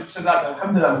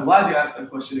 Alhamdulillah, I'm glad you asked that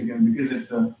question again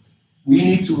because we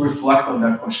need to reflect on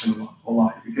that question a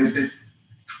lot, because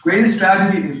Greatest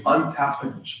tragedy is untapped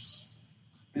potentials.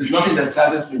 There's nothing that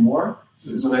saddens me more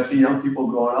is when I see young people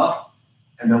growing up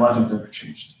and their lives have never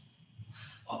changed.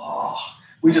 Oh,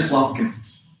 we just lost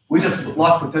gifts. We just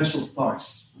lost potential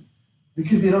stars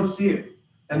because they don't see it.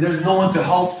 And there's no one to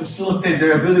help facilitate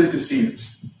their ability to see it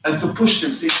and to push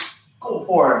them, say, go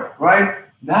for it, right?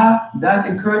 That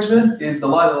encouragement is the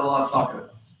light that Allah is talking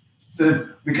about. So,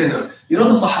 because you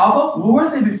know the Sahaba, who were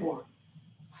they before?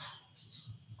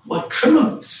 Like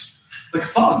criminals, like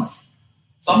thugs.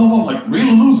 Some of them like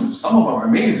real losers. Some of them are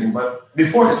amazing, but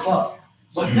before Islam.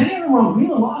 But many of them were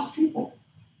real lost people.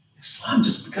 Islam,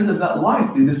 just because of that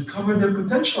light, they discovered their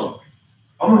potential.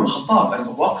 Umar al-Khattab and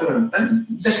Abu Bakr and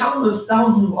the countless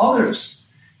thousands of others.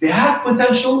 They had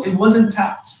potential, it wasn't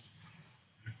tapped.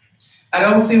 And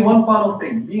I would say one final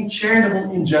thing, being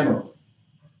charitable in general,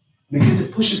 because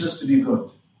it pushes us to be good.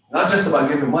 Not just about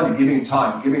giving money, giving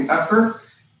time, giving effort.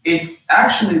 It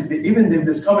actually, even they've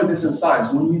discovered this in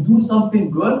science, when we do something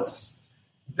good,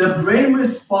 the brain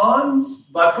responds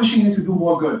by pushing you to do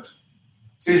more good.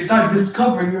 So you start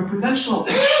discovering your potential.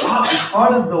 Wow, it's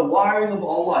part of the wiring of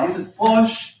Allah. He says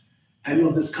push and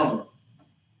you'll discover.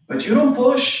 But you don't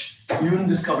push, you don't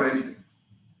discover anything.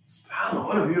 SubhanAllah,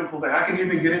 what a beautiful thing. I can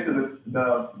even get into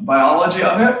the biology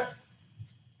of it.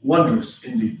 Wondrous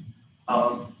indeed.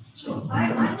 So I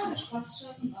have a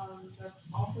question that's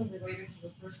also related to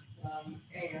the first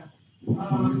ayah.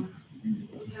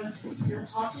 Because you're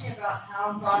talking about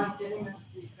how God is giving us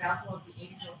the example of the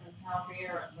angels and how they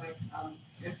are like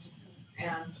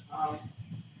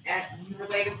and you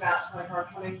related that to like our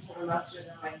coming to the masjid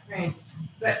and like praying.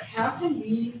 But how can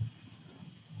we?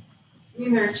 I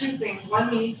mean, there are two things.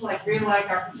 One, we need to like realize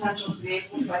our potential to be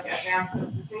able to like advance, but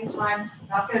at the same time,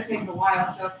 that's going to take a while.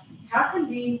 So how can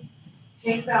we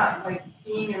take that like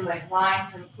being in like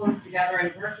lines and close together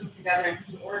and working together and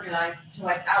being organized to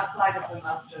like outside of the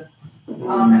masjid?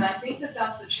 And I think that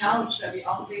that's the challenge that we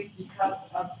all face because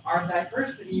of our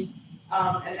diversity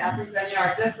and everybody,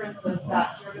 our differences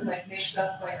that sort of like makes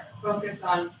us like focus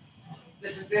on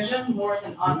the division more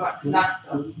than on what connects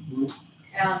us.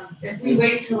 And if we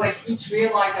wait to like each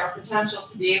realize our potential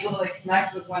to be able to like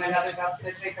connect with one another, that's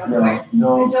going to take us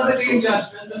until the day of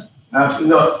judgment. Absolutely.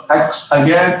 No,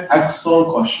 again,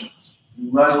 excellent questions.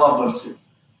 Right, Allah bless you.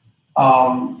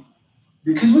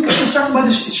 Because we get distracted by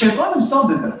the Shaitan himself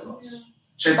did that to us.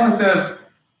 Shaitan says,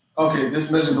 okay,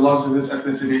 this masjid belongs to this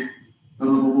ethnicity, blah,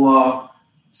 blah, blah, blah,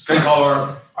 skin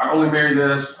color, I only marry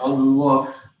this, blah, blah,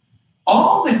 blah.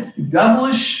 All the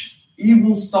devilish,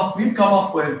 evil stuff we've come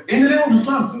up with in the name of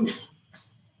Islam too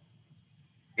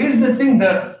is the thing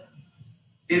that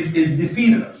is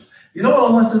defeating us. You know what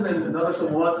Allah says in another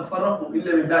surah,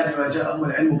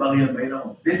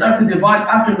 they start to divide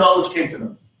after knowledge came to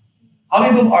them. How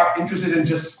many of them are interested in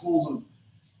just schools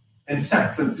and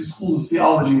sects and schools of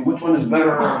theology, which one is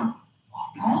better?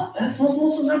 That's what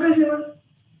Muslims are busy with.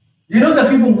 Do you know that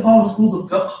people who follow schools of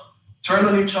fiqh turn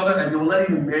on each other and they will not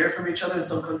even marry from each other in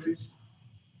some countries?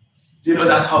 Do you know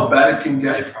that's how bad it can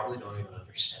get? They probably don't even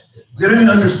understand it. They don't even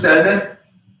understand it.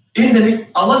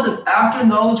 Allah says after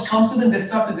knowledge comes to them, they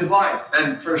start to divide.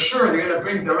 And for sure, they're going to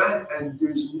bring the rest and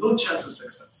there's no chance of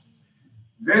success.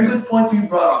 Very good point you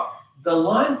brought up. The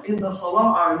lines in the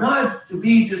salah are not to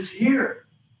be just here.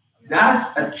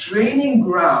 That's a training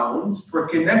ground for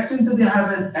connecting to the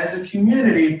heavens as a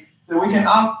community that we can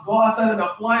go outside and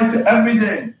apply it to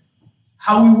everything.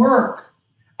 How we work.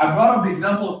 I brought up the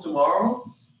example of tomorrow,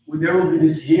 where there will be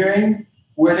this hearing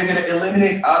where they're going to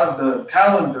eliminate out of the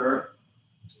calendar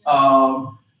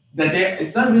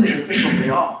it's not really an official day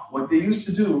off. What they used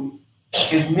to do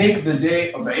is make the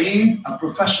day of Eid a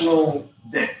professional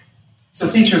day. So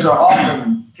teachers are off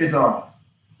and kids are off.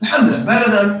 Alhamdulillah,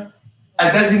 better than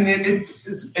a designated,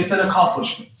 it's an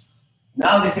accomplishment.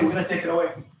 Now they say, we're going to take it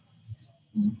away.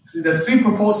 So the 3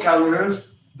 proposed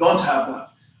calendars don't have that.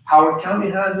 Howard County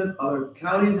has it, other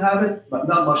counties have it, but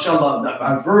not, mashallah, that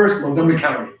diverse Montgomery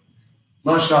County.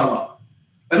 Mashallah.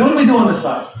 And what do we do on the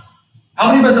side? How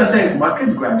many of us are saying, my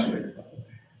kids graduated?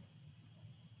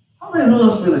 How many of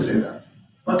us really say that?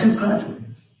 My kids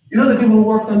graduated. You know the people who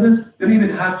worked on this? They don't even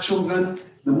have children.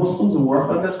 The Muslims who worked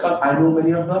on this, because I know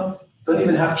many of them, don't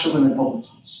even have children in public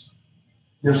schools.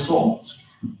 They're sold.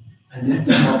 And yet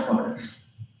they worked on it.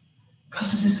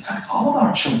 Because this affects all of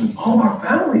our children, all of our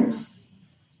families.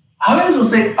 How many will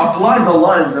say, apply the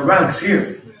lines, the ranks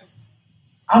here?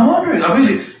 I'm wondering,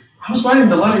 I was writing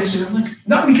the letter yesterday, I'm like,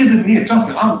 not because of me, trust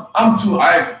me, I'm not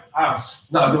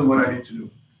doing what I need to do.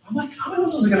 I'm like, how many of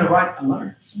us are going to write a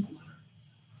letter, a simple letter?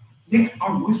 Make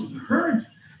our voices heard.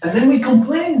 And then we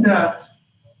complain that,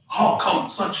 how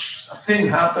come such a thing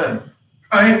happened,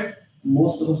 right?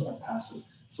 Most of us are passive.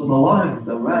 So the line,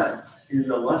 the rant, is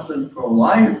a lesson for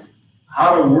life.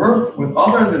 How to work with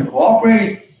others and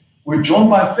cooperate. We're joined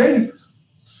by faith.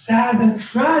 Sad and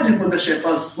tragic when the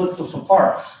shaitan splits us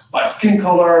apart by skin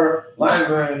color,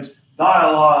 language,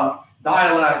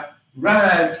 dialect,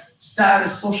 rank,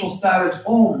 status, social status.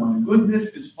 Oh my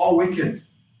goodness, it's all wicked.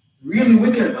 Really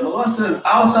wicked. And Allah says,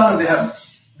 outside of the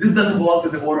heavens. This doesn't belong to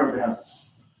the order of the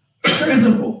heavens. Very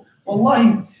simple.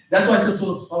 Wallahi, that's why I said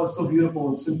Surah As-Saffat is so beautiful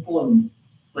and simple and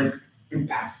like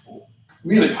impactful.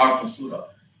 Really powerful surah.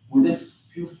 Within a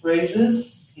few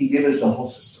phrases, He gave us a whole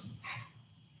system.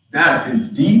 That is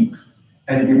deep,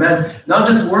 and it demands not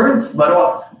just words, but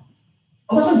what?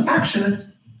 Allah says, action it.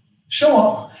 Show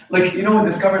up. Like, you know,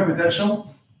 with discovering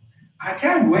potential, I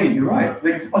can't wait, you're right.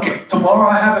 Like, okay, tomorrow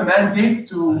I have a mandate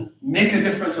to make a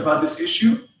difference about this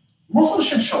issue. Muslims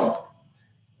should show up.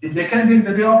 If they can't take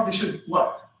the day off, they should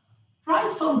what?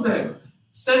 Write something.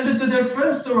 Send it to their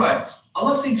friends to write.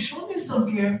 Allah saying, show me some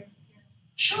care.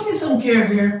 Show me some care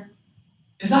here.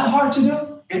 Is that hard to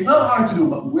do? It's not hard to do,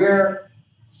 but we're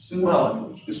Sunnah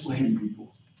language, this lazy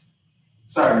people.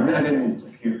 Sorry, I didn't mean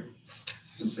to hear.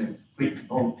 Just saying, please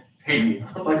don't hate me.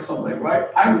 Like something, right?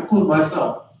 I include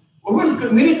myself. We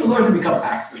need to learn to become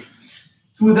active.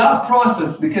 Through that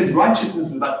process, because righteousness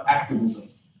is about activism.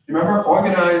 Remember,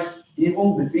 organized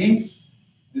evil defeats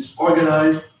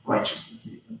disorganized righteousness.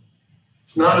 Even.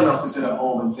 It's not enough to sit at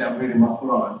home and say, I'm reading my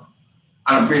Qur'an.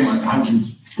 I'm praying my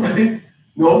tahajjud. Right?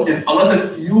 No, Allah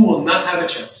said, you will not have a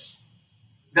chance.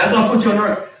 That's why I put you on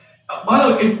earth. By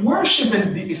the way, if worship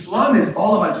in the Islam is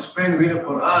all about just praying, reading the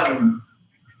Qur'an, and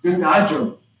doing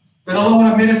tahajjud, then Allah would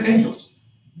have made us angels.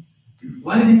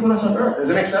 Why did He put us on earth? Does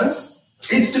it make sense?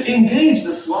 It's to engage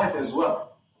this life as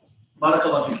well.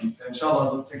 Barakallah fiki.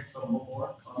 Inshallah, we'll take some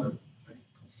more.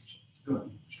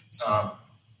 Good.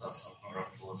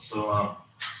 So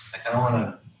I kind of want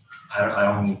to, I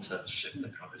don't need to shift the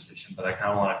conversation, but I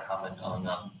kind of want to comment on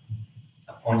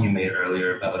a point you made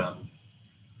earlier about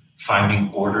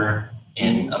finding order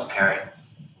in apparent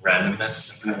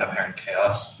randomness and apparent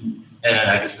chaos. And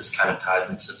I guess this kind of ties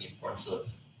into the importance of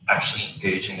actually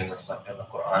engaging and reflecting on the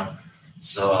Qur'an.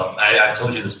 So I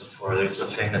told you this before. There's a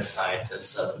famous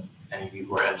scientist, any of you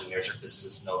who are engineers or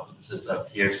physicists know who this is,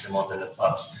 Pierre-Simon de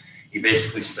Laplace. He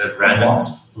basically said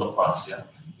Laplace, yeah.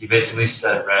 He basically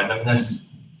said randomness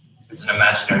is an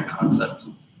imaginary concept.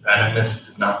 Randomness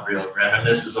is not real.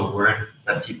 Randomness is a word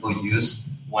that people use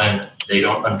when they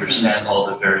don't understand all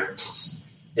the variables.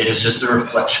 It is just a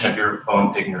reflection of your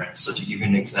own ignorance. So to give you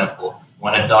an example,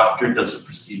 when a doctor does a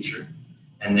procedure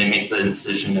and they make the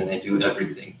incision and they do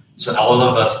everything, to all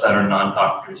of us that are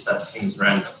non-doctors, that seems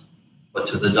random. But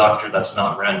to the doctor, that's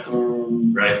not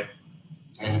random, right?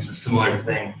 And it's a similar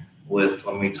thing with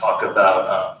when we talk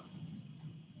about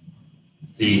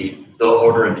the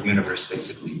order of the universe,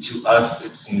 basically. To us,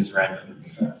 it seems random,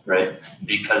 right?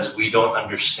 Because we don't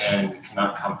understand, we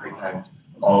cannot comprehend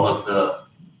all of the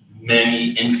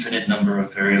many infinite number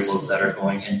of variables that are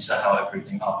going into how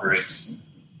everything operates.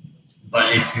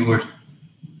 But if you were,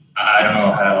 I don't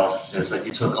know how else to say this, like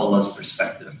you took Allah's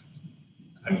perspective.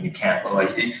 I mean, you can't, but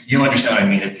like, you understand what I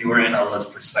mean. If you were in Allah's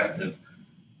perspective,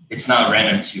 it's not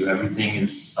random to you. Everything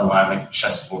is aligned like a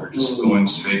chessboard, just going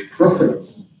straight.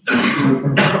 Perfect.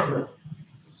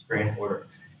 Straight in order.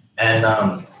 And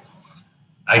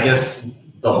I guess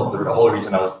the whole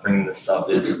reason I was bringing this up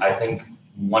is I think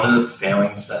one of the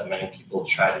failings that many people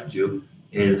try to do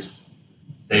is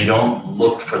they don't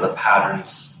look for the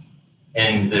patterns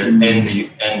in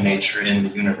nature, in the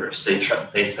universe. They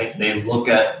think they look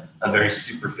at a very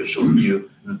superficial view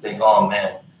and think, oh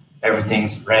man,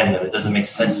 everything's random. It doesn't make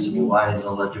sense to me. Why is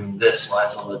Allah doing this? Why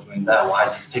is Allah doing that? Why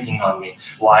is He picking on me?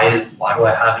 Why do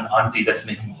I have an auntie that's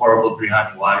making horrible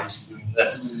biryani? Why is He doing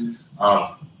this?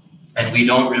 And we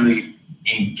don't really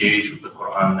engage with the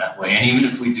Qur'an that way. And even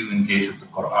if we do engage with the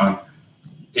Qur'an,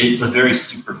 it's a very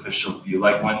superficial view.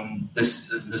 Like when this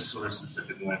surah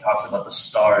specifically, when it talks about the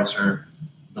stars or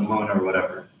the moon or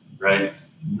whatever, right?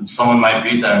 Someone might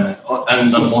read that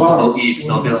and the multiple E's,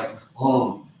 they'll be like,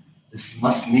 oh, this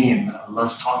must mean that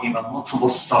Allah's talking about multiple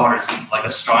stars, like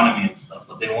astronomy and stuff,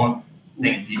 but they won't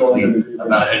think deeply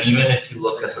about it. And even if you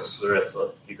look at the surah,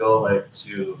 so if you go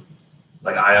to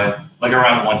ayah,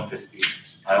 around 150,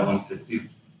 ayah 150,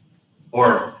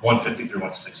 or 150 through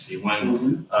 160,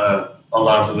 when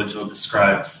Allah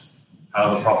describes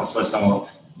how the Prophet ﷺ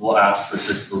will ask the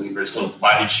disbelievers, so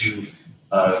why did you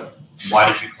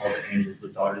call the angels the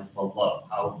daughters of Allah?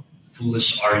 How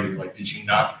foolish are you? Like, did you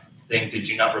not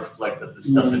reflect that this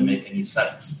doesn't make any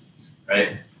sense,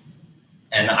 right?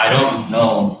 And I don't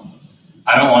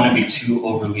want to be too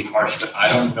overly harsh, but I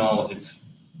don't know if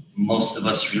most of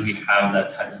us really have that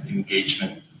type of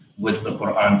engagement with the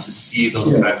Qur'an to see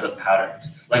those kinds of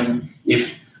patterns. Like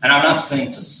and I'm not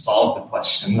saying to solve the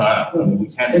questions. We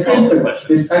can't solve the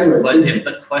questions. But if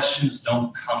the questions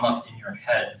don't come up in your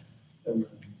head,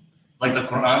 like the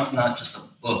Qur'an's not just a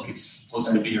book, it's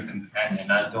supposed to be your companion.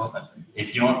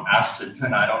 If you don't ask it,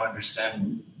 then I don't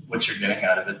understand what you're getting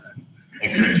out of it then.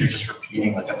 Except you're just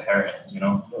repeating like a parrot,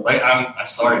 Like I'm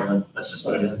sorry, that's just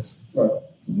what it is. Right.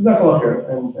 Jazakallah khair.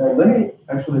 And let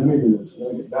me do this.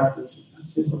 Let me get back to this.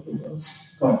 Let's say something else.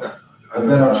 Go ahead. And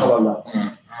then inshallah.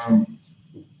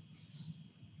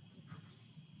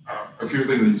 A few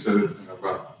things that you said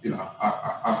about, I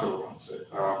said what I want to say.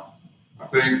 I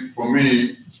think for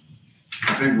me,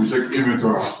 we take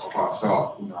inventory of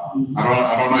ourselves. I don't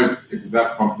know if it's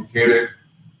that complicated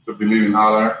to believe in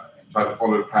Allah and try to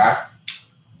follow the path.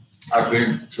 I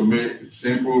think to me it's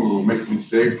simple. We'll make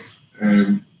mistakes,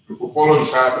 and if we follow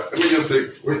the path, let me just say,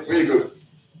 when you go to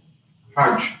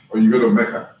Hajj or you go to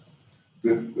Mecca,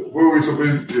 where we're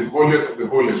supposed to the holiest of the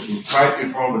holiest, to right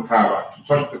in front of the Kaaba, to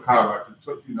touch the Kaaba, to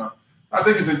touch, I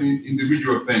think it's an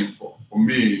individual thing for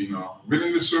me,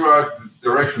 Reading the Surah, the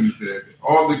direction is there,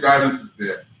 all the guidance is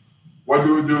there. What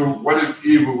do we do? What is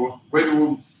evil? Where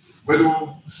do we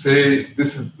say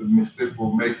this is the mistake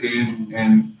we're making,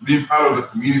 and being part of the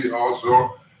community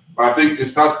also? But I think it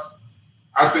starts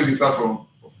from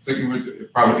taking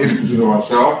probably 80% of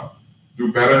ourselves,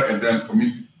 do better, and then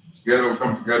community together, we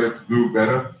come together to do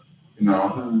better.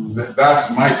 That's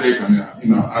my take on it. I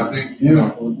think,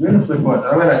 Beautiful point.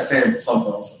 I'm going to say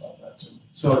something else about that too.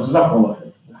 So, Jazakallah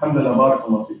khair. Alhamdulillah,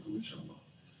 barakallah fikum, inshallah.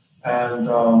 And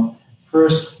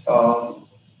first, so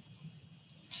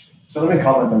let me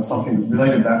comment on something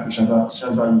related back to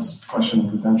Shazan's question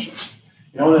of potential.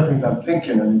 One of the things I'm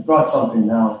thinking, and you brought something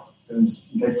now,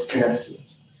 that connects to it.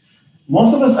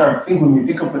 Most of us when we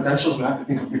think of potentials, we have to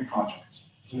think of big projects.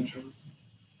 Isn't it true?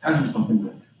 It has to be something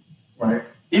big, right?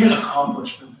 Even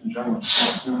accomplishment in general.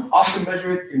 We often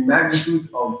measure it in magnitudes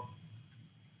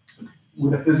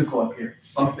with a physical appearance,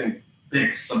 something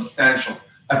big, substantial,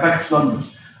 affects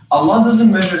numbers. Allah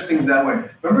doesn't measure things that way.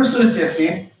 Remember Surah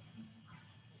Yasin?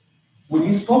 When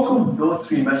He spoke of those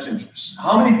three messengers,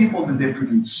 how many people did they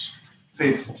produce?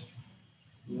 Faithful.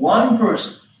 One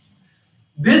person.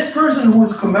 This person who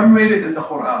was commemorated in the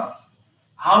Qur'an,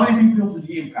 how many people did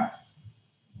he impact?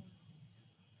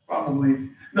 Probably,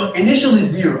 initially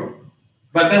 0.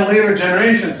 But then later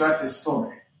generations start his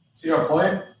story. See our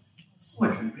point? It's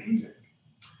like amazing.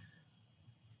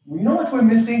 You know what we're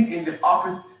missing in the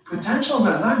potentials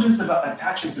are not just about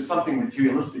attaching to something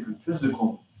materialistic and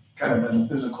physical, kind of as a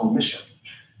physical mission.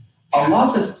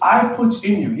 Allah says, I put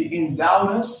in you, He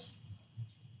endowed us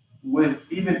with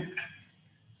even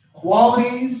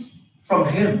qualities from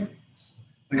Him.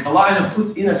 Like Allah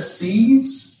put in us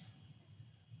seeds.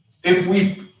 If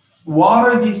we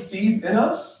water these seeds in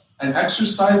us and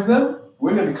exercise them,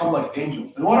 we're going to become like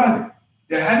angels. And what are they?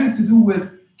 They're having to do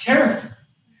with character.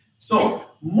 So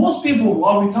most people,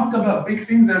 while we talk about big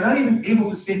things, they're not even able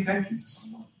to say thank you to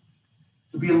someone.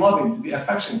 To be loving, to be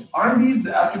affectionate. Aren't these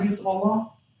the attributes of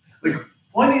Allah? Like,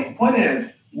 point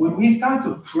is, when we start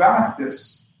to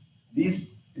practice these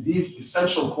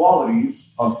essential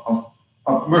qualities of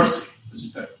mercy, as you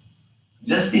said,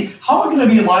 how am I going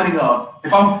to be lining up?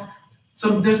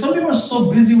 There's some people are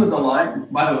so busy with the line.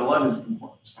 By the way, the line is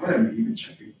important. I'm going to be even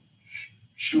checking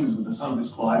shoes with the Sunday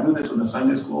school. I do this with the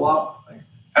Sunday school up. Like,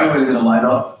 everybody's going to line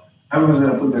up. Everyone's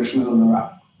going to put their shoes on the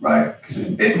rack, right? Because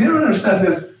if they don't understand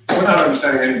this, we're not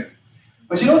understanding anything.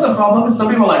 But you know what the problem is? Some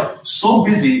people are like so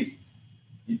busy.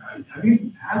 Have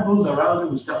you had those around you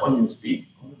who step on your feet?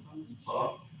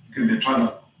 Because they're trying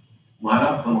to line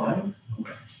up the line?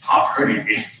 Like, stop hurting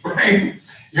me, right?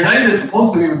 You're not even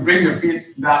supposed to even bring your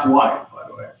feet that wide, by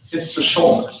the way. It's the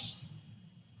shoulders.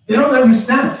 They don't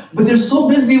understand. But they're so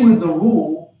busy with the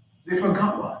rule, they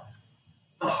forgot what?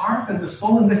 The heart and the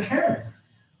soul and the character.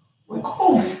 Like,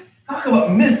 talk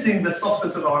about missing the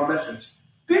substance of our message.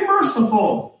 Be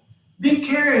merciful. Be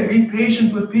caring. Be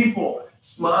patient with people.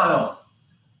 Smile.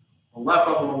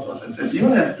 Allah says, you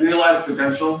have realized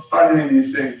potential, start doing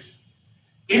these things.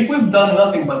 If we've done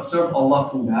nothing but serve Allah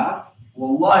through that,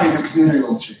 wallahi, the community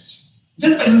will change.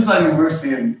 Just exercising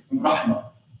mercy and rahmah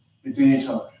between each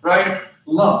other, right?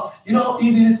 Love. You know how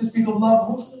easy it is to speak of love?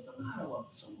 Most of us don't know how to love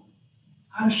someone.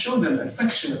 How to show them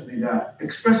affectionately that,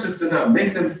 express it to them,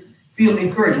 make them feel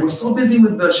encouraged. We're so busy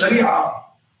with the Sharia,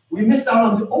 we missed out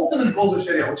on the ultimate goals of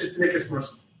Sharia, which is to make us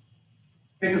merciful,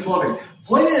 make us loving.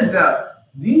 Point is that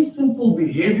these simple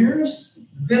behaviors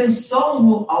themselves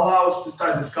will allow us to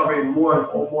start discovering more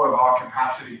and more of our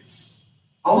capacities.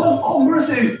 Allah's all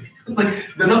mercy. Like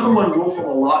the number one rule from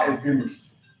Allah is be merciful.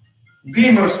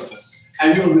 Be merciful,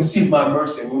 and you will receive my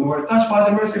mercy. And when we're touched by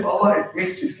the mercy of Allah, it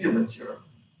makes you feel that you're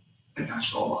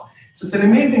attached to Allah. So it's an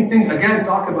amazing thing. Again,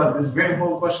 talk about this very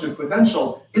important question of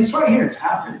potentials. It's right here. It's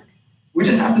happening. We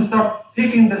just have to start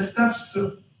taking the steps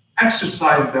to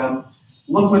exercise them.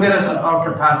 Look within us at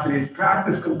our capacities.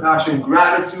 Practice compassion,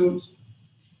 gratitude.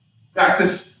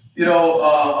 Practice,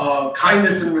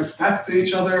 kindness and respect to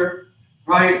each other.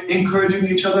 Right? Encouraging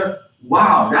each other.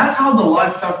 Wow, that's how the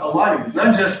lives start aligning. It's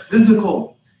not just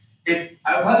physical. It's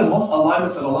one of the most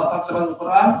alignments that Allah talks about in the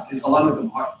Qur'an is alignment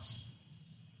of hearts.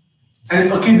 And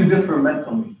it's okay to differ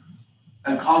mentally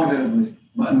and cognitively,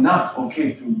 but not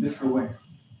okay to differ way.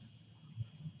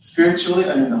 Spiritually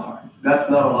and in the heart. That's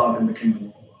not allowed in the kingdom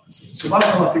of Allah. So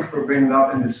subhanAllah for bringing it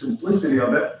up and the simplicity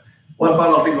of it. One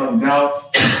final thing on doubt,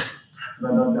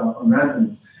 not doubt, on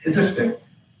randomness. Interesting.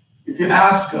 If you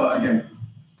ask, again,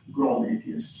 grown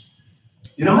atheists,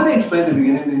 you know how they explain the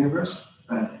beginning of the universe?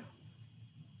 Random.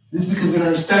 This is because they don't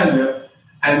understand it,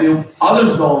 and the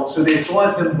others don't, so they throw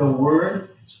at them the word,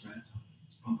 it's random.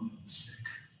 It's probably a mistake.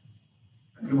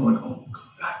 And people are like, oh,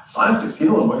 God, scientists, you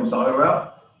know what he's talking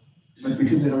about. But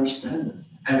because they don't understand it,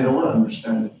 and they don't want to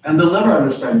understand it, and they'll never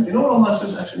understand it. You know what Allah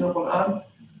says actually in the Qur'an?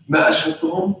 مَا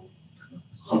أَشْهَدْتُهُمْ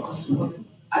خَلْقَ السَّمَاوَاتِ.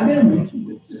 I didn't make you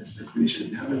witness the creation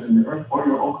of the heavens and the earth or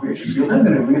your own creation, so you're not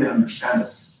going to really understand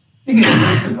it. You get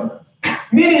glimpses of it.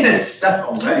 Meaning that it's set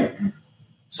already.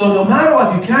 So no matter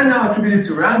what, you can now attribute it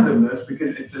to randomness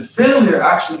because it's a failure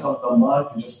actually of the mind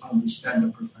to just understand the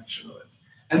perfection of it.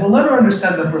 And we'll never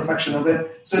understand the perfection of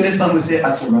it, so this time we say,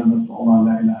 I surrender to Allah,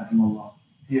 la ilaha illallah.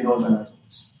 He knows and I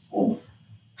knows. Oh,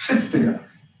 fits together.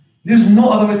 There's no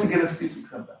other way to get us peace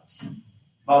except that.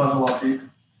 Barakallahu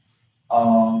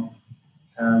feek.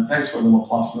 And thanks for the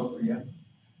applause note again.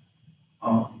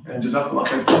 And Jazakallah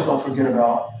khair. Please don't forget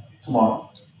about tomorrow.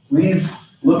 Please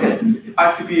look at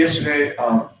ICP yesterday.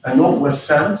 A note was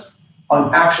sent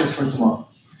on actions for tomorrow.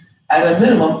 At a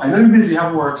minimum, I know you're busy,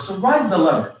 have work, so write the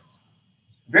letter.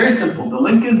 Very simple. The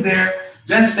link is there.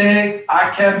 Just say,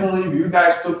 I can't believe you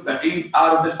guys took the Eid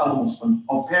out of this al-Muslim,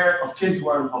 a pair of kids who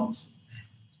are al-Muslim.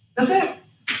 That's it.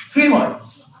 3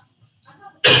 lines.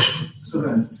 So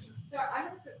then, sister. So I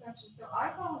have a quick question. So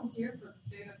I volunteer for the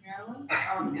state of Maryland as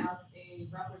a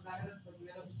representative for the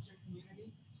Middle Eastern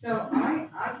community. So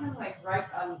I can write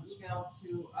an email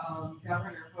to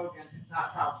Governor Hogan if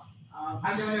that helps.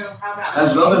 I don't know how that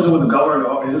has nothing to do with the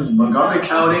governor. This is Montgomery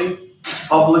County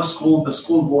Public School, the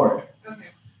school board. Okay.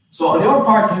 So on your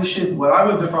part, you should, what I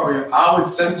would do if I were you, I would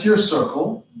send to your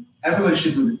circle, everybody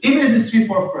should do this. Even if it's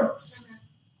 3-4 friends, okay,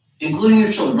 including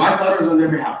your children, write letters on their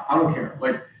behalf. I don't care.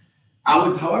 I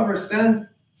would, however, send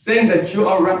saying that you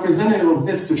are representative of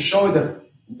this to show the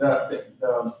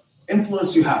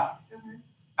influence you have. Okay.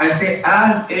 I say,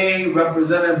 as a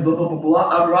representative, blah, blah, blah, blah,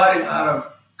 I'm writing out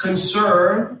of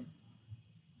concern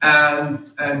and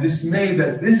dismay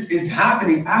that this is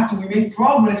happening after we make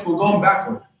progress, we're going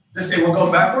backward. Just say we're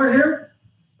going backward here,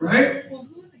 right? Well,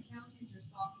 who are the counties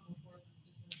responsible for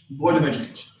this? Board of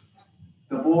Education.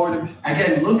 The board,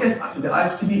 again, look at the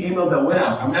ICB email that went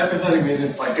out. I'm emphasizing this.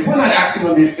 It's like, if we're not acting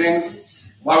on these things,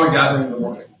 why are we gathering in the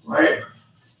morning, right?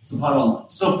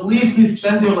 SubhanAllah. So please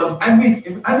send your letters.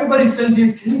 If everybody sends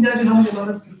you, can you imagine how many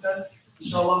letters you send?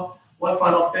 Inshallah. One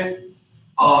final thing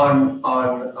on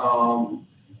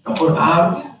the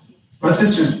Qur'an. My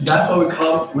sisters, that's why we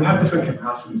come. We have different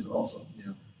capacities also.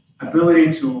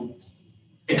 Ability to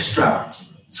extract.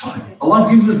 It's fine.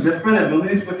 Allah gives us different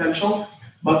abilities, potentials.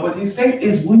 But what he's saying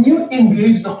is, when you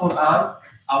engage the Qur'an,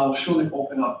 I will surely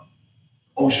open up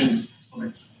oceans of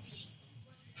excellence.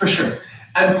 For sure.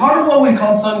 And part of what we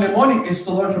come Sunday morning is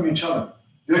to learn from each other.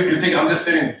 You think I'm just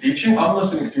sitting and teaching? I'm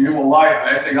listening to you. Wallahi,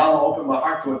 I say, Allah, open my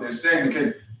heart to what they're saying,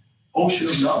 because ocean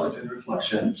of knowledge and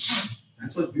reflection,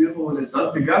 that's what's beautiful when it's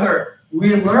done together.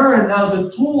 We learn now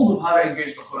the tools of how to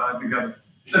engage the Qur'an together.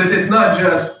 So that it's not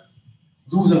just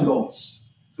do's and don'ts.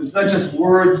 So it's not just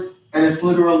words and its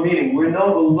literal meaning. We're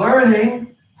now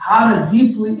learning how to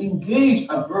deeply engage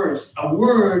a verse, a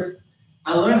word,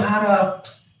 and learn how to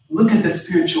look at the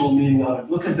spiritual meaning of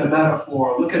it, look at the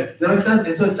metaphor, does that make sense?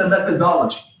 It's a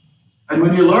methodology. And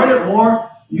when you learn it more,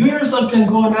 you yourself can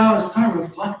go now and start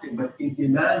reflecting, but it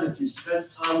demands that you spend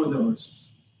time with the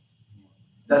verses.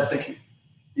 That's the key.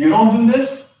 You don't do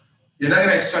this, you're not going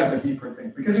to extract the deeper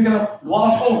thing, because you're going to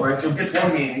gloss over it, you'll get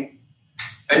one meaning,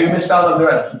 and you missed out on the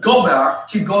rest. Go back,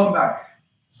 keep going back.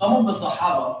 Some of the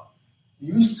Sahaba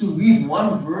used to read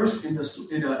one verse in a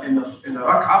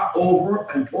rak'ah over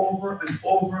and over and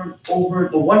over and over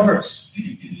the one verse.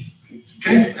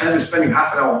 Can you imagine spending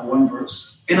half an hour on one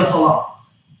verse in a salah?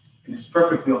 It's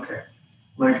perfectly okay.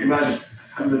 Like imagine,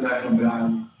 Alhamdulillah Rabbil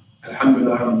Alameen,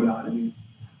 Alhamdulillah Rabbil Alameen,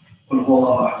 Qul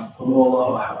huwallahu ahad, Qul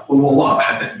huwallahu ahad, Qul huwallahu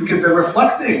ahad. Because they're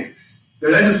reflecting.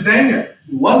 They're not just saying it.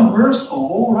 One verse, a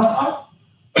whole rak'ah.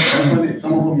 That's what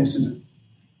some of them used to do.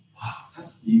 Wow,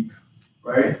 that's deep,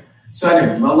 right? So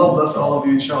anyway, may Allah bless all of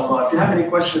you, inshallah. If you have any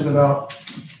questions about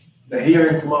the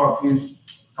hearing tomorrow, please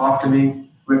talk to me.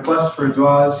 Request for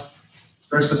du'as.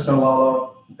 First sister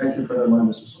Lala, thank you for the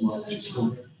reminder, Sister Lala. She's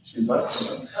still here. She's like,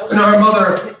 her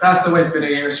mother passed away. It's been a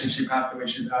year since she passed away.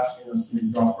 She's asking us to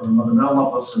make dua for her mother. May Allah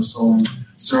bless her soul and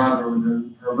surround her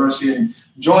with her mercy and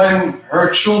join her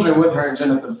children with her in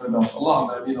Jannat al-Firdaus.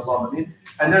 Allahumma ameen, Allahumma ameen.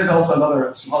 And there's also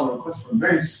another small request for a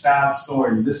very sad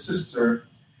story. This sister,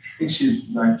 I think she's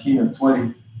 19 or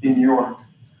 20 in New York,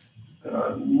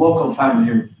 local family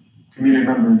here, community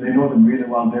member, they know them really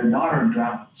well. Their daughter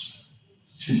drowned.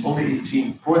 She's only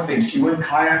 18. Poor thing. She went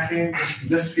kayaking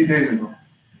just a few days ago.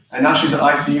 And now she's in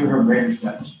ICU, her brain is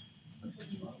dead.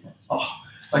 Oh,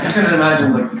 like I can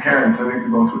imagine like the parents having to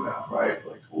go through that, right?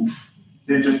 Like, oof.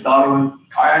 They just daughter went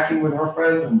kayaking with her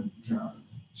friends and drowned.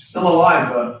 She's still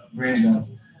alive, but brain dead.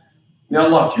 May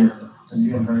Allah cure her and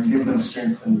heal her and give them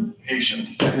strength and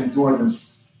patience and endure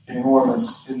this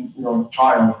enormous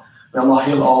trial. May Allah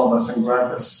heal all of us and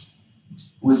grant us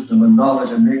wisdom and knowledge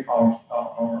and make our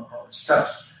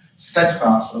steps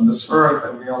steadfast on this earth.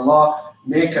 And may Allah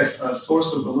make us a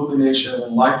source of illumination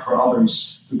and light for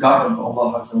others to guide them to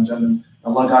Allah Azza wa Jalla.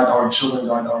 Allah guide our children,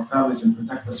 guide our families, and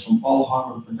protect us from all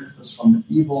harm and protect us from the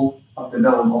evil of the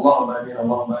devil. Allahumma ameen,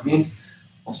 Allahumma ameen.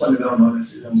 وصلى اللهم على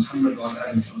سيدنا محمد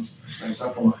وعلى اله وصحبه وسلم.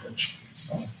 جزاكم الله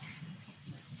خير.